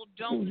of people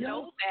don't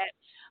know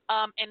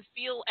that and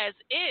feel as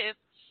if,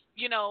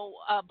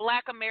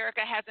 Black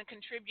America hasn't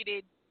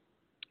contributed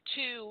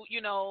to,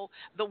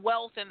 the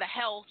wealth and the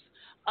health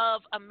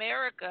of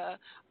America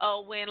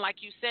when, like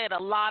you said,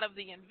 a lot of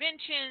the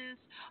inventions,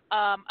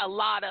 a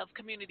lot of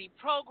community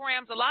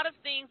programs, a lot of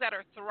things that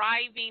are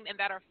thriving and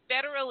that are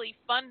federally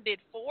funded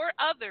for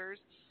others,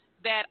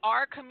 that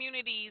our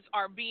communities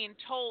are being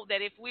told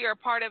that if we are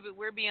part of it,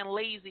 we're being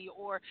lazy,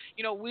 or,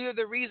 we're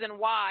the reason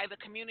why the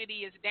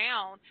community is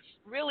down,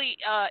 really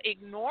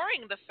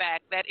ignoring the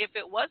fact that if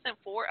it wasn't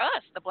for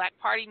us, the Black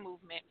Party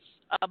movement,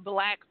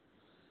 Black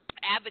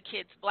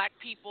advocates, Black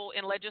people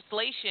in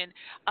legislation,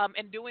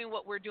 and doing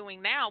what we're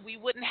doing now, we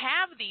wouldn't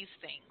have these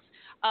things.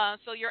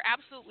 So you're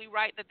absolutely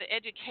right that the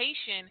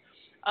education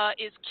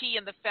is key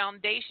in the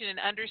foundation and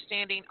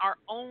understanding our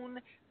own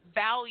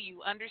value,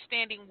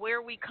 understanding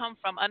where we come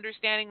from,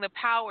 understanding the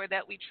power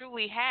that we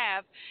truly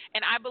have.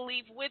 And I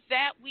believe with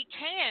that we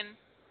can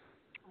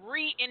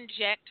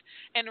re-inject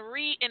and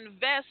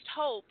reinvest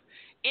hope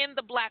in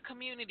the Black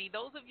community.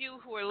 Those of you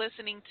who are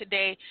listening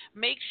today,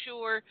 make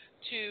sure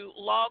to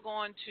log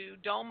on to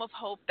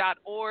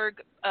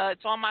domeofhope.org.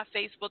 It's on my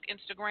Facebook,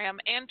 Instagram,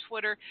 and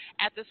Twitter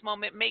at this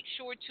moment. Make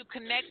sure to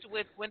connect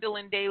with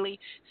Gwendolyn Dailey,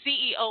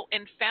 CEO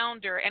and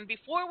founder. And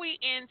before we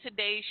end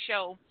today's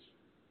show,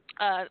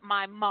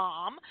 my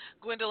mom,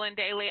 Gwendolyn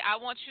Dailey,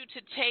 I want you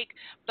to take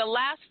the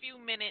last few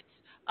minutes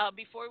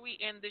before we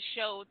end the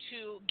show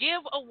to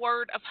give a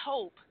word of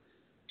hope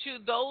to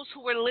those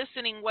who are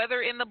listening,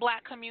 whether in the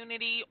Black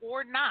community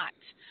or not,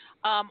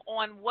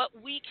 on what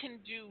we can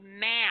do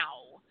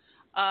now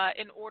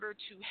in order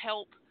to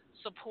help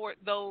support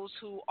those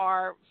who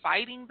are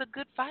fighting the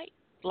good fight,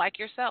 like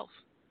yourself.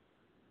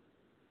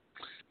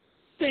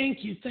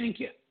 Thank you.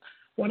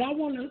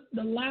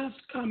 The last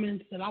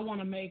comment that I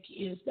want to make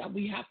is that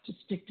we have to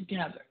stick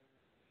together.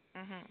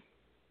 Mm-hmm.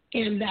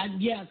 And that,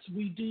 yes,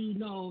 we do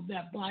know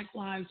that Black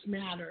Lives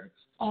Matter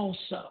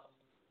also.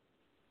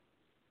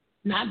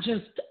 Not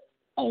just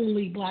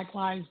only Black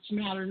Lives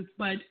Matter,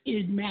 but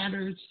it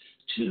matters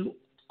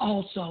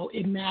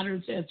it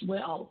matters as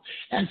well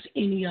as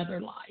any other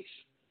life.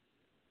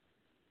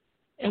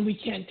 And we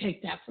can't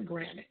take that for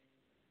granted.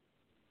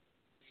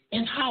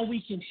 And how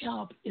we can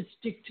help is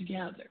stick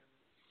together.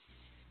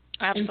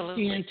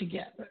 Absolutely. And stand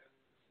together.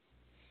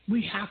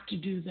 We have to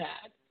do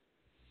that.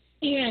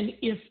 And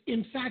if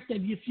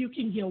you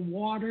can give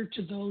water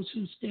to those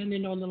who's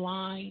standing on the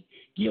line,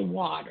 give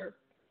water.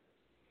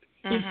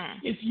 Mm-hmm.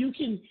 If you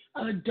can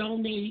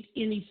donate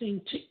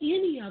anything to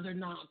any other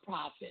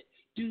nonprofit,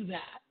 do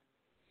that.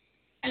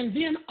 And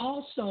then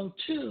also,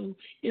 too,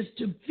 is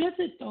to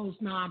visit those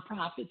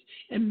nonprofits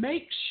and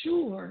make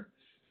sure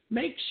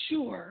that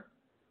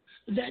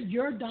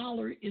your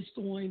dollar is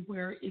going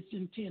where it's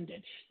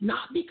intended.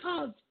 Not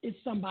because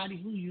it's somebody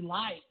who you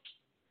like,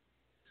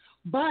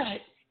 but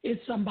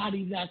it's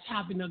somebody that's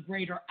having a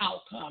greater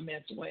outcome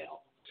as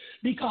well.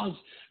 Because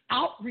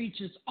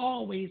outreach is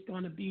always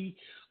going to be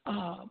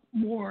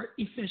more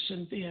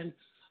efficient than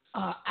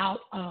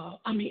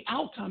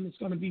outcome is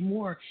going to be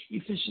more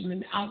efficient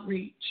than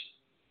outreach.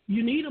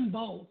 You need them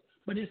both,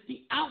 but it's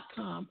the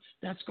outcome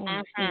that's going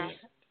to stand.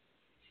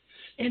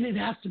 And it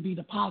has to be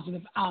the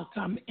positive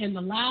outcome. And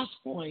the last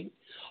point,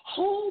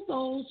 hold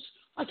those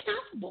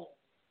accountable.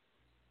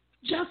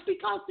 Just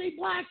because they're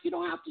Black, you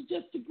don't have to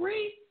just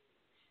agree.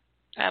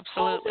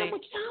 Absolutely.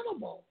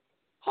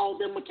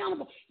 Hold them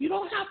accountable. You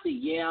don't have to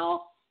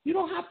yell. You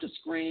don't have to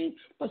scream.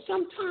 But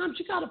sometimes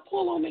you got to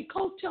pull on their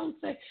coattail and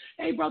say,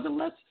 hey, brother,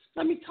 let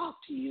me talk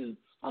to you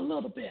a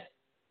little bit.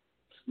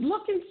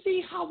 Look and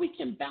see how we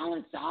can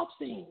balance out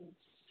things.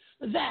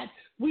 That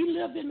we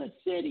live in a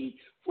city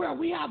where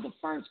we have the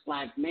first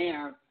Black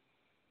mayor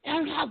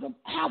and have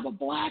a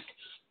Black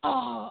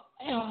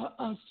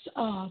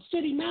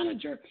city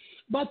manager,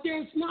 but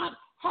there's not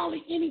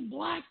hardly any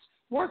Blacks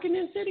working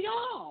in City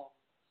Hall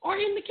or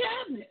in the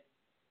cabinet.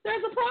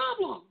 There's a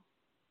problem.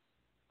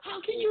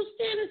 How can you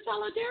stand in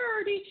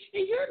solidarity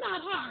and you're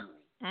not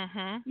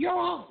hiring your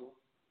own?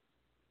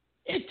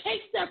 It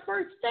takes that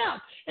first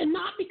step, and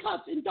not because,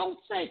 and don't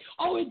say,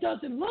 oh, it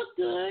doesn't look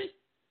good,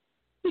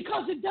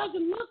 because it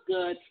doesn't look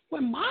good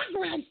when my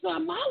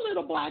grandson, my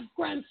little Black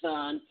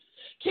grandson,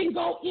 can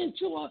go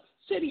into a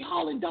city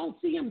hall and don't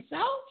see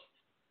himself.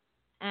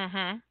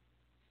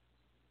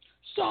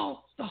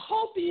 So the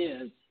hope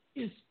is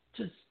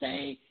to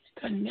stay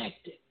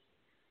connected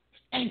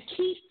and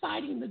keep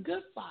fighting the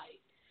good fight,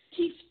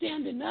 keep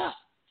standing up,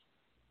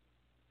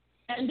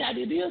 and that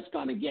it is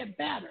going to get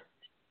better.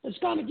 It's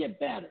going to get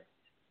better.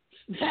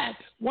 That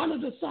one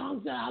of the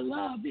songs that I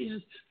love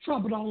is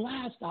Trouble Don't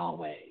Last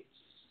Always.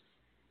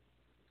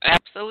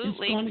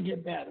 Absolutely. It's going to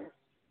get better.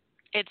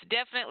 It's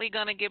definitely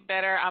going to get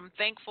better. I'm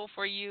thankful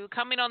for you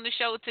coming on the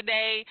show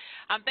today.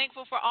 I'm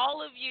thankful for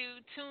all of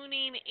you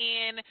tuning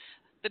in.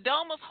 The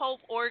Dome of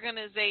Hope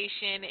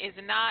organization is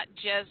not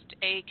just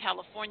a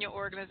California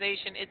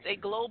organization. It's a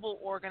global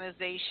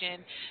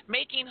organization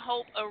making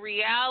hope a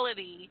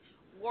reality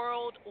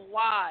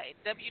worldwide.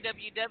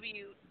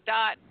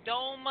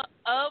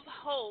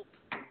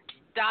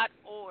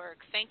 www.domeofhope.org.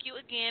 Thank you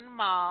again,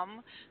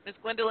 Mom, Ms.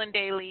 Gwendolyn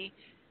Dailey,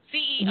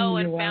 CEO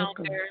and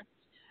founder,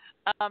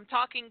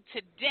 talking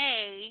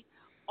today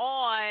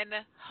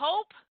on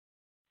hope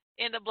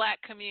in the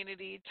Black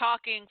community,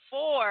 talking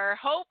for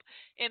hope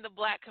in the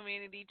Black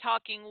community,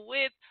 talking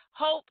with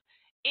hope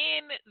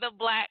in the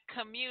Black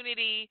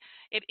community.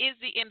 It is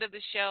the end of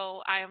the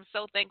show. I am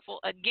so thankful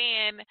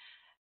again.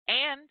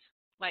 And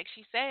like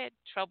she said,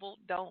 trouble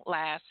don't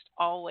last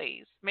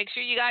always. Make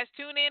sure you guys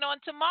tune in on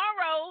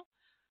tomorrow.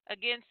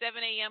 Again,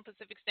 7 a.m.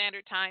 Pacific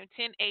Standard Time,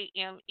 10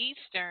 a.m.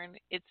 Eastern.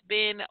 It's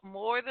been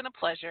more than a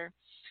pleasure.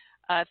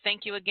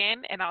 Thank you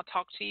again, and I'll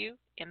talk to you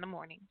in the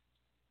morning.